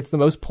winner, whoever gets the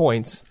most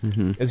points,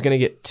 is going to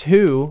get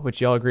 2,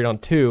 which y'all agreed on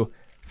 2,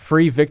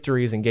 free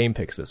victories in game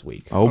picks this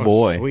week. Oh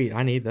boy. Sweet.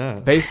 I need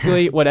that.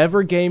 Basically,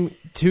 whatever 2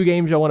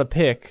 games y'all want to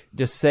pick,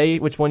 just say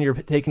which one you're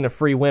taking a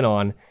free win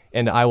on,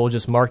 and I will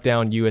just mark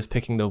down you as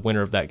picking the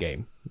winner of that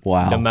game.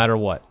 Wow. No matter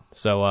what.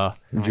 So,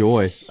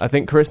 joy. I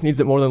think Chris needs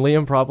it more than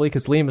Liam probably,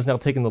 because Liam is now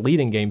taking the lead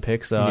in game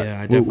picks.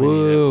 Yeah, I definitely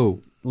need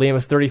it. Liam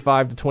is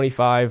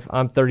 35-25.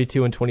 I'm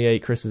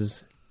 32-28. Chris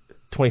is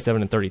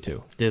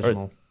 27-32.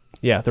 Dismal.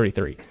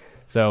 33.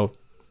 So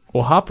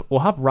we'll hop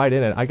right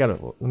in it.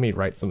 Let me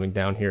write something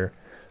down here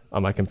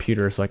on my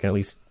computer so I can at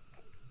least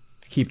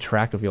keep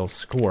track of y'all's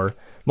score.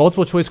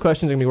 Multiple choice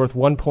questions are going to be worth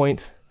 1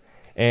 point,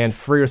 and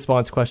free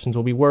response questions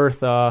will be worth,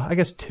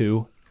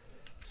 2.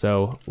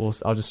 So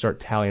I'll just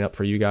start tallying up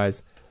for you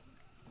guys.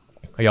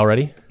 Are y'all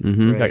ready?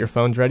 Mm-hmm. Got your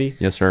phones ready?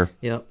 Yes, sir.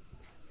 Yep.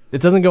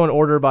 It doesn't go in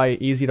order by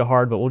easy to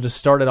hard, but we'll just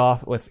start it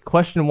off with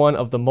question 1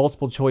 of the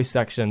multiple choice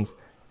sections.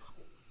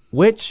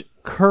 Which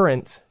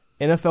current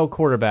NFL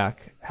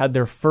quarterback had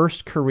their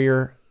first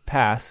career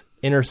pass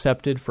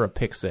intercepted for a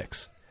pick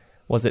six?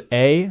 Was it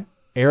A,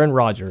 Aaron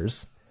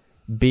Rodgers,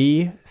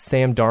 B,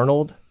 Sam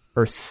Darnold,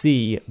 or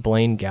C,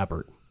 Blaine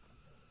Gabbert?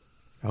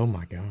 Oh,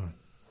 my God.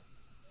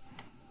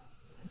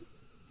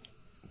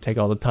 Take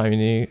all the time you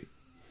need.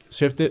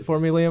 Shift it for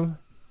me, Liam.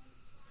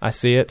 I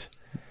see it.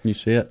 You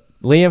see it?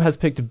 Liam has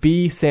picked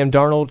B, Sam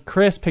Darnold.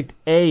 Chris picked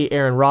A,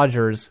 Aaron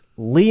Rodgers.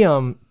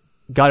 Liam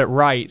got it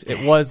right.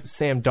 It was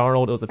Sam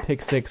Darnold. It was a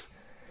pick six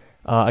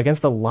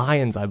against the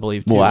Lions, I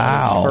believe, too.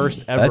 Wow.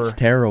 First ever, that's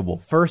terrible.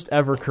 First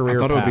ever career I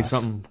thought pass. it would be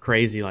something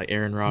crazy like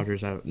Aaron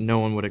Rodgers that no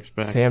one would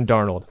expect. Sam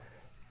Darnold.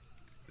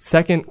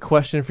 Second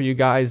question for you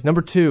guys.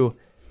 Number 2,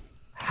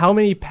 how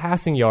many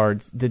passing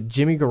yards did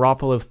Jimmy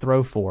Garoppolo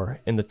throw for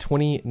in the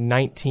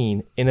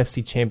 2019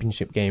 NFC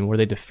Championship game where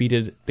they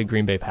defeated the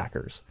Green Bay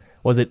Packers?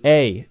 Was it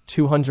A,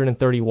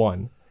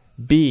 231,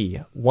 B,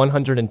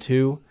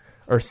 102,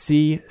 or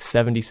C,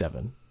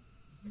 77?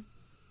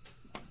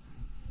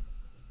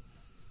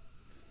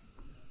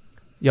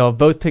 Y'all have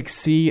both picked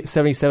C,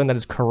 77. That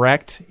is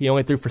correct. He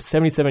only threw for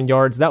 77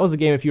 yards. That was the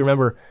game, if you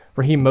remember,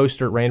 Raheem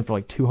Mostert ran for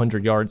like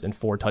 200 yards and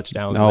 4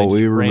 touchdowns. Oh,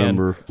 we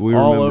remember. We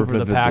all remember over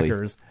vividly. the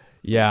Packers.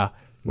 Yeah.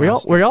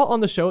 Were y'all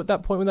on the show at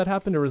that point when that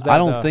happened, or was that? I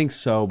don't think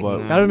so, but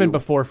that would have been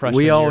before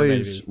freshman year.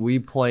 We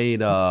played.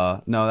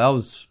 No, that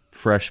was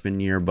freshman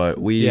year, but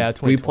we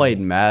played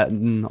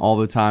Madden all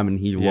the time, and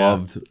he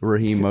loved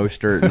Raheem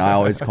Mostert, and I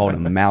always called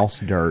him Mouse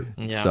Dirt.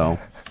 Yeah.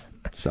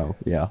 So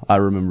yeah, I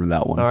remember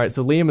that one. All right,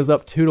 so Liam is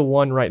up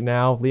 2-1 right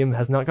now. Liam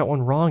has not got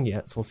one wrong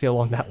yet, so we'll see how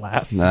long that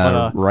lasts.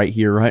 Right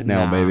here, right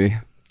now, baby.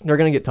 They're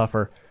gonna get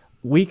tougher.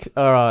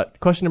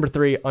 Question number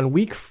 3. On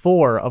week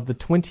 4 of the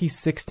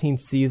 2016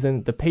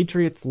 season, the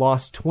Patriots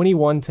lost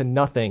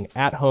 21-0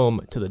 at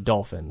home to the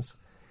Dolphins.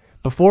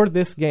 Before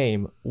this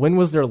game, when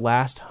was their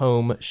last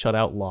home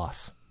shutout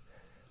loss?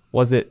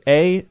 Was it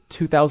A,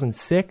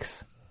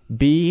 2006,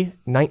 B,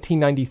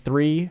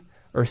 1993,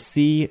 or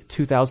C,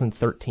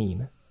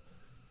 2013?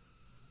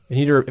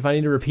 If I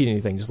need to repeat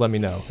anything, just let me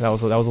know. That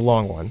was a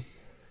long one.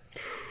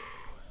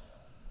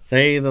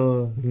 Say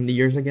the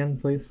years again,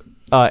 please.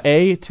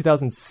 A,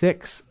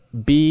 2006,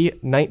 B,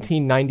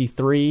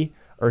 1993,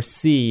 or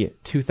C,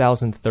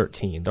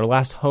 2013. Their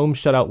last home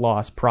shutout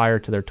loss prior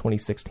to their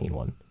 2016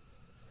 one.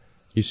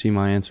 You see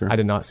my answer? I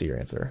did not see your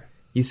answer.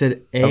 You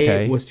said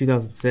A was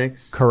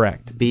 2006?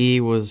 Correct. B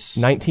was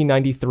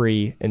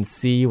 1993, and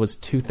C was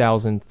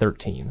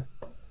 2013.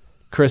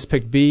 Chris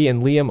picked B,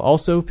 and Liam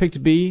also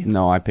picked B.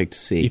 No, I picked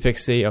C. You picked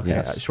C? Okay,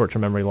 yes.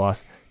 Short-term memory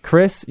loss.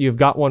 Chris, you've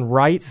got one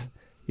right.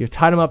 You've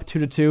tied them up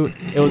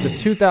 2-2. It was a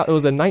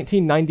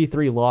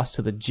 1993 loss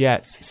to the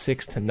Jets,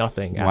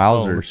 6-0 at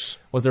Wowzers.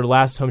 home. Was their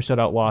last home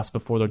shutout loss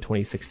before their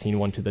 2016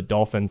 one to the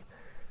Dolphins.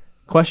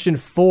 Question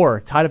 4,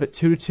 tied up at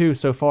 2-2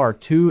 so far.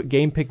 2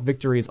 game pick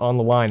victories on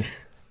the line.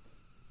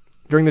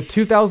 During the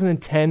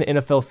 2010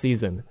 NFL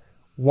season,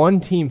 one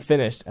team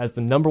finished as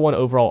the number 1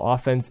 overall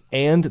offense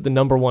and the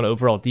number 1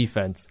 overall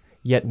defense,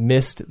 yet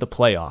missed the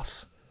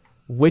playoffs.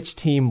 Which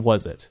team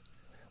was it?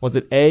 Was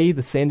it A,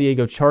 the San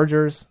Diego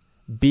Chargers,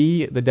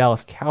 B, the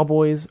Dallas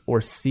Cowboys, or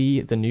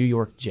C, the New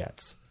York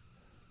Jets?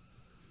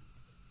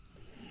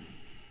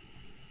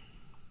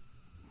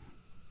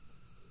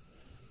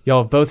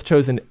 Y'all have both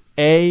chosen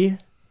A,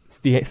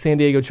 the San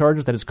Diego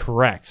Chargers. That is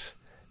correct.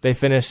 They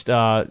finished,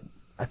 I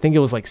think it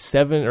was like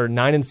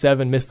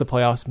 9-7, missed the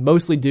playoffs,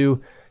 mostly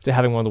due to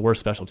having one of the worst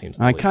special teams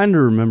in the I league. kind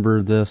of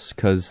remember this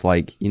because,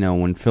 like,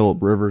 when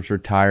Phillip Rivers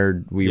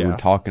retired, we were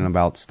talking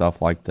about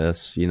stuff like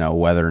this,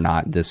 whether or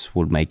not this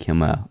would make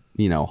him a,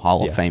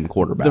 Hall of Fame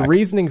quarterback. The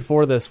reasoning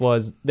for this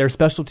was their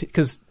special team,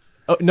 because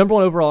number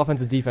one overall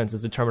offensive defense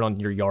is determined on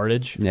your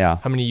yardage, how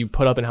many you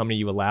put up and how many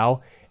you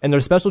allow, and their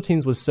special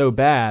teams was so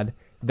bad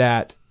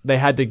that they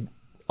had to,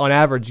 on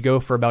average, go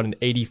for about an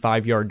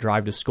 85-yard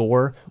drive to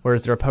score,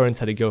 whereas their opponents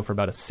had to go for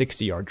about a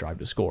 60-yard drive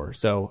to score.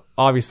 So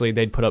obviously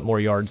they'd put up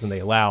more yards than they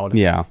allowed,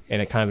 and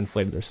it kind of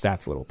inflated their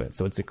stats a little bit.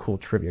 So it's a cool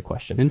trivia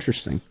question.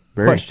 Interesting.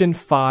 Question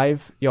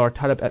 5, y'all are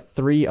tied up at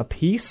 3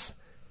 apiece.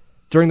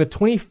 During the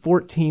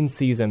 2014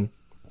 season,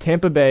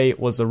 Tampa Bay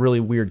was a really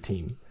weird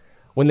team.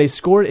 When they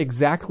scored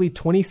exactly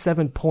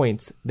 27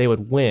 points, they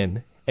would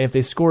win, and if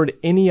they scored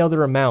any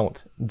other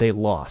amount, they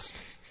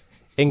lost.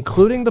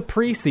 Including the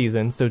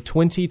preseason, so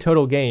 20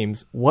 total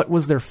games, what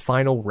was their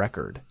final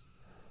record?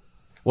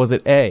 Was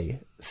it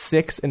A,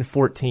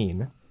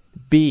 6-14,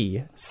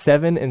 B,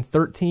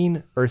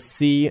 7-13, or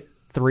C,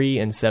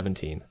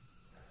 3-17?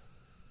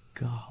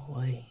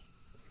 Golly.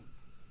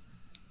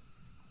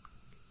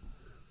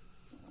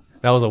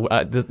 That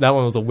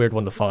one was a weird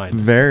one to find.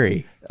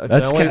 Very.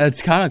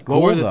 That's kind of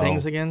cool. What were the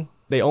things again?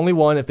 They only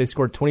won if they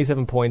scored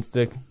 27 points.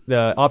 The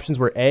options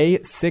were A,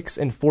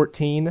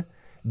 6-14,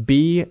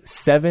 B,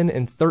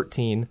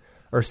 7-13,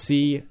 or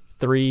C,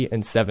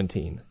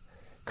 3-17.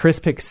 Chris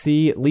picked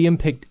C. Liam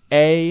picked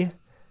A.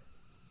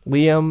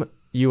 Liam,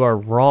 you are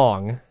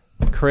wrong.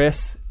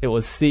 Chris, it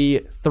was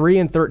C,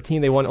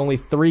 3-13. They won only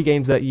 3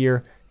 games that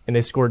year, and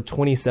they scored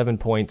 27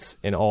 points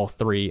in all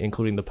 3,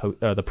 including the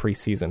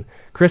preseason.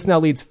 Chris now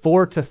leads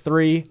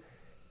 4-3.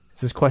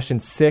 This is question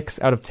 6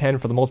 out of 10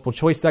 for the multiple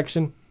choice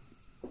section.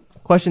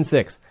 Question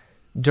 6.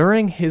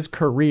 During his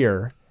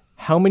career,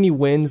 how many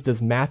wins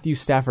does Matthew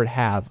Stafford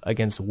have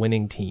against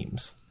winning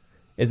teams?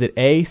 Is it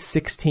A,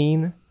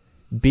 16,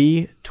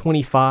 B,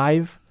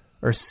 25,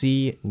 or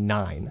C,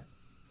 9? You're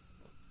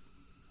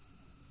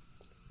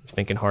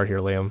thinking hard here,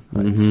 Liam.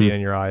 I can see it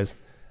in your eyes.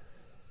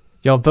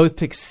 Y'all both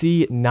pick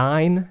C,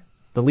 9,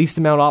 the least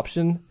amount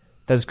option.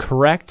 That is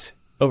correct.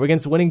 Over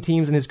against winning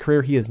teams in his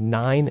career, he is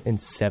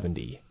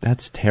 9-70.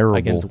 That's terrible.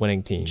 Against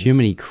winning teams.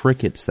 Jiminy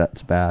Crickets,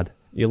 that's bad.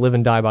 You live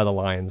and die by the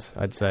Lions,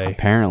 I'd say.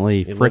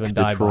 Apparently, frick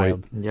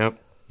Detroit. Yep.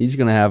 He's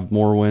going to have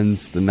more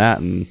wins than that,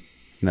 and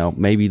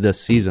maybe this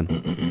season.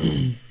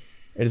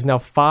 It is now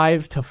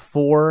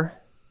 5-4.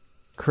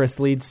 Chris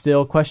leads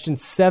still. Question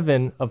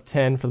 7 of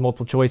 10 for the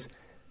multiple choice.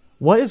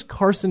 What is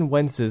Carson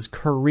Wentz's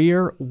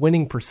career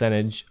winning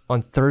percentage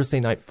on Thursday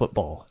Night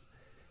Football?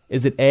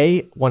 Is it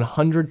A,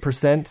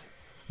 100%,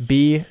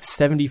 B,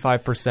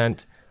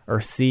 75%,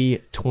 or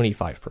C,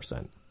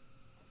 25%?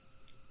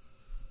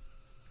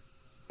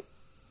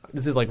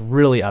 This is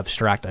really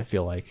abstract, I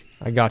feel like.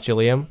 I got you,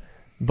 Liam.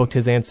 Booked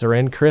his answer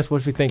in. Chris,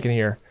 what are we thinking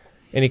here?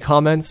 Any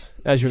comments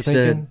as you're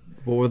thinking?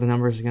 What were the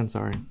numbers again?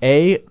 Sorry.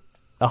 A,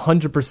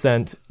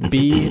 100%,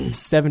 B,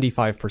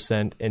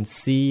 75%, and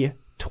C,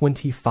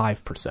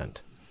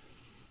 25%.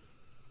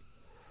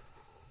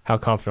 How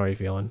confident are you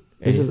feeling?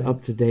 This is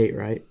up to date,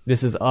 right?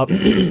 This is up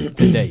to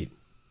date.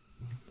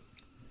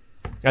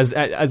 As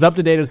up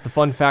to date as the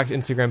fun fact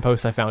Instagram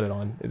post I found it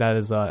on. That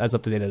is as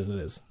up to date as it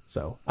is.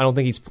 So I don't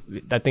think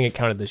that thing it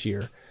counted this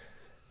year.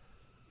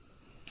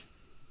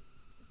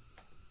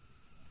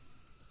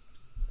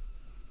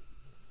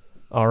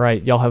 All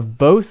right, y'all have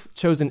both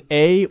chosen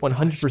A,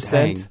 100%.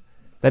 Dang.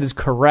 That is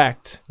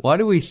correct. Why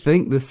do we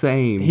think the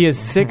same? He is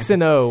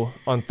 6-0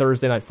 on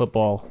Thursday Night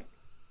Football,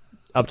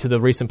 up to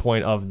the recent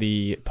point of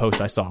the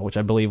post I saw, which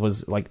I believe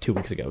was 2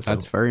 weeks ago. So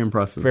that's very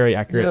impressive. Very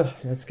accurate. Yeah,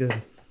 that's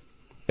good.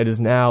 It is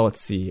now,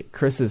 let's see,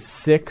 Chris's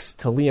 6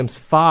 to Liam's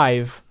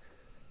 5.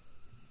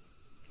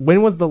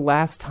 When was the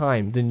last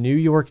time the New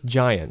York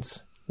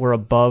Giants were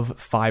above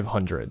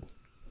 500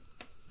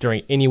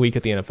 during any week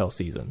of the NFL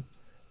season?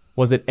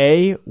 Was it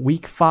A,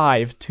 Week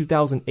 5,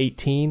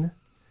 2018,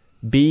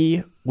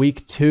 B,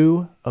 Week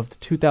 2 of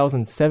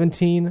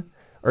 2017,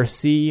 or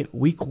C,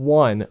 Week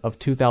 1 of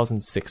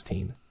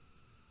 2016?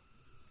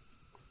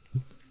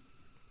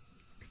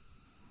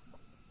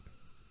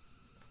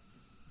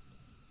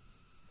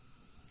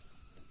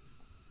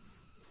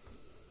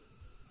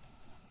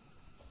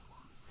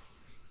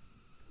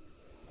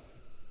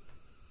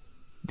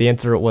 The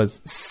answer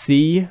was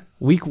C.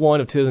 Week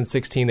 1 of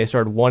 2016, they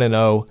started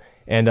 1-0,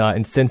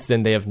 and since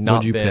then they have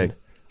not been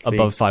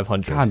above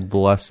 500. God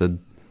blessed.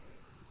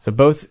 So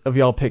both of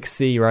y'all picked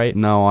C, right?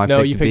 No,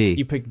 you picked B.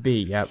 You picked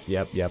B. Yep.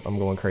 I'm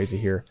going crazy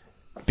here.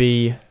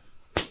 B.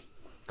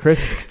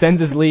 Chris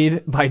extends his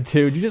lead by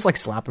 2. Did you just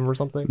slap him or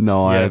something?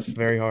 No, it's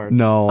very hard.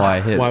 No,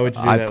 I hit. Why would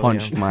you do I that,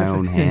 punched Liam? my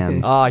own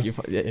hand.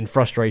 In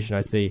frustration,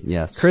 I see.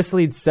 Yes. Chris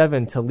leads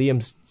 7 to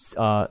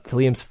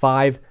Liam's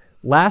 5.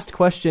 Last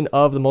question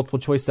of the multiple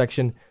choice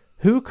section.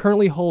 Who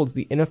currently holds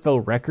the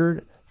NFL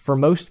record for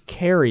most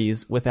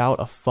carries without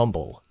a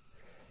fumble?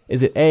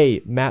 Is it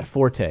A, Matt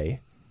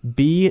Forte,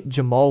 B,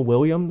 Jamal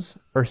Williams,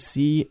 or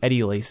C,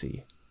 Eddie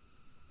Lacy?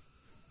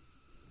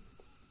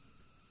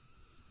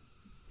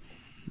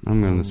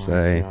 I'm going to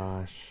say...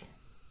 Gosh.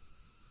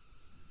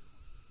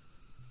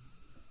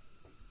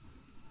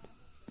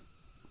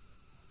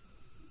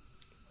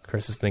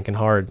 Chris is thinking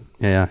hard.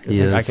 Yeah, he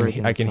is. I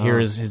can hear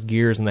his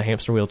gears and the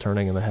hamster wheel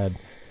turning in the head.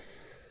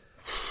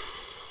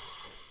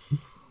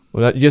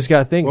 Well, you just got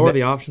to think. What were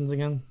the options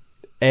again?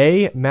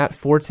 A, Matt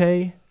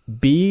Forte,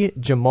 B,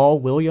 Jamal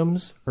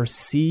Williams, or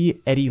C,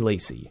 Eddie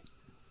Lacy.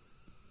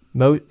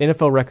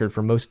 NFL record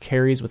for most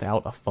carries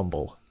without a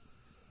fumble.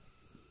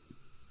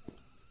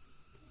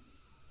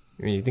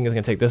 I mean, you think it's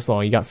going to take this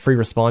long? You got free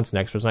response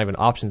next. There's not even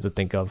options to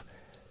think of.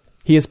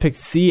 He has picked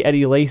C,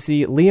 Eddie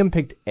Lacy. Liam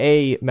picked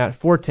A, Matt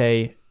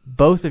Forte.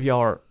 Both of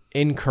y'all are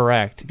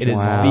incorrect. It is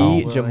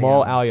B,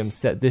 Jamal Williams,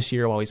 set this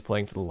year while he's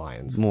playing for the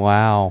Lions.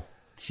 Wow.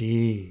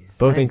 Jeez.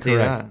 Both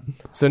incorrect.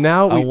 So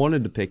now I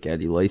wanted to pick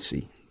Eddie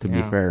Lacy, to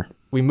be fair.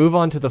 We move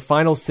on to the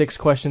final 6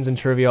 questions in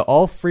trivia.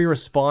 All free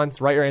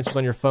response. Write your answers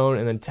on your phone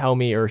and then tell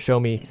me or show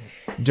me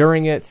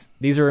during it.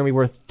 These are going to be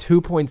worth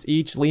 2 points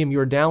each. Liam, you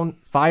are down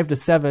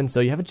 5-7, so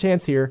you have a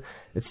chance here.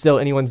 It's still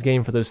anyone's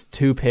game for those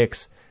 2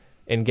 picks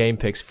in game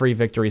picks. Free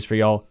victories for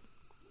y'all.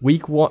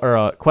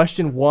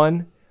 Question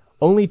 1.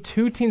 Only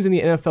 2 teams in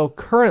the NFL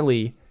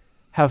currently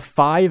have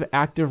 5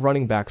 active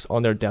running backs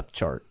on their depth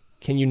chart.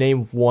 Can you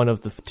name one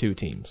of the 2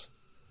 teams?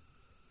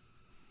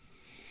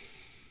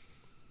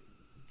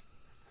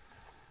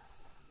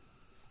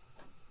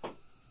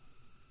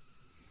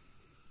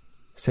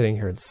 Sitting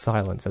here in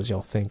silence as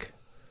y'all think.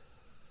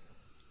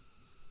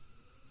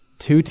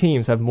 2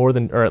 teams have more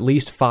than, or at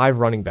least 5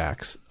 running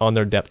backs on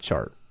their depth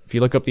chart. If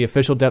you look up the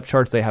official depth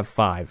charts, they have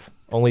 5.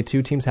 Only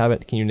 2 teams have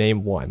it. Can you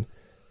name one?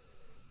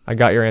 I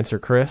got your answer,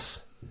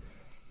 Chris.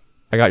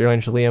 I got your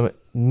answer, Liam.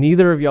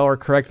 Neither of y'all are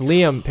correct.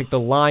 Liam picked the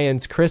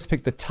Lions. Chris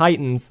picked the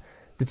Titans.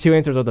 The 2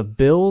 answers are the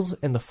Bills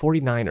and the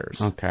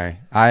 49ers. Okay.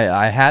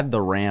 I had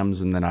the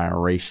Rams and then I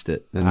erased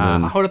it. And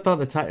then I would have thought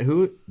the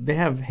Titans. They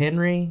have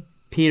Henry,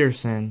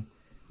 Peterson.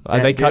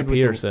 They cut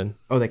Peterson.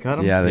 They cut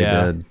him? Yeah, they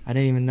did. I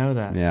didn't even know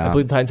that. Yeah. I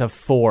believe the Titans have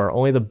 4.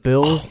 Only the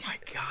Bills. Oh, my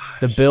gosh.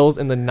 The Bills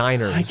and the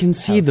Niners. I can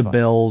see the 5.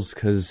 Bills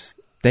because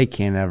they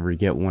can't ever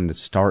get one to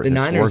start. The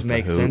that's Niners worth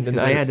make a hoot. sense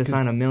because they had to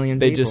sign 1 million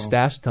They people. just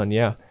stashed a ton,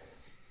 yeah.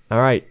 All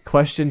right,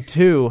 question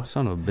 2.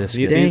 Son of a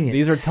biscuit.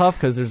 These are tough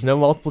because there's no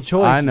multiple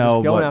choice. I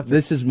know, but after.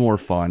 this is more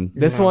fun.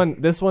 This one's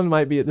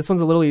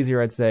a little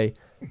easier, I'd say.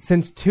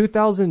 Since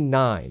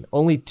 2009,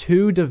 only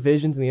 2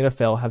 divisions in the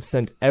NFL have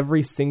sent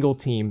every single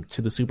team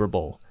to the Super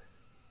Bowl.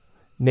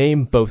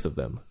 Name both of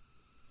them.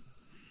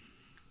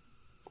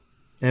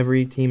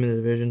 Every team in the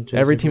division.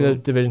 Every team in the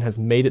division has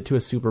made it to a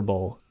Super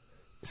Bowl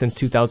since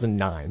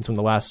 2009. So in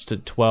the last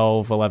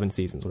 12, 11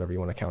 seasons, whatever you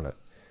want to count it.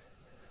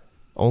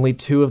 Only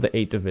 2 of the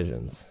 8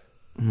 divisions.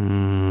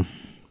 Who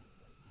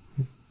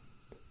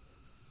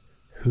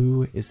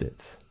is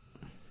it?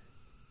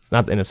 It's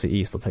not the NFC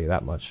East, I'll tell you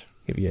that much.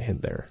 Give you a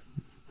hint there.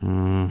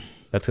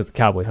 That's because the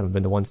Cowboys haven't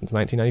been to one since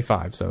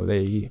 1995, so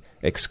they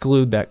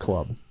exclude that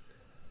club.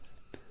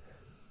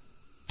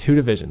 2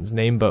 divisions.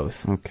 Name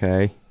both.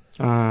 Okay.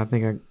 you have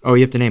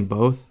to name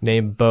both?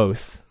 Name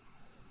both.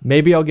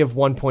 Maybe I'll give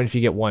 1 point if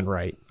you get one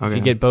right. Okay. If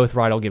you get both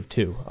right, I'll give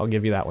 2. I'll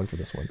give you that one for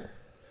this one.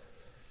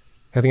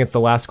 I think it's the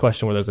last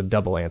question where there's a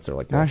double answer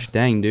like Gosh this.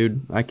 dang,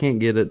 dude. I can't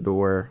get it to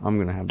where I'm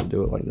going to have to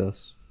do it like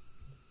this.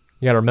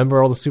 You got to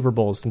remember all the Super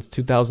Bowls since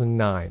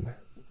 2009.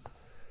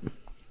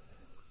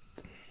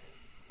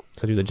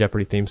 Should I do the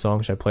Jeopardy theme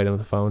song? Should I play it on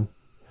the phone?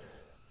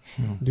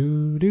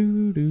 Do,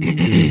 do, do, do,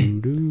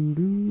 do,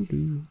 do,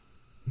 do.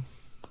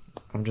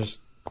 I'm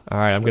just... All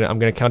right, I'm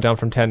gonna count down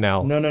from 10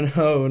 now. No.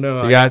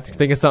 You got to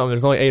think of something.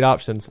 There's only 8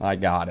 options. I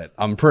got it.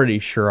 I'm pretty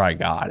sure I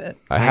got it.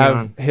 I Hang have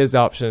on. his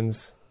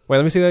options. Wait,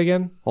 let me see that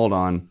again. Hold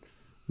on.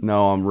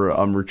 No,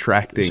 I'm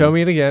retracting. Show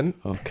me it again.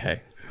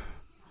 Okay.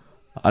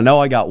 I know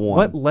I got one.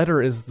 What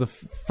letter is the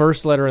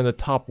first letter in the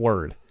top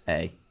word?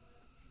 A.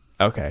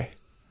 Okay.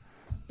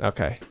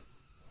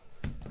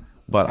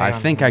 But I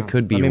think I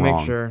could be Let me wrong.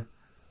 make sure.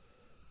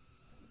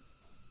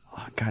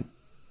 Oh, God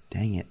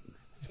dang it.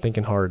 You're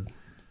thinking hard.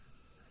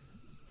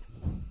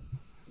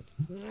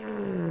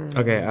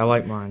 Okay, I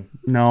like mine.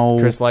 No.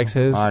 Chris likes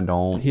his. I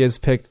don't. He has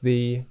picked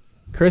the...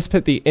 Chris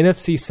picked the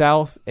NFC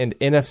South and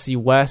NFC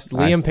West.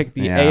 Liam picked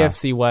the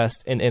AFC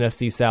West and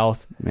NFC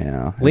South.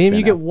 Yeah. Liam,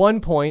 you get 1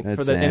 point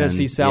for the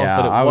NFC South,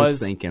 yeah, but I was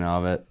thinking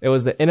of it. It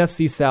was the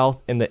NFC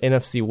South and the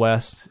NFC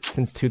West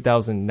since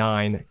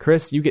 2009.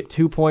 Chris, you get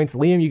 2 points.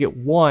 Liam, you get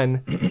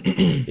 1.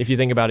 If you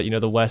think about it,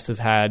 the West has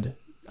had...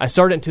 I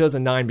started in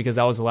 2009 because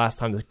that was the last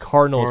time the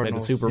Cardinals made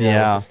the Super Bowl.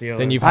 Yeah.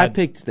 Then I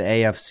picked the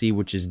AFC,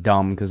 which is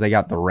dumb because they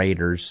got the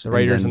Raiders. The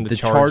Raiders and the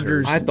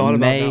Chargers. I thought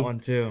about that one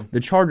too. The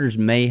Chargers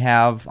may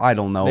have. I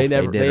don't know if they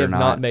did they or have not.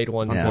 not made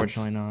one.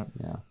 Unfortunately not.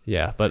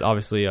 Yeah, but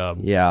obviously,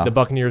 the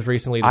Buccaneers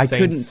recently. The I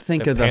Saints, couldn't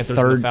think of the Panthers,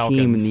 third and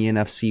team in the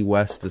NFC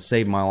West to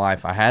save my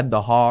life. I had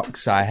the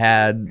Hawks. I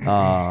had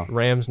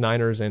Rams,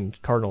 Niners,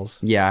 and Cardinals.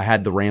 Yeah, I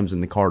had the Rams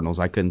and the Cardinals.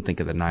 I couldn't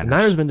think of the Niners. The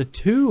Niners been to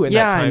 2 in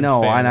that time I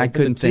know, span. and I They've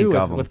been couldn't to 2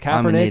 think of them. with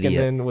I'm an Kaepernick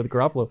idiot. and then with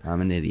Garoppolo.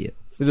 I'm an idiot.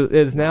 So it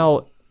is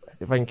now,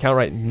 if I can count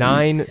right,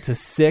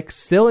 9-6.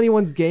 Still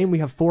anyone's game. We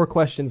have 4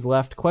 questions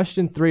left.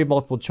 Question 3 of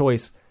multiple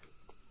choice.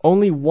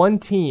 Only one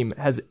team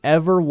has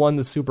ever won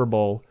the Super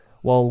Bowl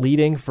while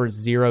leading for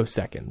 0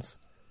 seconds.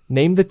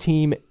 Name the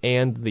team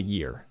and the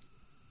year.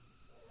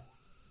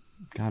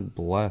 God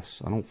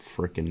bless. I don't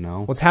freaking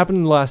know. What's happened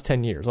in the last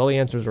 10 years? All the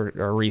answers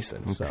are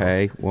recent.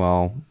 Okay,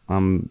 well,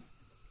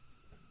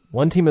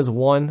 one team has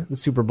won the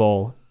Super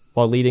Bowl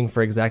while leading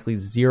for exactly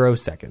 0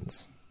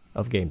 seconds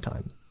of game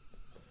time.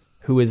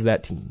 Who is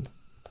that team?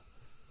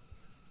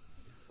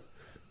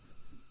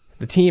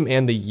 The team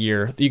and the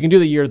year. You can do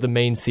the year of the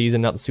main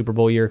season, not the Super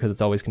Bowl year, because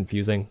it's always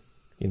confusing,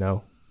 you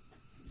know.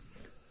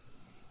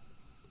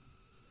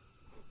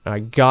 I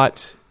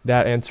got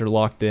that answer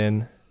locked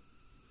in.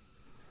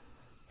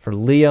 For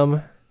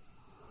Liam,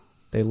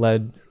 they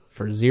led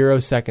for 0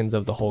 seconds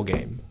of the whole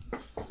game.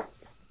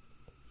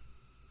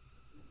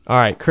 All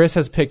right, Chris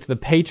has picked the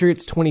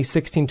Patriots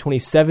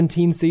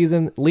 2016-2017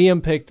 season.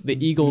 Liam picked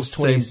the Eagles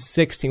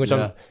 2016, which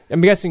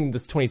I'm guessing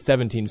this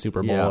 2017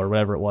 Super Bowl or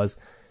whatever it was.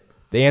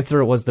 The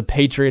answer was the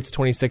Patriots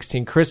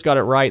 2016. Chris got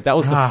it right. That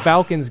was the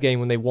Falcons game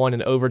when they won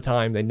in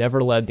overtime. They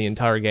never led the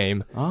entire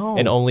game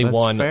and only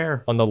won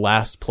on the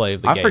last play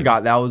of the game. I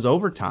forgot that was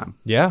overtime.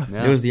 Yeah.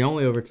 It was the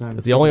only overtime.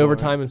 It's the only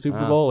overtime in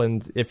Super Bowl,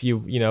 and if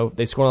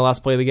they score on the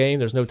last play of the game,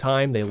 there's no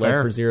time. They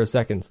led for 0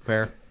 seconds.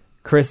 Fair.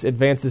 Chris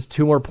advances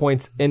 2 more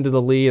points into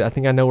the lead. I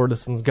think I know where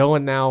this one's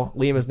going now.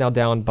 Liam is now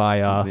down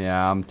by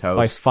I'm toast.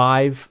 by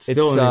 5.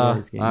 Still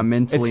I'm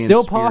mentally it's still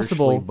and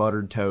possible.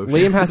 Buttered toast.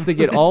 Liam has to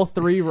get all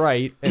 3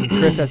 right, and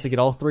Chris has to get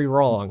all 3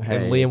 wrong,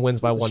 and Liam wins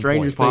by 1 point.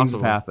 Stranger things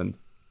have happened.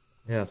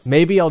 Yes.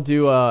 Maybe I'll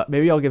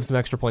give some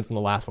extra points in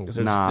the last one because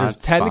there's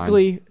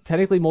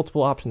technically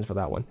multiple options for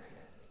that one.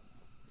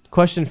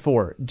 Question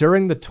 4: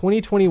 during the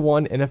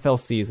 2021 NFL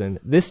season,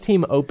 this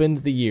team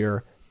opened the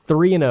year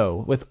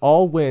 3-0, with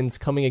all wins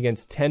coming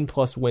against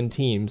 10-plus win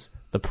teams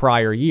the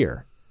prior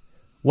year.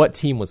 What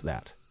team was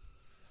that?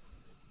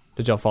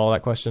 Did y'all follow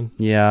that question?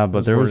 Yeah,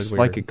 but there was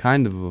like a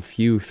kind of a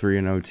few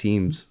 3-0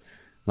 teams,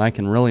 and I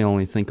can really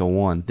only think of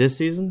one. This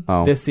season?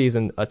 Oh. This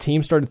season, a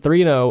team started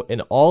 3-0,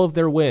 and all of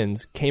their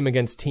wins came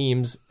against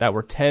teams that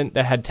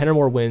had 10 or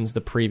more wins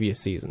the previous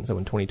season, so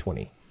in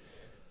 2020.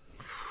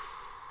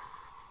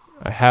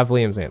 I have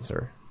Liam's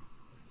answer.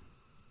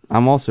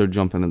 I'm also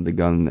jumping at the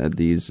gun at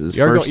these.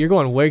 You're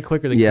going way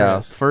quicker than Chris. Yeah,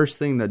 first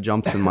thing that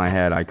jumps in my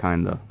head, I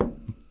kind of...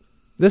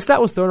 This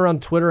stat was thrown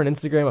around Twitter and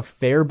Instagram a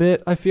fair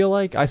bit, I feel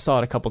like. I saw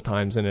it a couple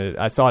times, and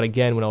I saw it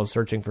again when I was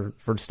searching for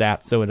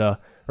stats, so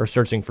or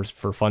searching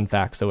for fun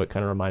facts, so it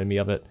kind of reminded me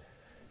of it.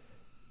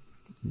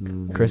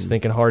 Chris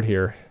thinking hard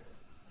here.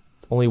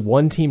 Only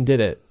one team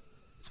did it.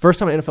 It's the first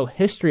time in NFL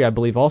history, I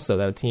believe, also,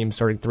 that a team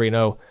started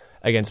 3-0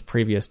 against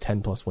previous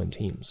 10-plus win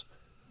teams.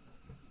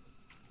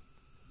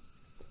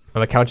 I'm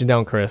going to count you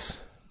down, Chris.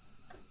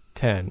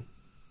 10.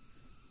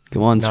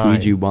 Come on, 9,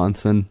 Sweeju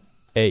Bonson.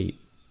 8,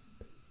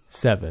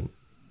 7,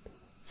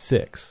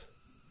 6,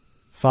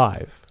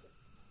 5,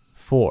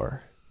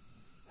 4,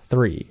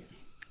 3,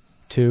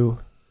 2,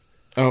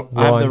 Oh,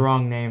 1. I have the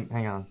wrong name.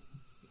 Hang on.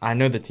 I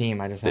know the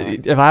team. I just have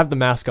If I have the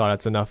mascot,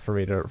 it's enough for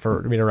me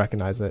to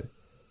recognize it.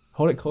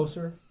 Hold it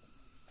closer.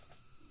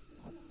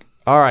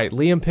 All right,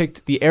 Liam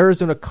picked the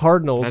Arizona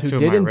Cardinals, who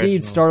did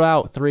indeed start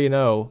out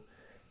 3-0.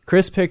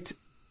 Chris picked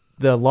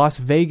the Las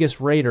Vegas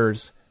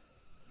Raiders,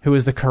 who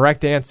is the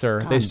correct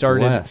answer. They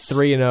started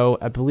 3-0,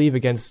 I believe,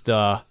 against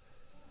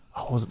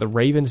was it the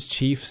Ravens,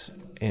 Chiefs,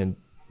 and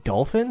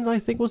Dolphins? I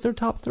think was their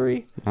top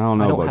 3. I don't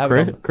know,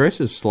 but Chris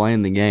is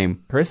slaying the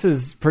game. Chris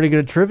is pretty good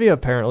at trivia.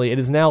 Apparently, it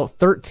is now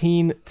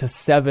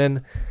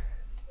 13-7.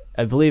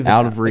 I believe it's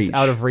out of reach. It's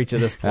out of reach at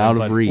this point. Out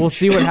of reach. We'll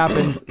see what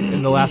happens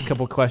in the last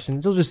couple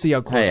questions. We'll just see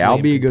how close. Hey,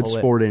 I'll be a good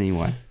sport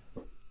anyway.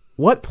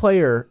 What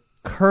player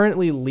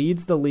currently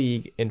leads the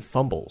league in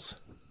fumbles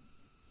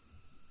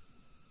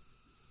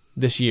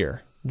this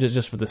year?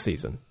 Just for the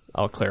season,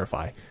 I'll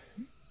clarify.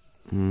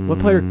 What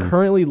player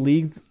currently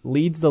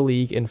leads the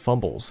league in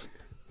fumbles?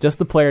 Just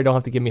the player. Don't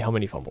have to give me how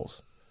many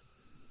fumbles.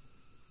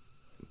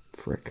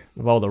 Frick.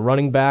 Of all the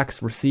running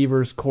backs,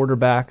 receivers,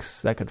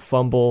 quarterbacks that could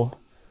fumble,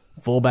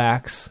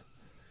 fullbacks,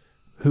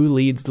 who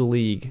leads the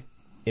league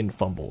in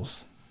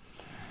fumbles?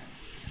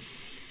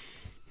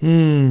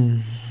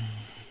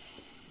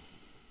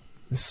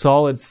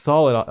 Solid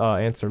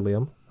answer,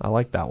 Liam. I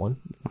like that one.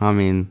 I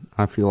mean,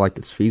 I feel like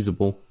it's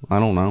feasible. I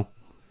don't know.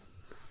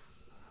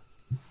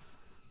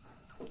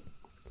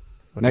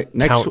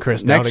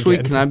 Next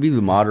week, can I be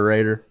the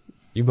moderator?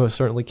 You most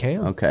certainly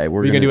can. Okay,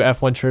 we're going to do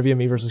F1 trivia,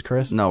 me versus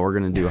Chris? No, we're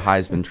going to do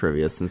Heisman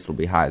trivia since it'll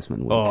be Heisman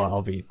week. Oh,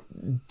 I'll be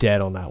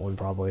dead on that one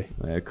probably.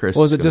 Chris.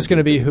 Well, is it just going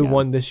to be who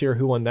won this year,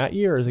 who won that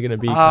year, or is it going to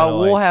be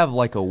we'll have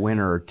like a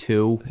winner or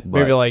two.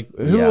 Maybe like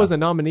who was a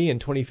nominee in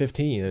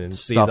 2015 and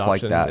stuff these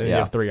like that. And you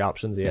have 3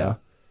 options. Yeah.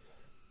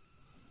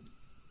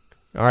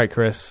 All right,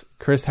 Chris.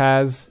 Chris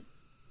has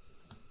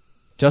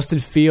Justin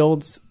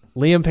Fields.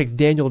 Liam picked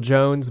Daniel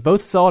Jones.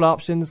 Both solid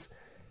options.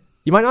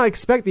 You might not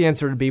expect the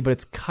answer to be, but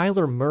it's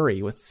Kyler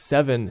Murray with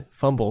 7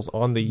 fumbles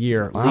on the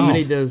year. How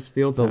many does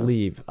Fields have?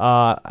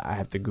 I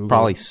have to Google.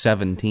 Probably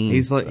 17.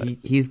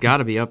 He's got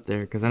to be up there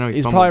because I know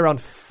he's probably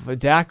around.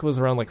 Dak was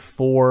around like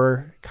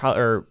 4,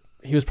 or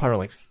he was probably around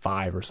like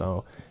 5 or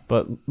so.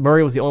 But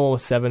Murray was the only one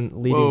with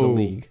 7 leading the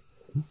league.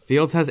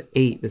 Fields has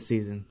 8 this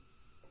season.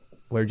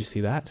 Where'd you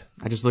see that?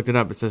 I just looked it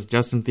up. It says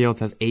Justin Fields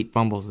has 8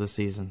 fumbles this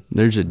season.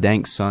 There's a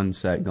dank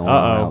sunset going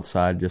on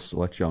outside, just to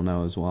let y'all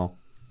know as well.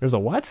 There's a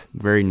what?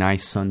 Very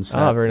nice sunset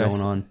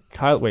going on.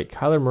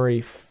 Kyler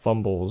Murray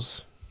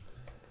fumbles.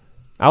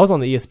 I was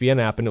on the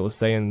ESPN app and it was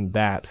saying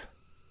that.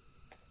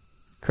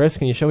 Chris,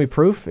 can you show me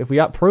proof? If we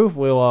got proof,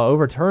 we'll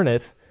overturn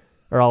it,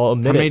 or I'll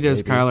omit it. How many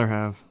does Kyler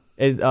have?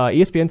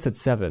 ESPN said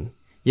 7.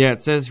 Yeah,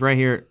 it says right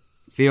here,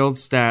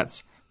 Fields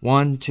stats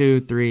 1,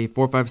 2, 3,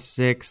 4, 5,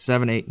 6,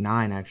 7, 8,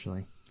 9.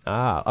 Actually.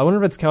 I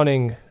wonder if it's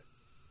counting.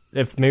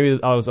 If maybe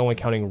I was only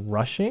counting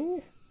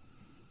rushing.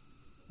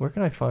 Where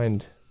can I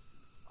find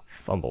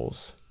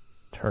fumbles,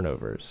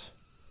 turnovers?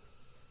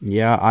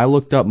 Yeah, I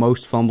looked up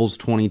most fumbles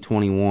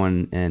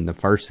 2021, and the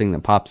first thing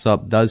that pops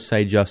up does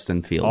say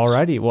Justin Fields.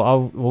 Alrighty,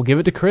 well, we'll give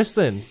it to Chris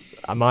then.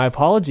 My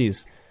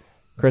apologies.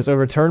 Chris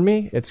overturned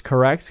me. It's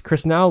correct.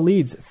 Chris now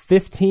leads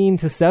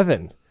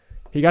 15-7.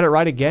 He got it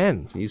right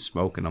again. He's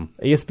smoking them.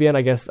 ESPN,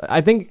 I guess.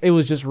 I think it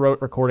was just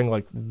recording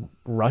like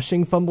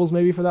rushing fumbles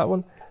maybe for that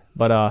one.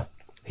 But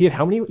he had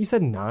how many? You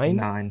said 9?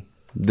 9.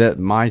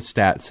 My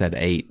stat said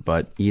 8,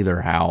 but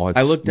either how,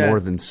 it's more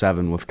than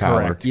 7 with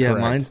Kyler. Correct.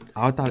 Yeah,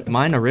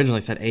 mine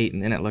originally said 8,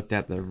 and then it looked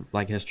at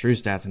his true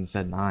stats and it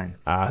said 9.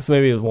 So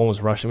maybe one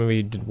was rushing. Maybe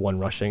he did 1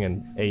 rushing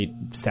and 8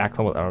 sack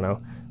fumbles. I don't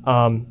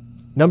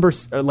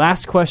know.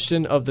 Last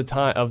question of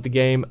the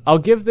game. I'll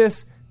give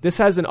this. This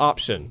has an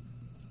option.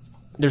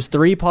 There's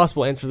 3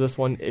 possible answers to this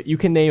one. You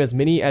can name as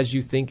many as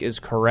you think is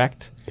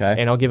correct,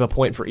 and I'll give a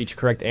point for each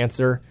correct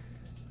answer.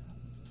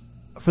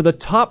 For the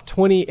top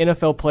 20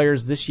 NFL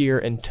players this year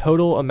in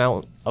total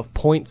amount of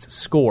points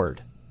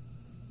scored,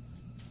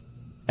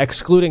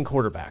 excluding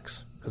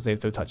quarterbacks, because they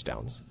throw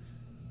touchdowns,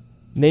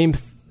 name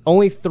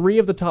only 3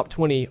 of the top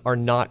 20 are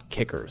not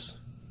kickers.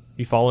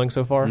 You following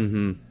so far?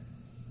 Mm-hmm.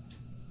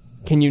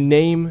 Can you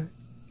name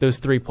those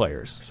 3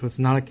 players? So it's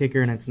not a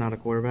kicker and it's not a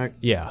quarterback?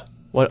 Yeah.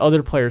 What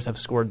other players have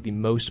scored the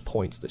most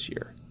points this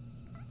year?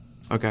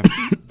 Okay.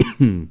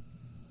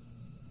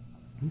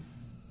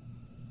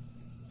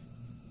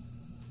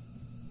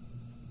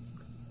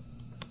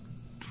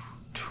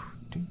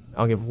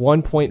 I'll give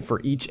 1 point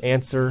for each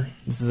answer.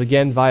 This is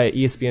again via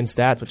ESPN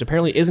stats, which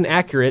apparently isn't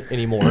accurate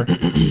anymore.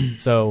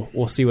 So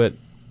we'll see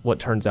what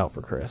turns out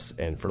for Chris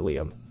and for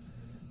Liam,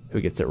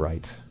 who gets it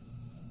right.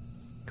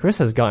 Chris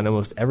has gotten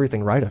almost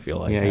everything right, I feel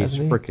like. Yeah, he's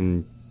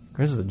freaking...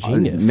 Chris is a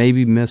genius.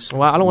 Maybe miss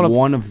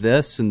one of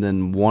this and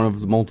then one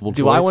of the multiple choice.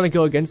 Do I want to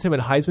go against him in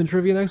Heisman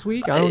trivia next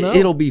week? I don't know.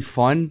 It'll be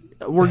fun.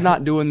 We're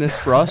not doing this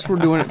for us. We're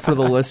doing it for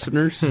the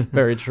listeners.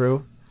 Very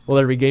true. Will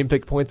there be game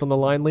pick points on the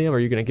line, Liam, or are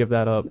you going to give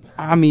that up?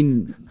 I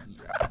mean,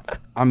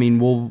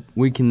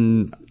 we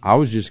can. I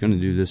was just going to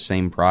do the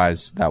same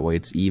prize. That way,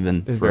 it's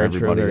even for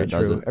everybody that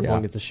does it.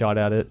 Everyone gets a shot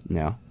at it.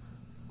 Yeah.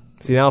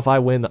 See, now if I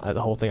win the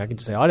whole thing, I can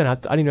just say I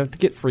didn't even have to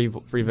get free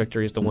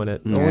victories to win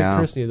it. Yeah. Only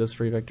Chris needed those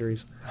free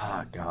victories.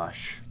 Oh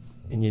gosh.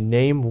 And you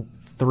name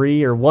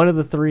 3 or one of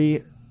the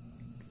 3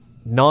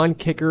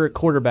 non-kicker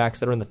quarterbacks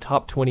that are in the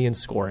top 20 in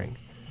scoring.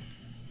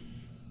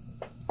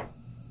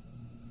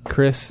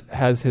 Chris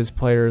has his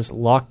players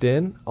locked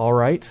in. All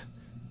right.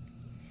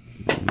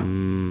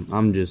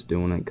 I'm just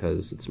doing it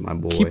because it's my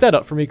boy. Keep that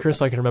up for me, Chris,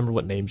 so I can remember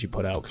what names you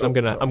put out. Because I'm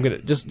gonna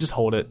just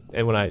hold it,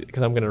 and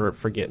because I'm gonna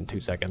forget in 2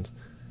 seconds.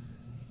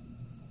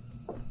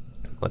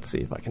 Let's see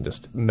if I can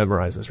just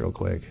memorize this real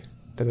quick.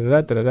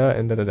 Da-da-da, da-da-da,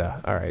 and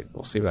da-da-da. All right,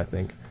 we'll see what I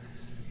think.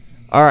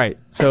 All right,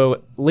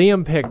 so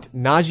Liam picked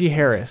Najee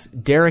Harris,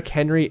 Derrick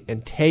Henry,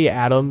 and Tay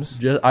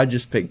Adams. I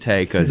just picked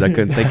Tay because I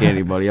couldn't think of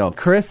anybody else.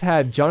 Chris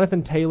had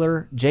Jonathan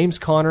Taylor, James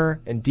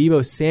Conner, and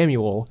Deebo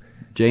Samuel.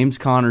 James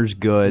Conner's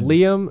good.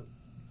 Liam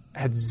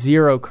had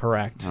 0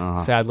 correct,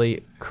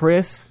 sadly.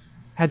 Chris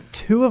had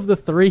 2 of the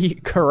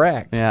 3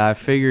 correct. Yeah, I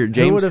figured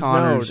James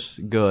Conner's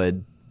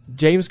good.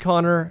 James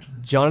Conner,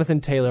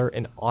 Jonathan Taylor,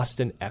 and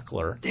Austin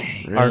Eckler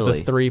are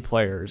the 3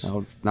 players. I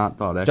would have not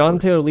thought Eckler. Jonathan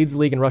Taylor leads the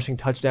league in rushing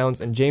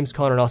touchdowns, and James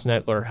Conner and Austin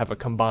Eckler have a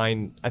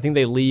combined, I think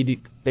they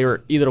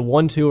were either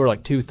 1-2 or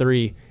like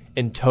 2-3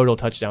 in total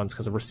touchdowns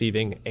because of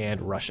receiving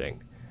and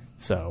rushing.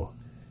 So,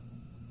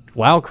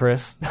 wow,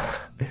 Chris.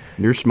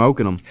 You're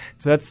smoking them.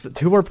 So that's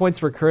 2 more points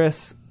for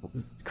Chris.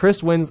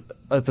 Chris wins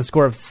at the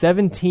score of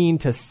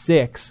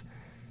 17-6.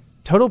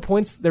 Total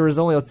points, there was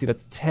only,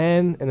 that's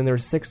 10, and then there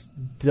was 6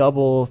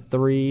 double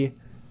 3. So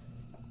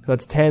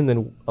that's 10,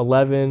 then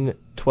 11,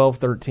 12,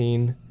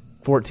 13,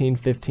 14,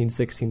 15,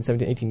 16,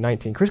 17, 18,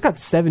 19. Chris got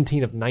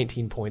 17 of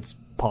 19 points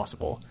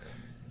possible.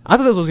 I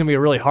thought this was going to be a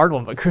really hard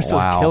one, but Chris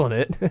was killing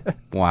it.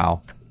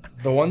 Wow.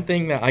 The one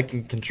thing that I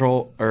can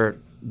control or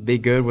be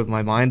good with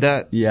my mind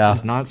at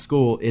is not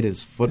school, it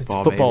is football.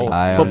 It's football.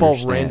 Baby.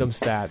 Football random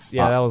stats.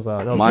 Yeah, that was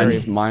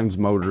mine's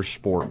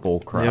motorsport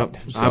bull crap. Yep,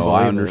 so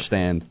I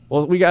understand.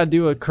 Well, we got to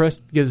do a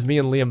Chris gives me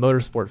and Liam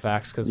motorsport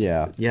facts because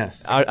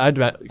yes, I'd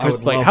bet Chris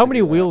is like, how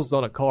many wheels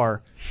on a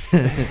car?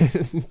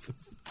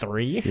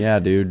 3. Yeah,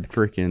 dude,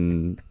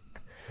 freaking.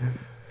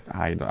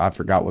 I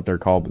forgot what they're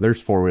called, but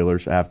there's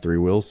 4-wheelers that have 3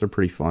 wheels. They're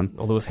pretty fun.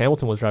 Well, Lewis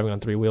Hamilton was driving on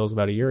 3 wheels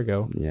about a year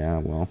ago. Yeah,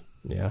 well.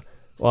 Yeah.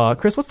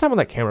 Chris, what's time on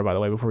that camera, by the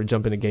way, before we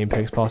jump into game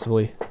picks,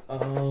 possibly?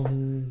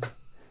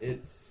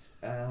 It's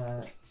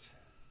at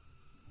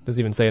Does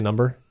it even say a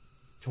number?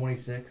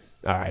 26.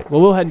 All right.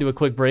 Well, we'll head into a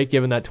quick break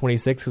given that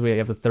 26 because we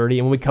have the 30.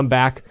 And when we come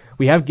back,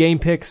 we have game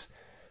picks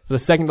for the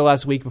second to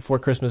last week before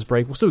Christmas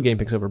break. We'll still do game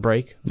picks over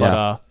break. But,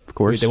 of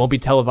course. They won't be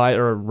televised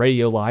or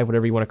radio live,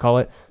 whatever you want to call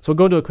it. So we'll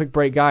go into a quick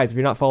break. Guys, if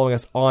you're not following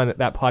us on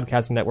that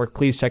podcasting network,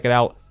 please check it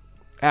out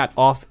at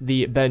Off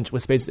the Bench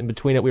with spaces in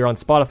between it. We are on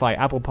Spotify,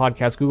 Apple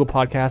Podcasts, Google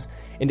Podcasts,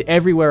 and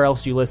everywhere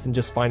else you listen.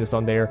 Just find us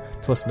on there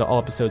to listen to all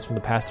episodes from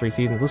the past 3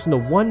 seasons. Listen to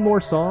one more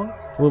song.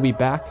 We'll be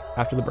back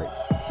after the break.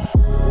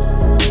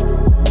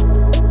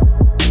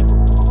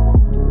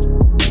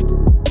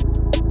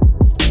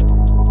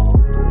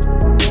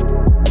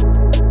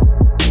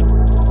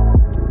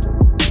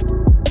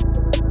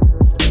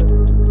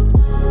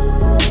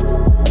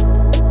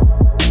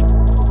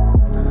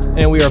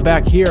 And we are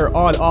back here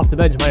on Off the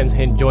Bench. My name is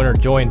Hayden Joyner,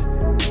 joined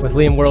with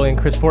Liam Worley and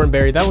Chris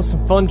Fortenberry. That was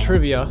some fun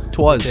trivia.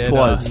 Twas.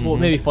 Well,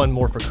 maybe fun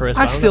more for Chris.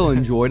 I still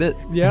enjoyed it.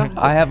 Yeah?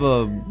 I have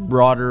a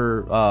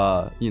broader,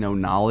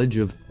 knowledge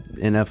of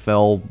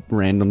NFL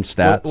random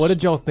stats. What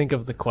did y'all think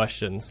of the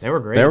questions? They were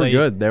great. They were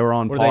good. They were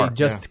on Were par. they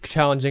just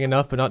challenging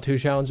enough, but not too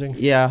challenging?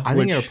 Yeah. I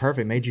think they were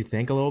perfect. Made you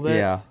think a little bit.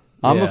 Yeah.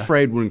 I'm Yeah.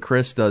 afraid when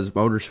Chris does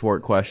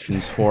motorsport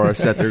questions for us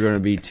that they're going to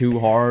be too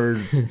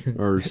hard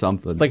or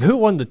something. It's like, who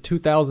won the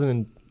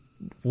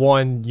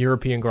 2001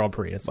 European Grand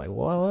Prix? It's like,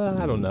 well,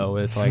 I don't know.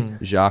 It's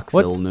like, Jacques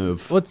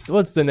Villeneuve.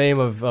 what's the name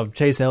of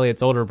Chase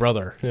Elliott's older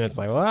brother? And it's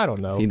like, well, I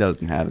don't know. He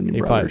doesn't have any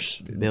brothers.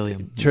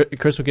 William.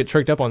 Chris would get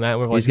tricked up on that.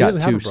 And we're like, He's he got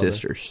doesn't have 2 a brother.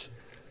 sisters.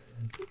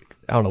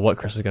 I don't know what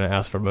Chris is going to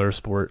ask for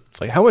motorsport.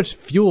 It's like, how much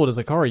fuel does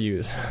a car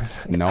use?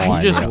 No, I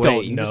I just know.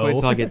 don't You know. just wait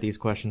till I get these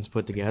questions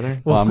put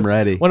together. Well, I'm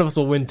ready. One of us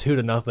will win 2-0.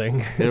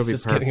 It'll It's be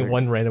just getting perfect.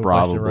 one random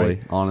question Probably,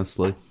 right.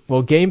 honestly.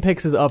 Well, Game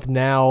Picks is up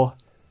now.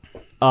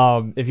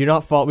 If you're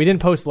not we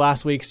didn't post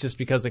last week's just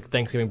because of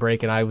Thanksgiving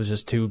break, and I was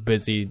just too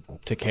busy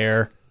to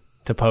care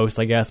to post,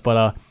 I guess.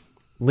 But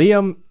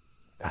Liam,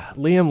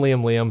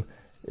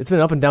 it's been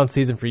an up and down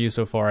season for you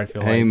so far. I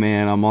feel Hey, like.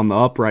 man, I'm on the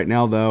up right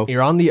now, though.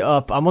 You're on the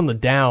up. I'm on the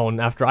down.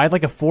 After I had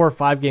like a 4 or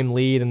 5 game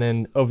lead, and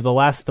then over the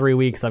last 3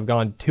 weeks, I've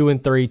gone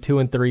 2-3,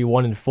 2-3,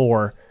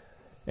 1-4,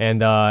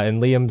 and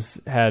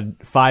Liam's had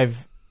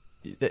 5.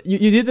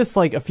 You did this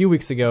like a few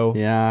weeks ago.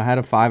 Yeah, I had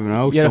a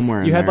 5-0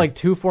 somewhere in You had there. like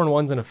 2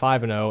 4-1s and a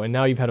 5-0, and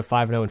now you've had a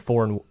 5-0 and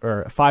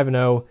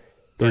 5-0,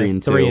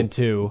 3-2,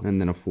 3-2, and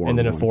then a 4 and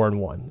then a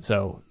 4-1.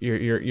 So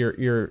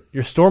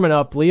you're storming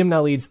up. Liam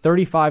now leads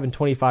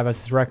 35-25 as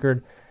his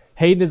record.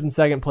 Hayden is in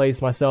second place.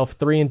 Myself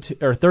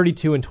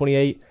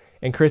 32-28,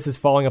 and Chris is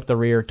falling up the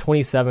rear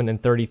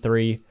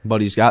 27-33. But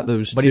he's got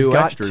those But two he's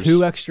got extras.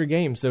 2 extra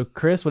games. So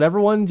Chris,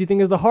 whatever one you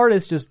think is the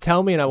hardest, just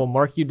tell me and I will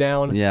mark you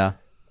down. Yeah.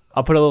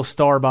 I'll put a little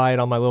star by it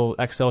on my little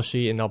Excel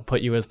sheet, and I'll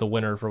put you as the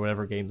winner for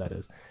whatever game that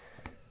is.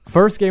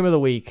 First game of the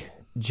week,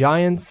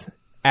 Giants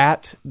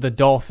at the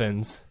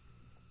Dolphins.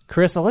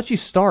 Chris, I'll let you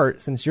start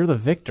since you're the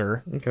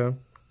victor. Okay.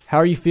 How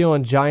are you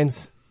feeling,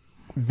 Giants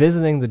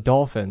visiting the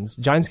Dolphins?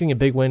 Giants getting a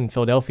big win in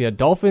Philadelphia.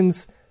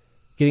 Dolphins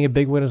getting a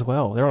big win as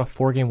well. They're on a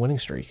 4-game winning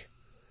streak.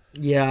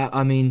 Yeah,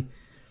 I mean,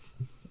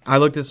 I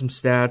looked at some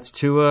stats.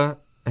 Tua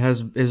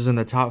is in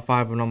the top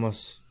 5 in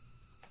almost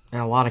in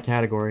a lot of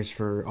categories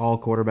for all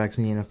quarterbacks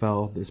in the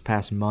NFL this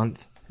past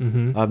month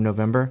of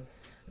November.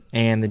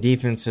 And the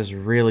defense has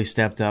really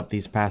stepped up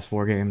these past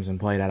 4 games and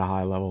played at a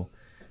high level.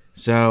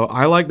 So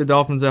I like the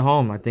Dolphins at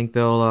home. I think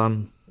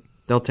they'll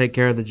take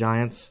care of the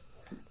Giants.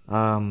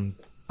 I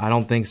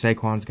don't think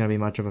Saquon's going to be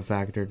much of a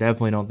factor.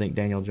 Definitely don't think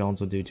Daniel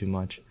Jones will do too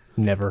much.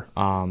 Never.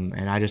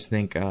 And I just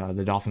think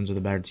the Dolphins are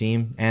the better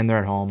team, and they're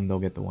at home. They'll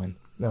get the win.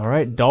 All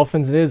right,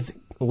 Dolphins it is.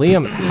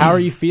 Liam, how are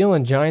you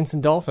feeling, Giants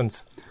and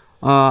Dolphins?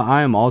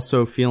 I am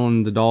also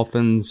feeling the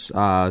Dolphins,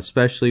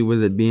 especially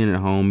with it being at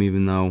home,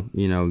 even though,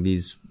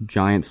 these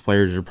Giants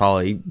players are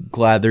probably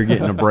glad they're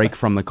getting a break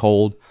from the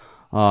cold.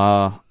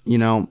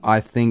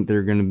 I think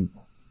they're going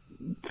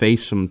to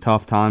face some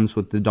tough times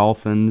with the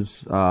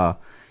Dolphins.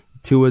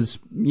 Tua's,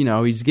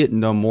 he's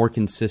getting to a more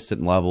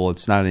consistent level.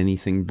 It's not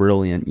anything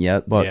brilliant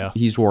yet, but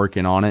he's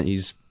working on it.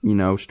 He's,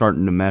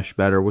 starting to mesh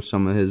better with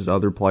some of his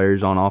other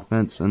players on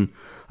offense, and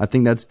I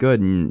think that's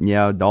good. And,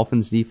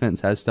 Dolphins defense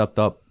has stepped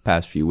up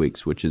past few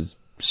weeks, which is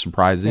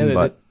surprising,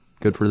 but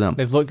good for them.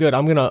 They've looked good.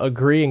 I'm going to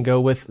agree and go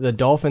with the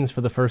Dolphins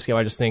for the first game.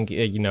 I just think,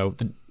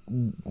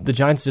 the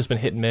Giants have just been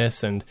hit and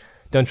miss, and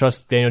don't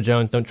trust Daniel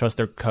Jones, don't trust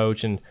their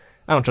coach, and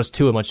I don't trust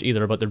Tua much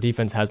either, but their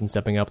defense has been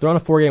stepping up. They're on a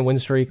 4-game win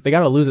streak. They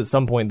got to lose at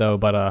some point, though,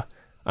 but I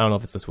don't know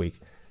if it's this week.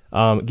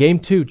 Game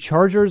 2,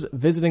 Chargers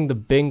visiting the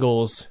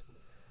Bengals.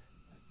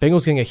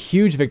 Bengals getting a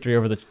huge victory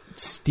over the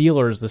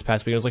Steelers this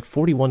past week. It was like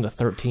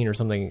 41-13 or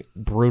something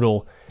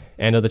brutal.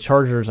 And the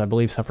Chargers, I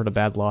believe, suffered a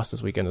bad loss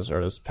this weekend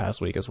or this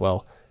past week as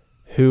well.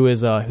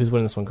 Who's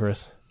winning this one,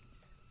 Chris?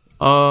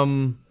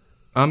 I'm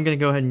gonna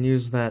go ahead and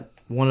use that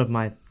one of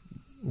my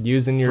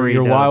using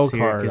your wild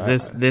card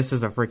because this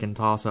is a freaking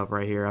toss up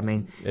right here. I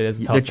mean, it is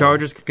a tough the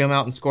Chargers could come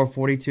out and score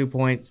 42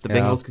 points. The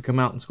Bengals could come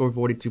out and score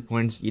 42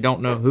 points. You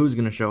don't know who's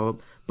gonna show up.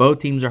 Both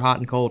teams are hot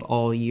and cold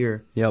all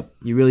year. Yep.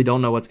 You really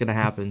don't know what's gonna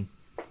happen.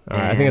 All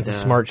right, I think that's a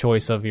smart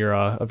choice of your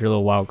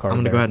little wild card. I'm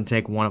going to go ahead and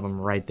take one of them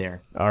right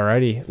there. All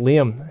righty.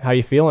 Liam, how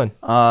you feeling?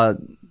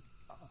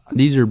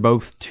 These are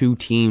both two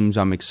teams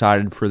I'm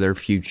excited for their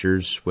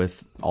futures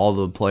with all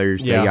the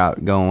players they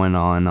got going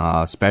on,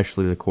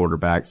 especially the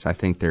quarterbacks. I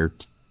think they're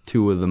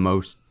two of the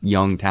most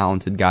young,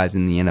 talented guys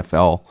in the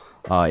NFL,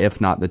 if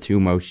not the two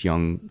most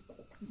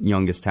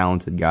youngest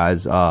talented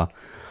guys.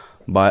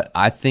 But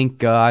I think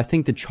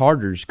the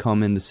Chargers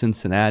come into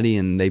Cincinnati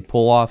and they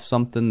pull off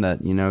something that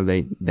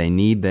they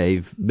need.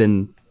 They've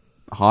been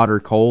hot or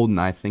cold, and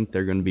I think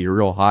they're going to be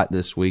real hot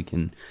this week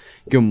and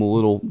give them a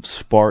little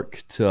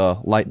spark to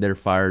light their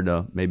fire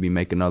to maybe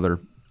make another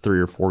 3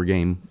 or 4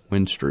 game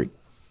win streak.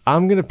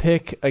 I'm going to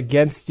pick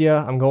against you.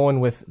 I'm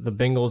going with the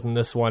Bengals in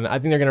this one. I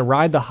think they're going to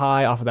ride the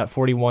high off of that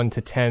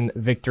 41-10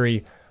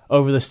 victory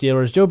over the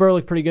Steelers. Joe Burrow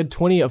looked pretty good,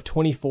 20 of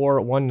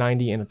 24,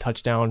 190 and a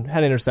touchdown.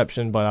 Had an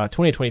interception, but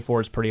 20 of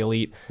 24 is pretty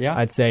elite,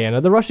 I'd say.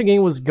 And the rushing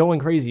game was going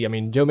crazy. I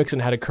mean, Joe Mixon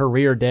had a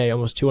career day,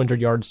 almost 200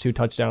 yards, 2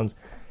 touchdowns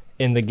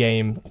in the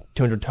game,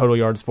 200 total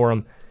yards for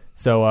him.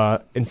 So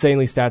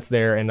insanely stats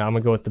there, and I'm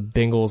going to go with the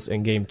Bengals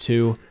in Game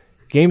 2.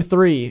 Game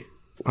 3.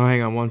 Oh,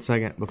 hang on 1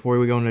 second. Before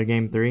we go into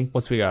Game 3.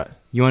 What's we got?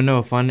 You want to know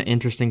a fun,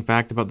 interesting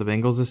fact about the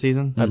Bengals this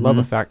season? I'd love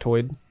a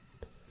factoid.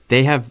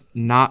 They have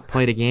not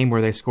played a game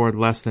where they scored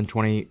less than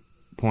 20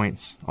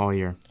 points all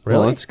year. Really?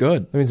 Well, that's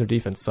good. That means their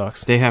defense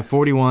sucks. They have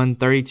 41,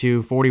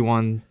 32,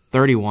 41,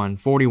 31,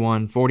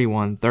 41,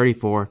 41,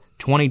 34,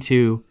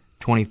 22,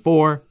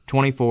 24,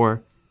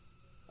 24.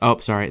 Oh,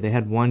 sorry. They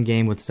had one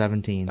game with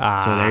 17. So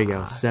there you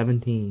go.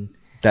 17.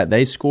 That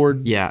they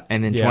scored? Yeah,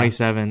 and then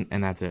 27,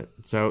 and that's it.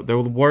 So the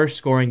worst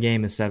scoring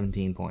game is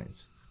 17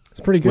 points. It's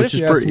pretty good, which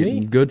is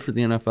pretty good for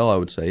the NFL, I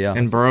would say, yeah.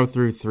 And Burrow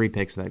threw 3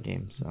 picks that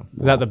game. So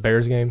Is that the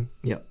Bears game?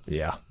 Yep.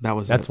 Yeah.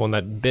 That's one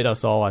that bit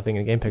us all, I think,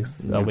 in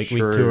GamePicks week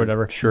 2 or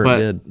whatever. Sure but,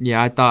 did.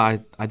 Yeah,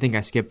 I think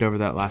I skipped over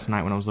that last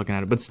night when I was looking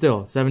at it. But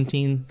still,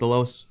 17, the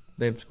lowest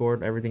they've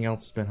scored. Everything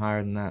else has been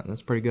higher than that.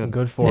 That's pretty good.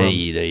 Good for them.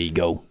 Hey, there you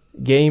go.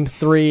 Game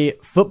 3,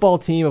 football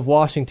team of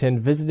Washington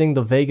visiting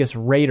the Vegas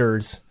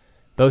Raiders.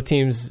 Both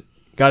teams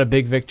got a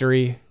big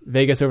victory.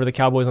 Vegas over the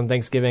Cowboys on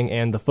Thanksgiving,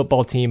 and the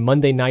football team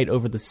Monday night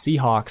over the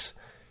Seahawks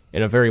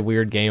in a very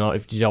weird game.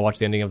 Did y'all watch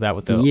the ending of that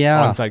with the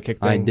onside kick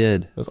thing? I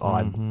did. It was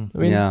odd. Mm-hmm.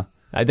 I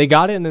mean, they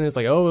got it, and then it's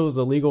like, oh, it was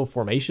a legal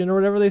formation or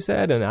whatever they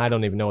said, and I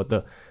don't even know what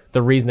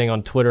the reasoning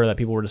on Twitter that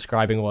people were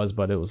describing was,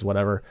 but it was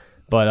whatever.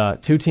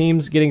 But two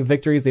teams getting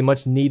victories they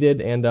much needed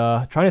and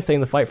trying to stay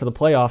in the fight for the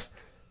playoffs.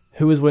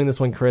 Who is winning this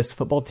one, Chris?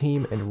 Football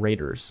team and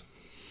Raiders.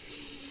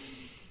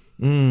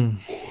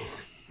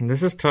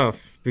 This is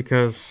tough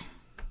because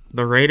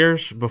the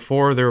Raiders,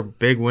 before their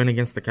big win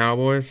against the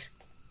Cowboys,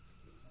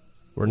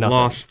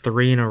 lost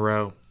 3 in a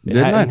row.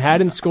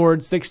 Hadn't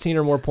scored 16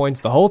 or more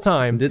points the whole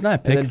time. Didn't I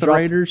pick the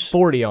Raiders?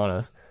 40 on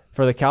us.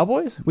 For the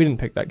Cowboys? We didn't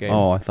pick that game.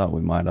 Oh, I thought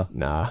we might have.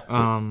 Nah.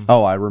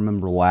 I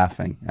remember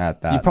laughing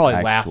at that. You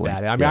probably laughed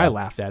at it. I mean, I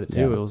laughed at it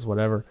too. Yeah. It was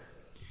whatever.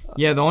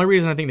 Yeah, the only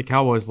reason I think the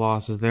Cowboys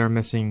lost is they're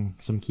missing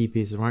some key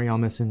pieces. Aren't y'all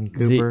missing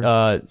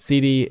Cooper?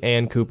 CD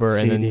and Cooper,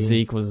 and then CD.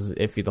 Zeke was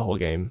iffy the whole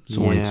game.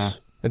 Yeah.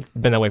 It's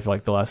been that way for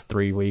like the last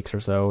 3 weeks or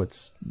so.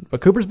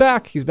 But Cooper's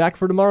back. He's back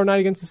for tomorrow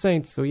night against the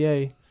Saints, so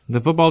yay. The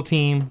football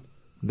team,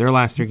 their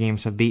last 3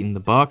 games have beaten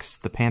the Bucks,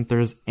 the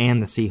Panthers, and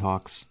the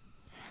Seahawks.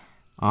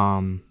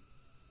 I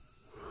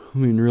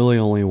mean, really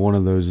only one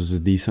of those is a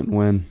decent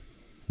win.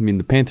 I mean,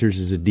 the Panthers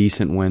is a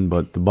decent win,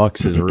 but the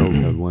Bucks is a real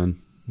good win.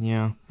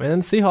 Yeah. And then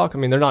the Seahawks, I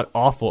mean, they're not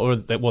awful. Well,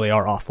 they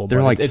are awful. They're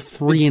but like it's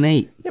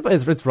 3-8. Yeah, but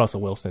it's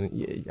Russell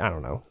Wilson. I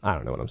don't know. I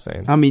don't know what I'm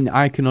saying. I mean,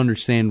 I can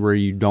understand where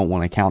you don't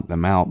want to count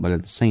them out, but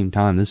at the same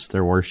time, this is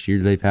their worst year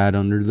they've had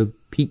under the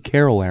Pete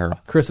Carroll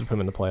era. Chris would put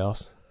him in the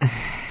playoffs.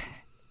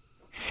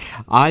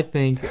 I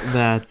think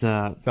that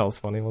That was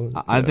funny.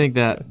 I think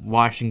that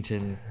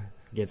Washington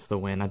gets the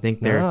win. I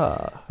think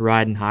they're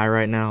riding high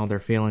right now. They're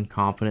feeling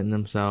confident in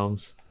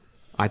themselves.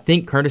 I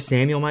think Curtis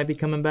Samuel might be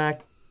coming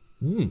back.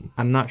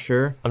 I'm not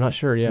sure.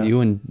 Yeah.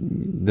 You and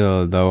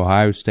the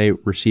Ohio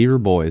State receiver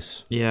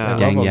boys. Yeah.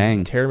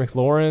 Gang. Terry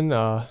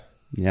McLaurin,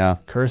 Yeah.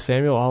 Curtis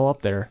Samuel, all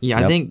up there.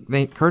 Yeah, Yep. I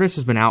think Curtis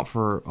has been out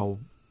for a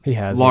He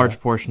has large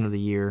portion of the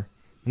year.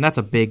 And that's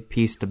a big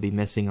piece to be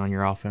missing on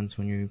your offense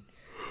when you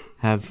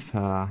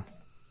have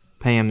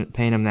paying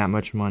him that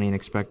much money and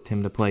expect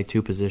him to play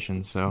 2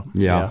 positions. So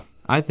Yeah.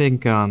 I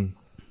think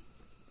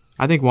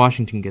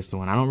Washington gets the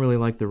win. I don't really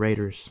like the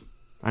Raiders.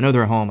 I know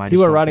they're at home.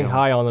 People are riding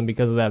high on them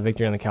because of that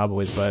victory on the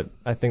Cowboys, but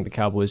I think the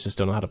Cowboys just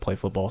don't know how to play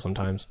football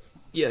sometimes.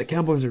 Yeah, the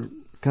Cowboys are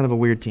kind of a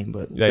weird team,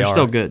 but They they're are.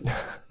 still good.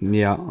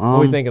 Yeah. What are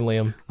we thinking,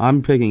 Liam?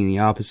 I'm picking the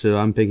opposite.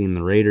 I'm picking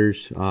the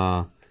Raiders.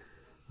 I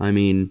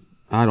mean,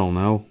 I don't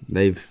know.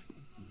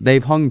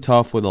 They've hung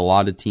tough with a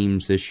lot of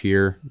teams this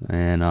year,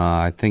 and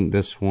I think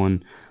this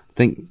one. I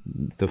think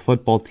the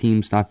football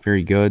team's not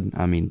very good.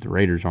 I mean, the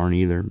Raiders aren't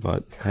either,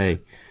 but hey,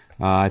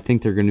 I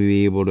think they're going to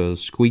be able to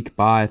squeak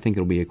by. I think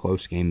it'll be a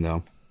close game,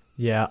 though.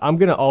 Yeah, I'm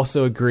going to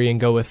also agree and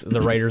go with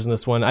the Raiders in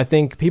this one. I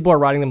think people are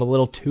riding them a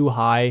little too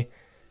high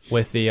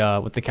with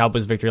the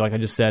Cowboys victory, like I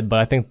just said. But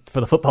I think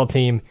for the football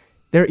team,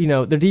 their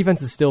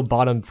defense is still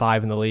bottom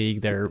 5 in the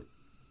league. They're,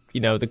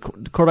 the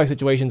quarterback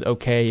situation's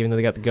okay, even though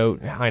they got the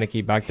GOAT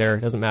Heineke back there.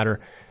 It doesn't matter.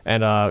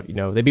 And,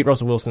 they beat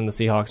Russell Wilson and the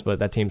Seahawks, but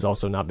that team's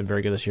also not been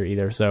very good this year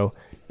either. So,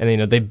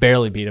 and, they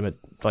barely beat him at,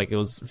 it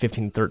was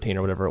 15-13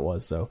 or whatever it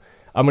was. So,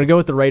 I'm going to go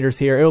with the Raiders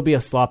here. It'll be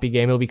a sloppy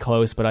game. It'll be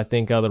close, but I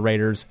think the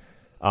Raiders,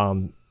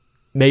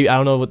 maybe, I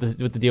don't know what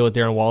the deal with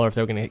Darren Waller, if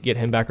they're going to get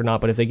him back or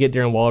not, but if they get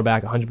Darren Waller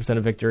back, 100%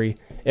 of victory.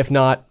 If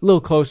not, a little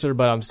closer,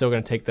 but I'm still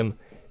going to take them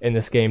in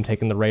this game,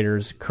 taking the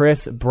Raiders.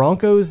 Chris,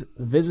 Broncos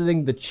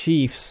visiting the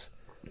Chiefs.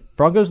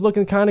 Broncos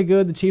looking kind of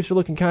good. The Chiefs are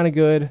looking kind of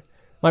good.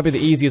 Might be the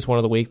easiest one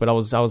of the week, but I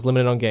was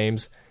limited on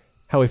games.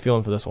 How are we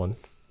feeling for this one?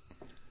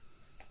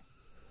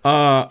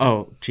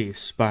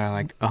 Chiefs by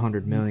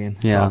 100 million.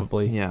 Yeah.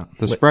 Probably. Yeah.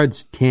 The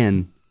spread's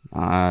 10.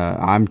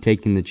 I'm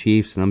taking the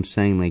Chiefs, and I'm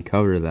saying they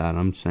cover that.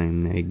 I'm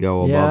saying they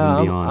go above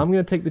and beyond. I'm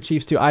going to take the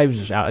Chiefs too. I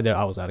was out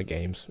of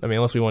games. I mean,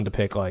 unless we wanted to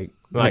pick like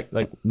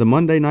the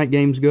Monday night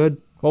game's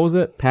good. What was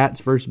it?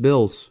 Pats versus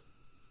Bills.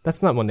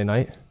 That's not Monday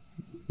night.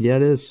 Yeah,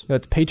 it is.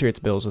 That's Patriots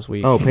Bills this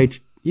week. Oh,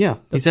 yeah.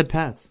 He said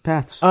Pats.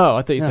 Oh,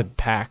 I thought you said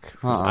Pack.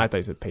 I thought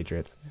you said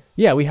Patriots.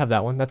 Yeah, we have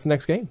that one. That's the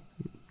next game.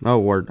 Oh,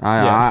 word!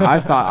 I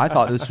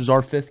thought this was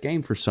our 5th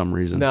game for some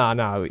reason.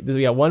 No.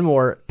 We got one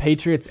more.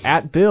 Patriots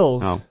at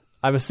Bills. Oh.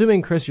 I'm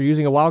assuming, Chris, you're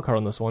using a wild card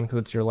on this one because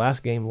it's your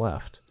last game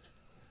left.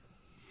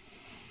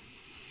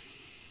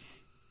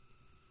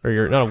 Or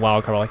you're not a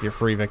wild card, like your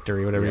free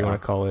victory, whatever you want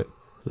to call it.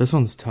 This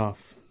one's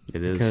tough.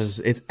 It is. Because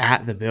it's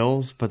at the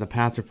Bills, but the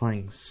Pats are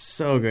playing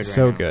so good right now.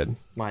 So good.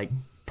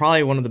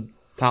 Probably one of the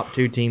top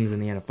 2 teams in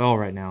the NFL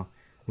right now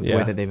with the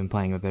way that they've been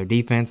playing with their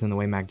defense and the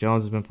way Mac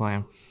Jones has been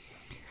playing.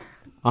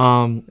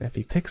 If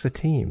he picks a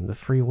team, the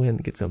free win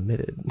gets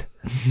omitted.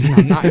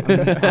 I'm not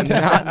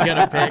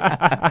gonna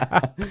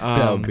pick.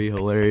 That would be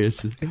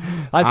hilarious.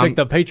 I picked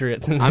the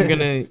Patriots. I'm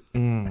gonna.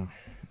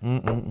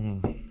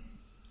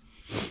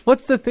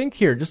 What's the think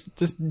here? Just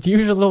use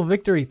your little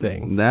victory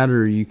thing. That,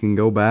 or you can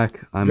go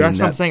back. That's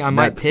what I'm saying. I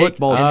might pick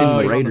football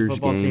team Raiders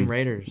football game. Team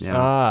Raiders.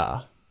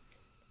 Yeah.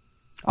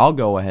 I'll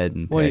go ahead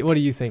and pick. What are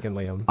you thinking,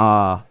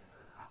 Liam?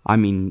 I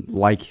mean,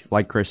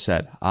 like Chris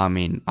said,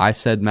 I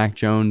said Mac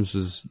Jones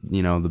was,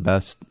 the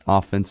best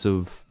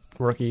offensive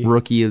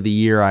rookie of the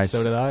year.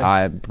 So did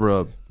I.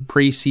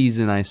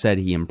 Preseason, I said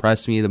he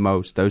impressed me the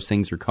most. Those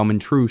things are coming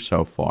true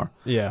so far.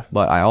 Yeah.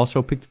 But I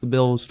also picked the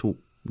Bills to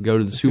go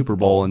to the Super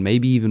Bowl and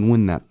maybe even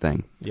win that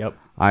thing. Yep.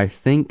 I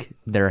think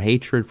their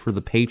hatred for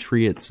the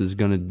Patriots is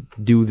going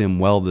to do them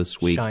well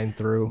this week. Shine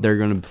through. They're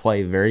going to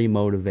play very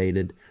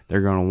motivated.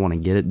 They're going to want to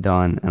get it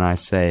done, and I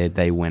say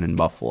they win in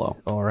Buffalo.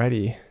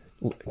 Alrighty.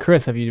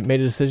 Chris, have you made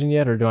a decision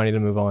yet, or do I need to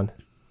move on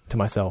to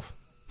myself?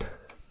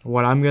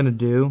 What I'm going to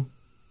do...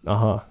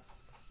 Dun,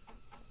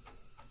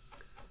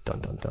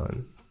 dun,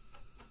 dun.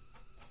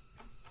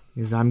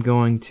 Is I'm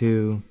going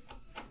to...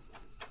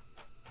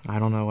 I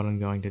don't know what I'm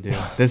going to do.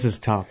 This is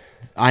tough.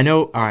 I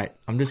know... All right,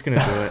 I'm just going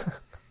to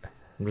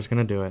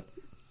do it.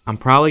 I'm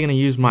probably going to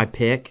use my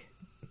pick,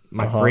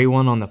 my free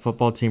one on the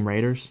football team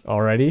Raiders.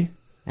 Already?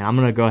 And I'm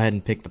going to go ahead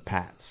and pick the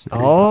Pats.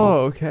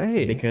 Oh,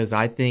 okay. Because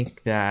I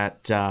think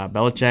that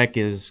Belichick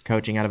is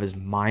coaching out of his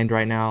mind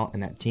right now,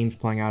 and that team's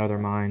playing out of their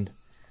mind.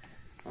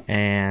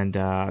 And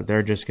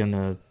they're just going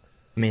to...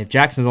 I mean, if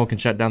Jacksonville can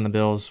shut down the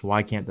Bills,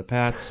 why can't the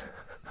Pats?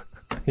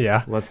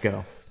 Yeah. Let's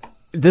go.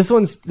 This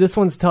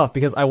one's tough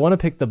because I want to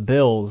pick the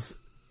Bills,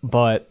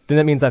 but then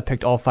that means I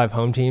picked all 5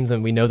 home teams,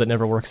 and we know that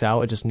never works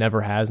out. It just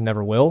never has,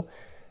 never will.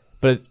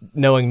 But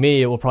knowing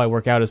me, it will probably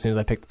work out as soon as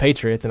I pick the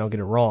Patriots, and I'll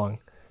get it wrong.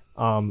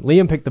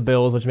 Liam picked the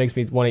Bills, which makes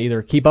me want to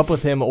either keep up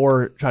with him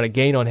or try to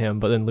gain on him,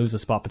 but then lose a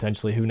spot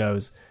potentially. Who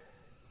knows?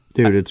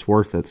 Dude, it's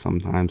worth it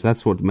sometimes.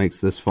 That's what makes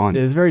this fun.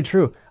 It is very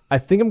true. I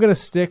think I'm going to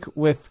stick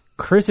with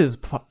Chris's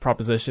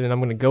proposition, and I'm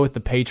going to go with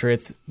the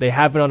Patriots. They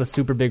have been on a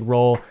super big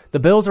roll. The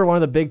Bills are one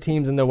of the big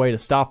teams in their way to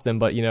stop them,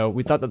 but,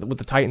 we thought that with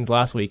the Titans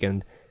last week,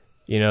 and,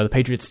 the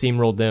Patriots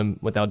steamrolled them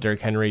without Derrick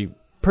Henry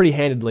pretty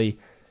handedly.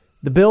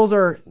 The Bills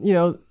are,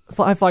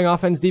 flying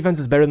offense. Defense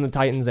is better than the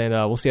Titans, and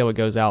we'll see how it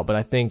goes out. But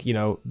I think,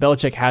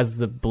 Belichick has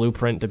the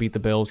blueprint to beat the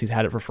Bills. He's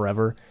had it for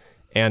forever.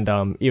 And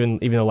even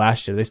though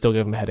last year, they still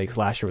gave him headaches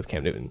last year with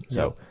Cam Newton.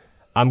 So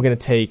I'm going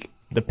to take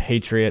the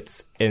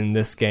Patriots in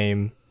this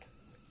game,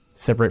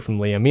 separate from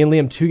Liam. Me and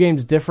Liam, 2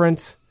 games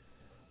different.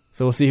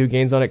 So we'll see who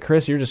gains on it.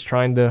 Chris, you're just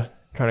trying to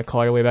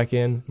claw your way back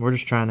in. We're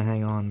just trying to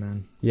hang on,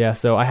 man. Yeah,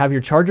 so I have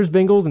your Chargers,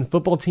 Bengals, and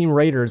football team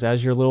Raiders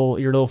as your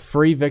little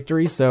free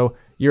victory. So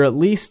you're at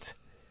least...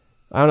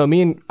 I don't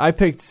know. I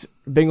picked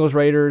Bengals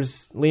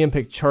Raiders. Liam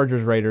picked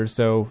Chargers Raiders.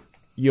 So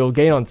you'll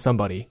gain on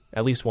somebody.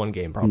 At least one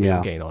game probably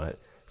you'll gain on it.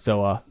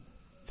 So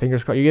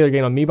fingers crossed. You either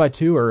gain on me by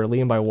 2 or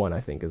Liam by 1. I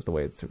think is the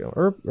way it's going,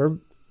 or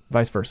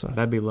vice versa.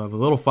 That'd be lovely.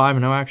 A little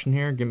 5-0 action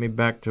here. Get me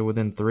back to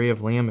within 3 of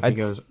Liam if he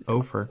goes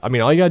 0 I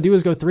mean, all you gotta do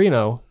is go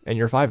 3-0, and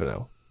you're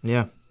 5-0.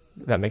 Yeah,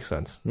 that makes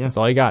sense. Yeah, that's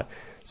all you got.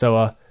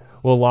 So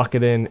we'll lock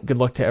it in. Good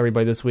luck to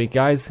everybody this week,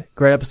 guys.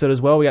 Great episode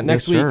as well. We got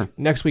next week. Sir.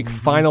 Next week,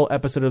 final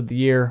episode of the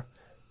year.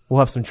 We'll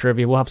have some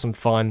trivia. We'll have some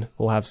fun.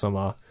 We'll have some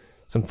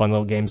fun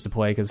little games to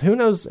play because who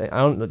knows?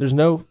 There's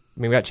no I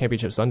mean, we got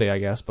Championship Sunday, I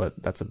guess, but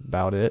that's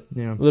about it.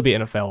 Yeah. It'll be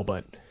NFL,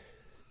 but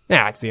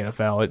it's the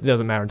NFL. It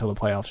doesn't matter until the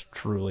playoffs,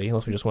 truly,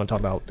 unless we just want to talk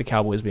about the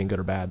Cowboys being good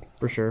or bad.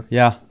 For sure.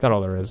 Yeah. That's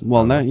all there is.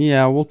 Well,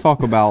 we'll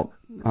talk about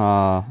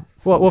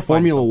we'll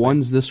Formula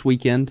One's this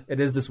weekend. It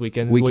is this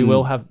weekend. We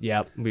will have.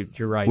 Yeah,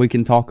 you're right. We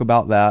can talk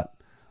about that.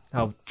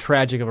 How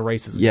tragic of a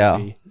race is Yeah. going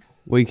to be.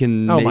 We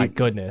can. My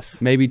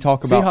goodness. Maybe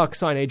talk about Seahawks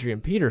sign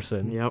Adrian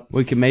Peterson. Yep.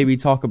 We can maybe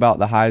talk about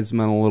the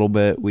Heisman a little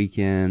bit. We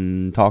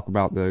can talk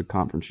about the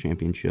conference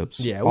championships.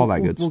 Yeah, all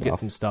that good we'll stuff. get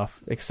some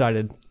stuff.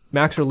 Excited.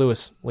 Max or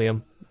Lewis,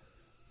 Liam?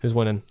 Who's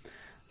winning?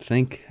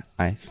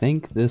 I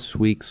think this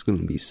week's going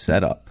to be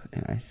set up,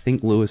 and I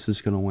think Lewis is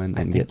going to win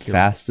and get you're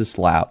fastest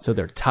lap. So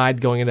they're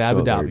tied going into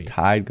Abu Dhabi. They're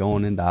tied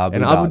going into Abu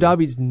Dhabi. And Abu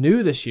Dhabi's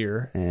new this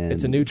year. And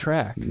it's a new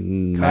track.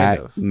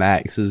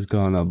 Max is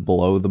going to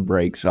blow the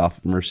brakes off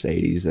of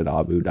Mercedes at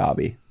Abu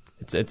Dhabi.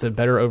 It's a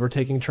better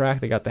overtaking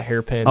track. They got the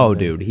hairpin. Oh,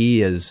 dude,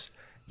 he's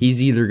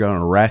either going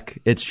to wreck.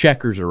 It's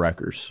checkers or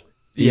wreckers.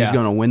 He's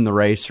going to win the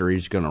race or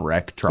he's going to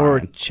wreck trying. Or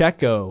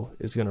Checo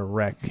is going to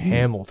wreck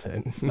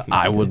Hamilton.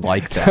 I would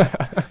like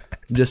that.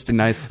 Just a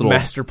nice little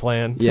master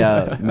plan.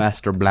 Yeah,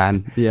 master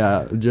plan.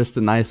 Yeah, just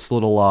a nice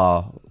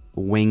little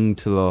wing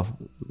to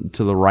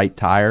the right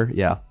tire.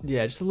 Yeah.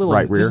 Yeah, just a little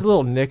right rear. Just a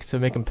little nick to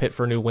make him pit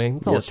for a new wing.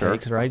 That's all Yes, it sir.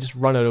 takes, right? Just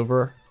run it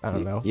over. I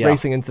don't know. Yeah.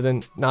 Racing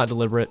incident, not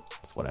deliberate.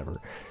 It's whatever.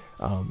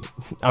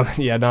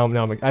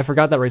 I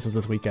forgot that race was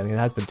this weekend. It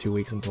has been 2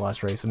 weeks since the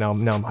last race, so now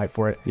I'm hyped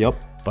for it. Yep.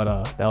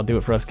 But that'll do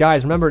it for us,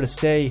 guys. Remember to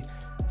stay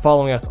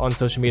following us on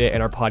social media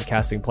and our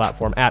podcasting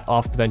platform at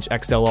Off the Bench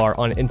XLR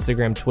on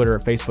Instagram, Twitter,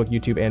 Facebook,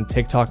 YouTube, and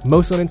TikTok.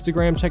 Most on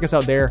Instagram. Check us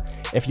out there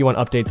if you want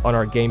updates on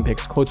our game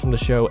picks, quotes from the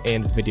show,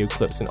 and video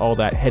clips and all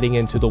that heading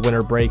into the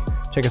winter break.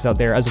 Check us out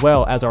there, as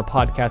well as our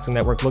podcasting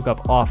network. Look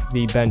up Off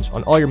the Bench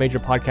on all your major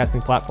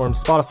podcasting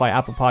platforms: Spotify,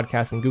 Apple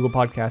Podcasts, and Google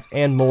Podcasts,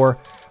 and more.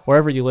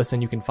 Wherever you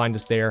listen, you can find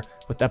us there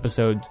with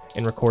episodes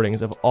and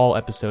recordings of all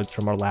episodes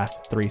from our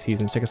last 3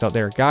 seasons. Check us out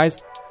there.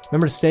 Guys,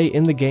 remember to stay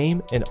in the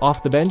game and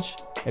off the bench,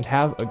 and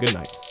have a good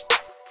night.